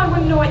 right now I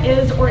wouldn't know what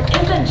is or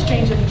isn't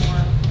strange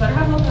anymore. Better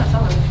have a look at that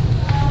cellar.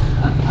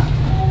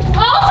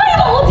 I'll tell you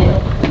what we'll do.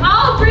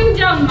 I'll bring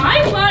down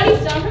my bodies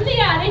down from the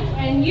attic,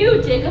 and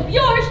you dig up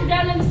yours from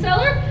down in the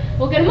cellar.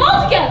 We'll get them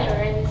all together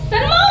and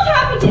send them all to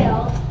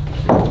Happydale.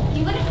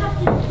 You wouldn't have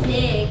to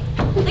dig.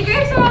 The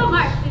graves are all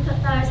marked. We put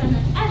flowers on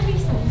them every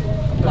Sunday.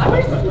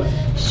 Flowers?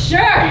 Sure,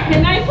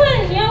 and I put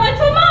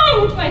lights on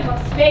mine, which like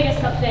Las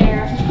Vegas up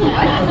there.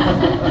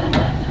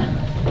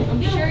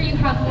 I'm sure you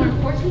have more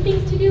important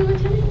things to do,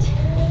 Lieutenant.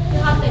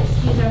 You'll have to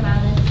excuse her,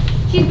 Madeline.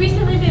 She's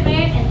recently been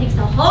married and thinks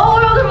the whole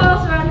world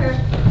revolves around her.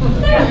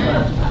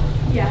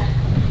 Yeah.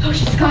 Oh,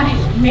 she's got it.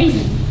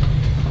 Amazing.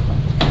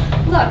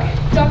 Look,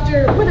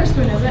 Dr.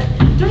 Witherspoon, is it?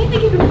 Don't you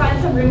think you can find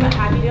some room at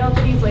Happydale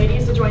for these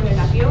ladies to join their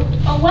nephew?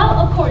 Oh, well,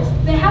 of course.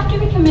 They have to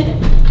be committed.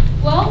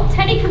 Well,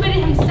 Teddy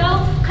committed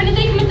himself. Couldn't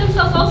they commit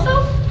themselves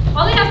also?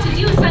 All they have to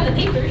do is sign the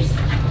papers.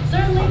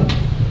 Certainly.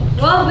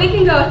 Well, we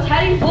can go with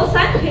Teddy. We'll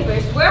sign the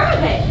papers. Where are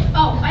they?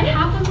 Oh, I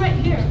have them right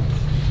here.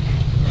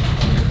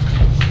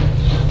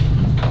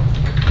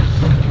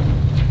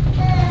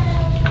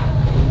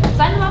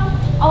 Sign them up.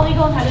 I'll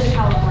legal and headed to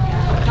California.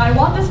 Now I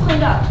want this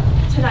cleaned up.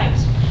 Tonight.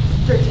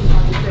 13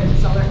 bodies buried in the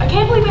cellar. I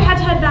can't believe I had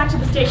to head back to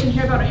the station and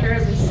hear about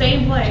O'Hara's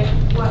insane plague.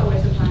 What a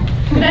waste of time.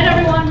 Good night,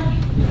 everyone.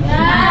 Good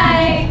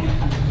night.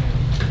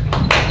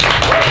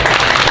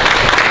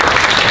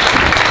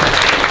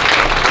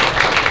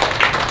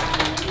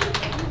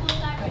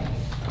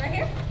 Right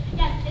here?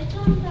 Yes, it's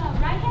on the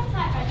right-hand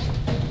side right here.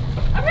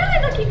 I'm really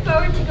looking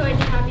forward to going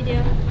to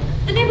Happydale.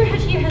 The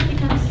neighborhood here has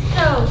become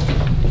so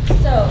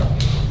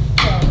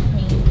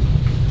clean.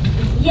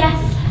 Yes,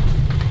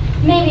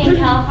 maybe in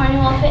California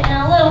we'll fit in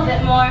a little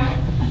bit more.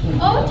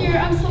 Oh dear,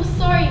 I'm so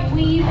sorry.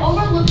 We've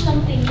overlooked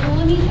something. You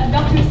will need a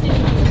Dr. Stitch.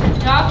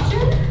 Doctor?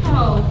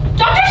 Oh.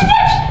 Dr.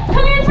 Stitch!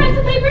 Come here and sign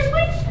some papers,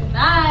 please. Good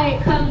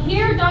night. Come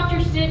here,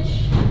 Dr.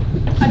 Stitch.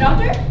 A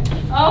doctor?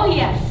 Oh,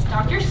 yes,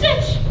 Dr.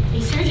 Stitch.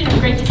 A surgeon of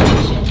great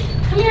distinction.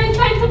 Come here and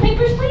sign some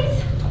papers,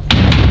 please.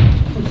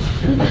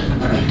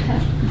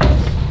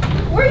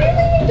 Were you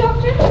leaving,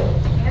 Doctor?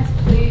 Yes,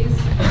 please.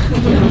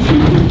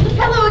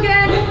 Hello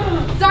again.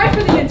 Sorry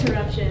for the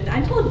interruption.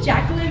 I told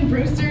Jacqueline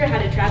Brewster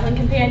had a traveling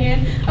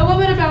companion, a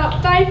woman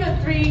about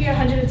 5'3",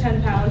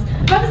 110 pounds,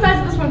 about the size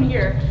of this one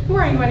here. Who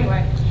are you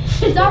anyway?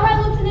 It's all right,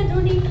 Lieutenant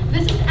Rudy.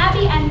 This is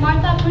Abby and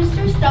Martha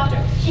Brewster's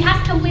doctor. She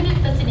has completed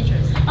the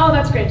signatures. Oh,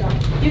 that's great, Doc.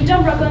 You've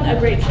done Brooklyn a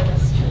great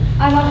service.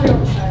 I'm off here all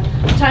this time.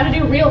 Time to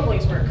do real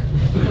police work.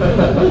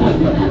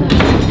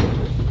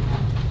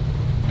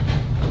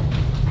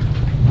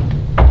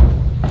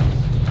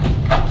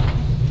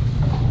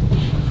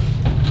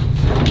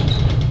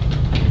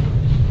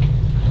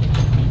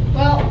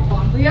 Well,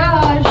 bon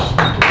voyage.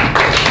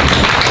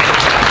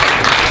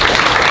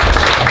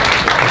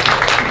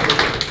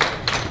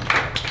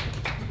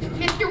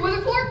 Mr.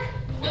 Witherfork?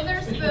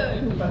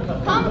 Witherspoon.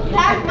 Come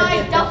pack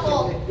my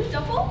duffel.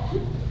 Duffel?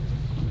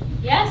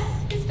 Yes,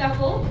 his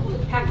duffel.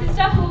 Pack his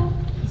duffel.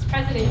 He's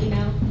president, you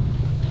know.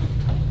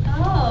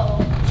 Oh.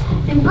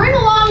 And bring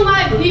along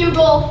my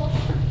bugle.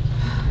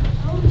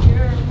 Oh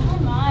dear, where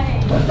am I?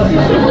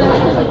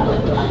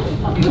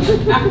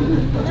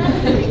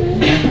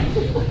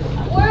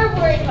 We're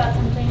worried about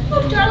something.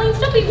 Oh, darlings,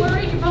 don't be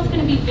worried. You're both going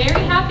to be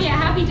very happy at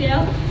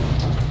Happydale.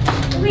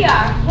 We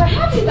are. We're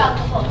happy about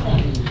the whole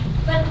thing.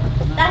 But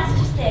that's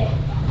just it.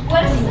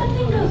 What if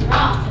something goes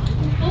wrong?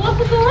 Well, what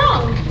could go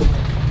wrong?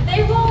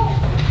 They won't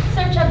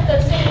search up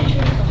those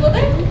signatures, will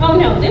they? Oh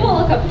no, they won't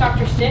look up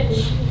Dr.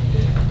 Stitch.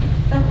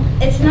 But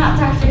it's not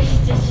Dr.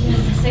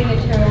 Stitch's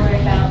signature we're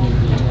worried about.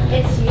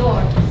 It's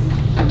yours.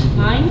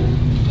 Mine?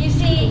 You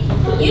see,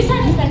 you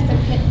signed this next to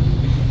Kit.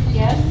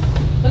 Yes.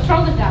 What's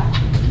wrong with that?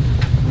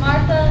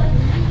 Martha,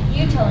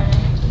 you tell her.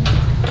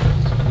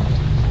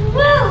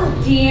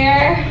 Well,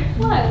 dear.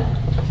 What?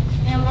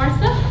 Aunt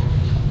Martha?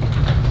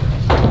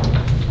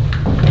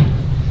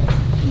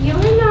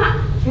 You're not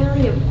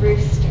really a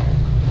Brewster.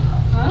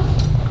 Huh?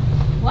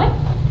 What?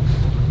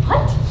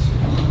 What?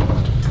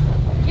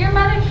 Your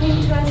mother came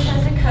to us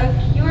as a cook.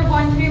 You were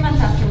born 3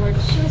 months afterwards.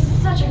 She was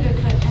such a good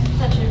cook and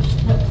such a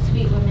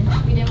sweet woman.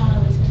 We didn't want to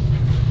lose her.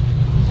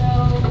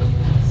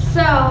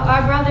 So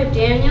our brother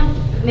Daniel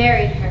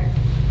married her.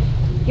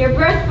 Your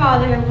birth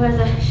father was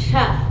a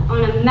chef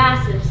on a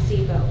massive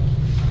sea boat.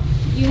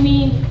 You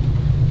mean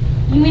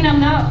I'm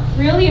not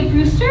really a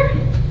Brewster?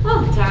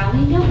 Oh,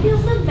 darling, don't feel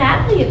so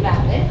badly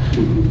about it.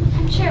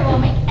 I'm sure it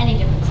won't make any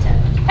difference to him.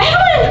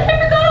 Edwin! I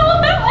forgot all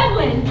about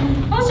Edwin!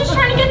 I was just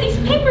trying to get these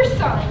papers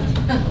signed.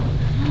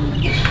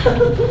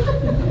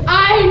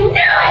 I knew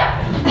it!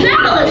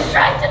 Madeline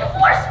tried to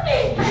divorce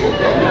me!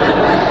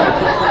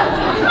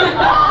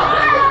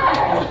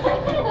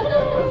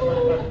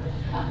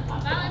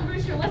 Madeline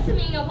Brewster, what's the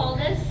meaning of all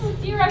this?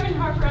 Dear Reverend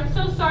Harper, I'm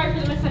so sorry for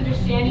the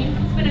misunderstanding.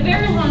 It's been a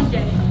very long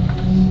day.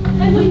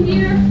 Edwin,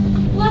 dear,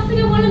 the last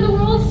thing I want in the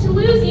world is to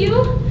lose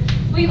you.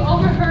 What you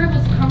overheard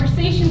was a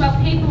conversation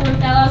about paperwork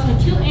that allows my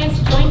 2 aunts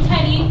to join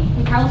Teddy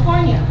in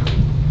California.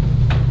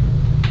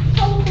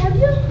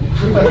 California?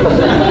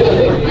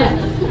 Yes,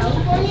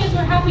 California is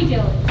where Happy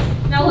Deal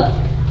is. Now look,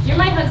 you're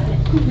my husband,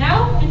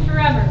 now and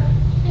forever.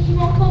 And you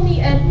won't call me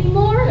Ed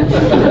anymore? Ed?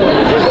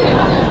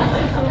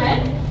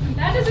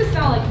 That doesn't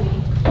sound like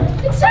me.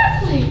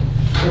 Exactly!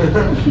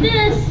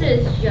 This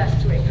is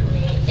just right for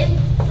me.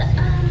 It's,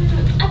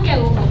 I'm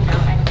getting home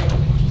now, Edwin.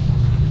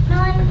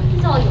 Melon,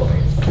 it's all yours.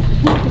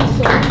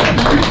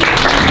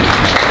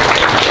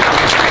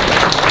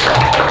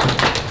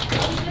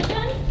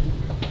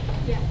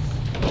 Yes.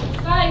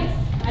 Besides,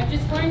 I've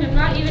just learned I'm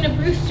not even a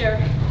Brewster.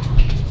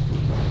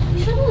 You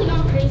suddenly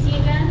gone crazy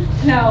again?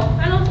 No,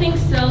 I don't think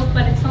so,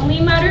 but it's only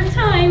a matter of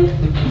time.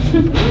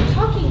 What are you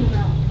talking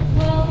about?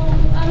 Well,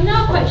 I'm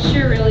not quite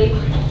sure, really.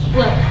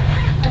 Look,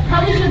 I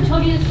probably should have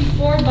told you this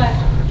before, but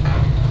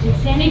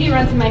insanity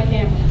runs in my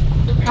family.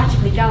 We're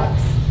practically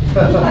Gallops.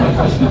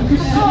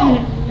 Oh,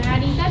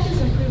 Maddie, that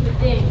doesn't prove a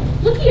thing.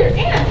 Look at your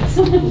aunts.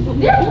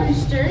 They're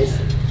Brewsters.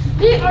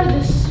 They are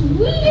the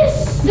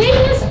sweetest,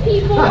 sanest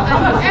people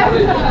I've ever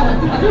known.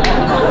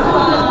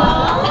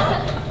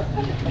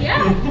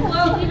 Yeah,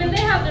 well, even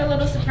they have their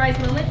little surprise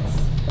moments.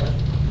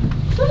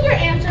 So your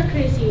aunts are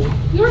crazy.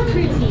 You're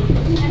crazy.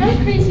 And I'm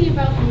crazy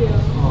about you.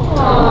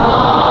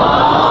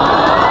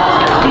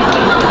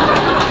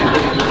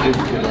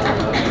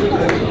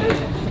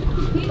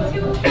 You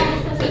two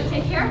promised us to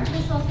take care of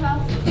this old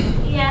house?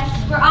 Yes,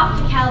 we're off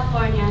to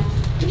California.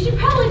 We should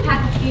probably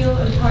pack a few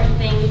important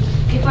things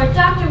before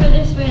Dr.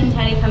 Witherspoon and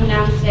Teddy come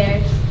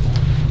downstairs.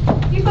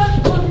 You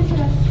both will visit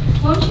us,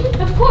 won't you?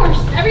 Of course,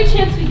 every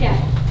chance we get.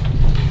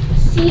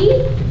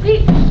 See?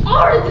 They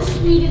are the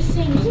sweetest,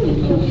 sanest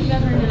people we've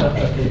ever known.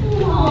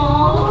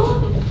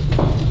 Aww.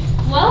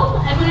 Well,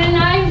 Edwin and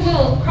I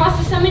will cross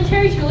the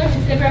cemetery to alert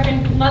his good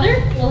Reverend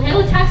Mother. We'll hail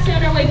a taxi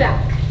on our way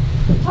back.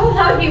 Oh,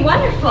 that would be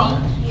wonderful.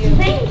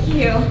 Thank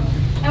you.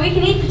 And we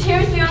can eat the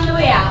tiramisu on the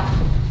way out.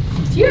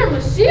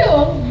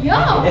 Tiramisu?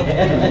 Yum!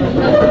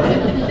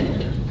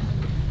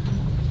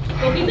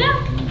 We'll be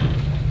back.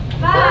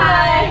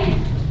 Bye.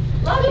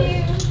 Love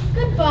you.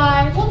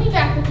 Goodbye. We'll be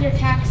back with your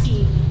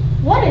taxi.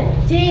 What a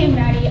day,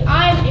 Maddie.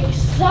 I'm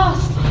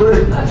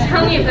exhausted.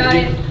 Tell me about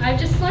it. I've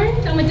just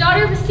learned I'm a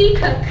daughter of a sea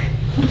cook.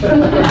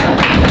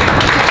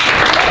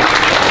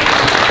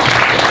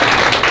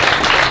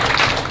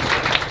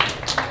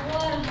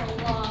 What a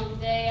long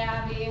day,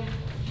 Abby.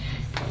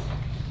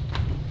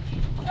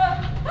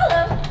 Hello.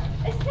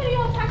 Is Teddy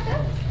all packed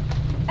up?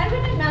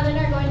 Edwin and Madeline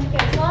are going to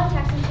get us all a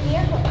taxi to the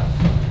airport.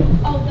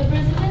 Oh, the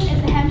Brisbane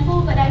is a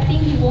handful, but I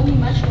think he won't be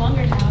much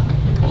longer now.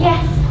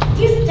 Yes.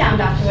 Do sit down,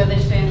 Dr.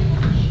 Witherspoon.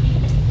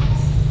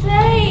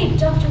 Say,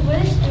 Dr.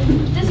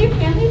 Witherspoon, does your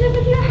family live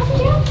with you at Happy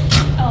Deal?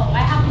 Oh,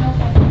 I have no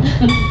family.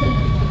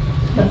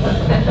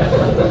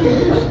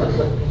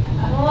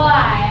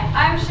 Why?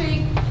 I'm sure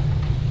you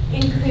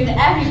include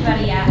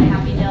everybody at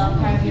Happy Deal as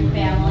part of your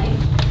family.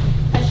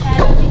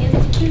 Aside of the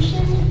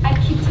institution, I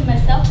keep to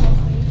myself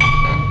mostly.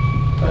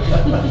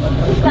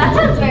 That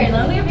sounds very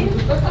lonely of you. It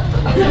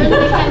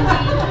certainly can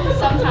be,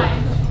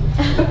 sometimes.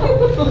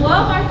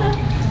 Well, Martha,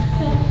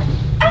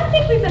 I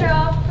think we better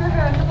offer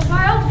her a cup of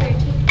our elderberry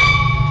tea.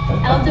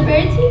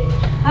 Elderberry tea?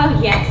 Oh,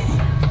 yes.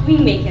 We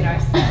make it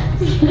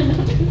ourselves.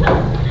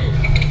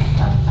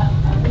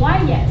 Why,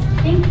 yes,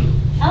 thank you.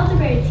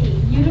 Elderberry tea.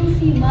 You don't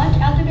see much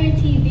elderberry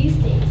tea these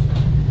days.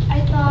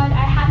 I thought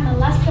I hadn't the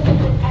last cup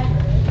of it ever.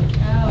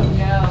 Oh,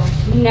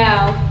 no.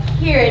 No.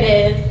 Here it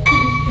is.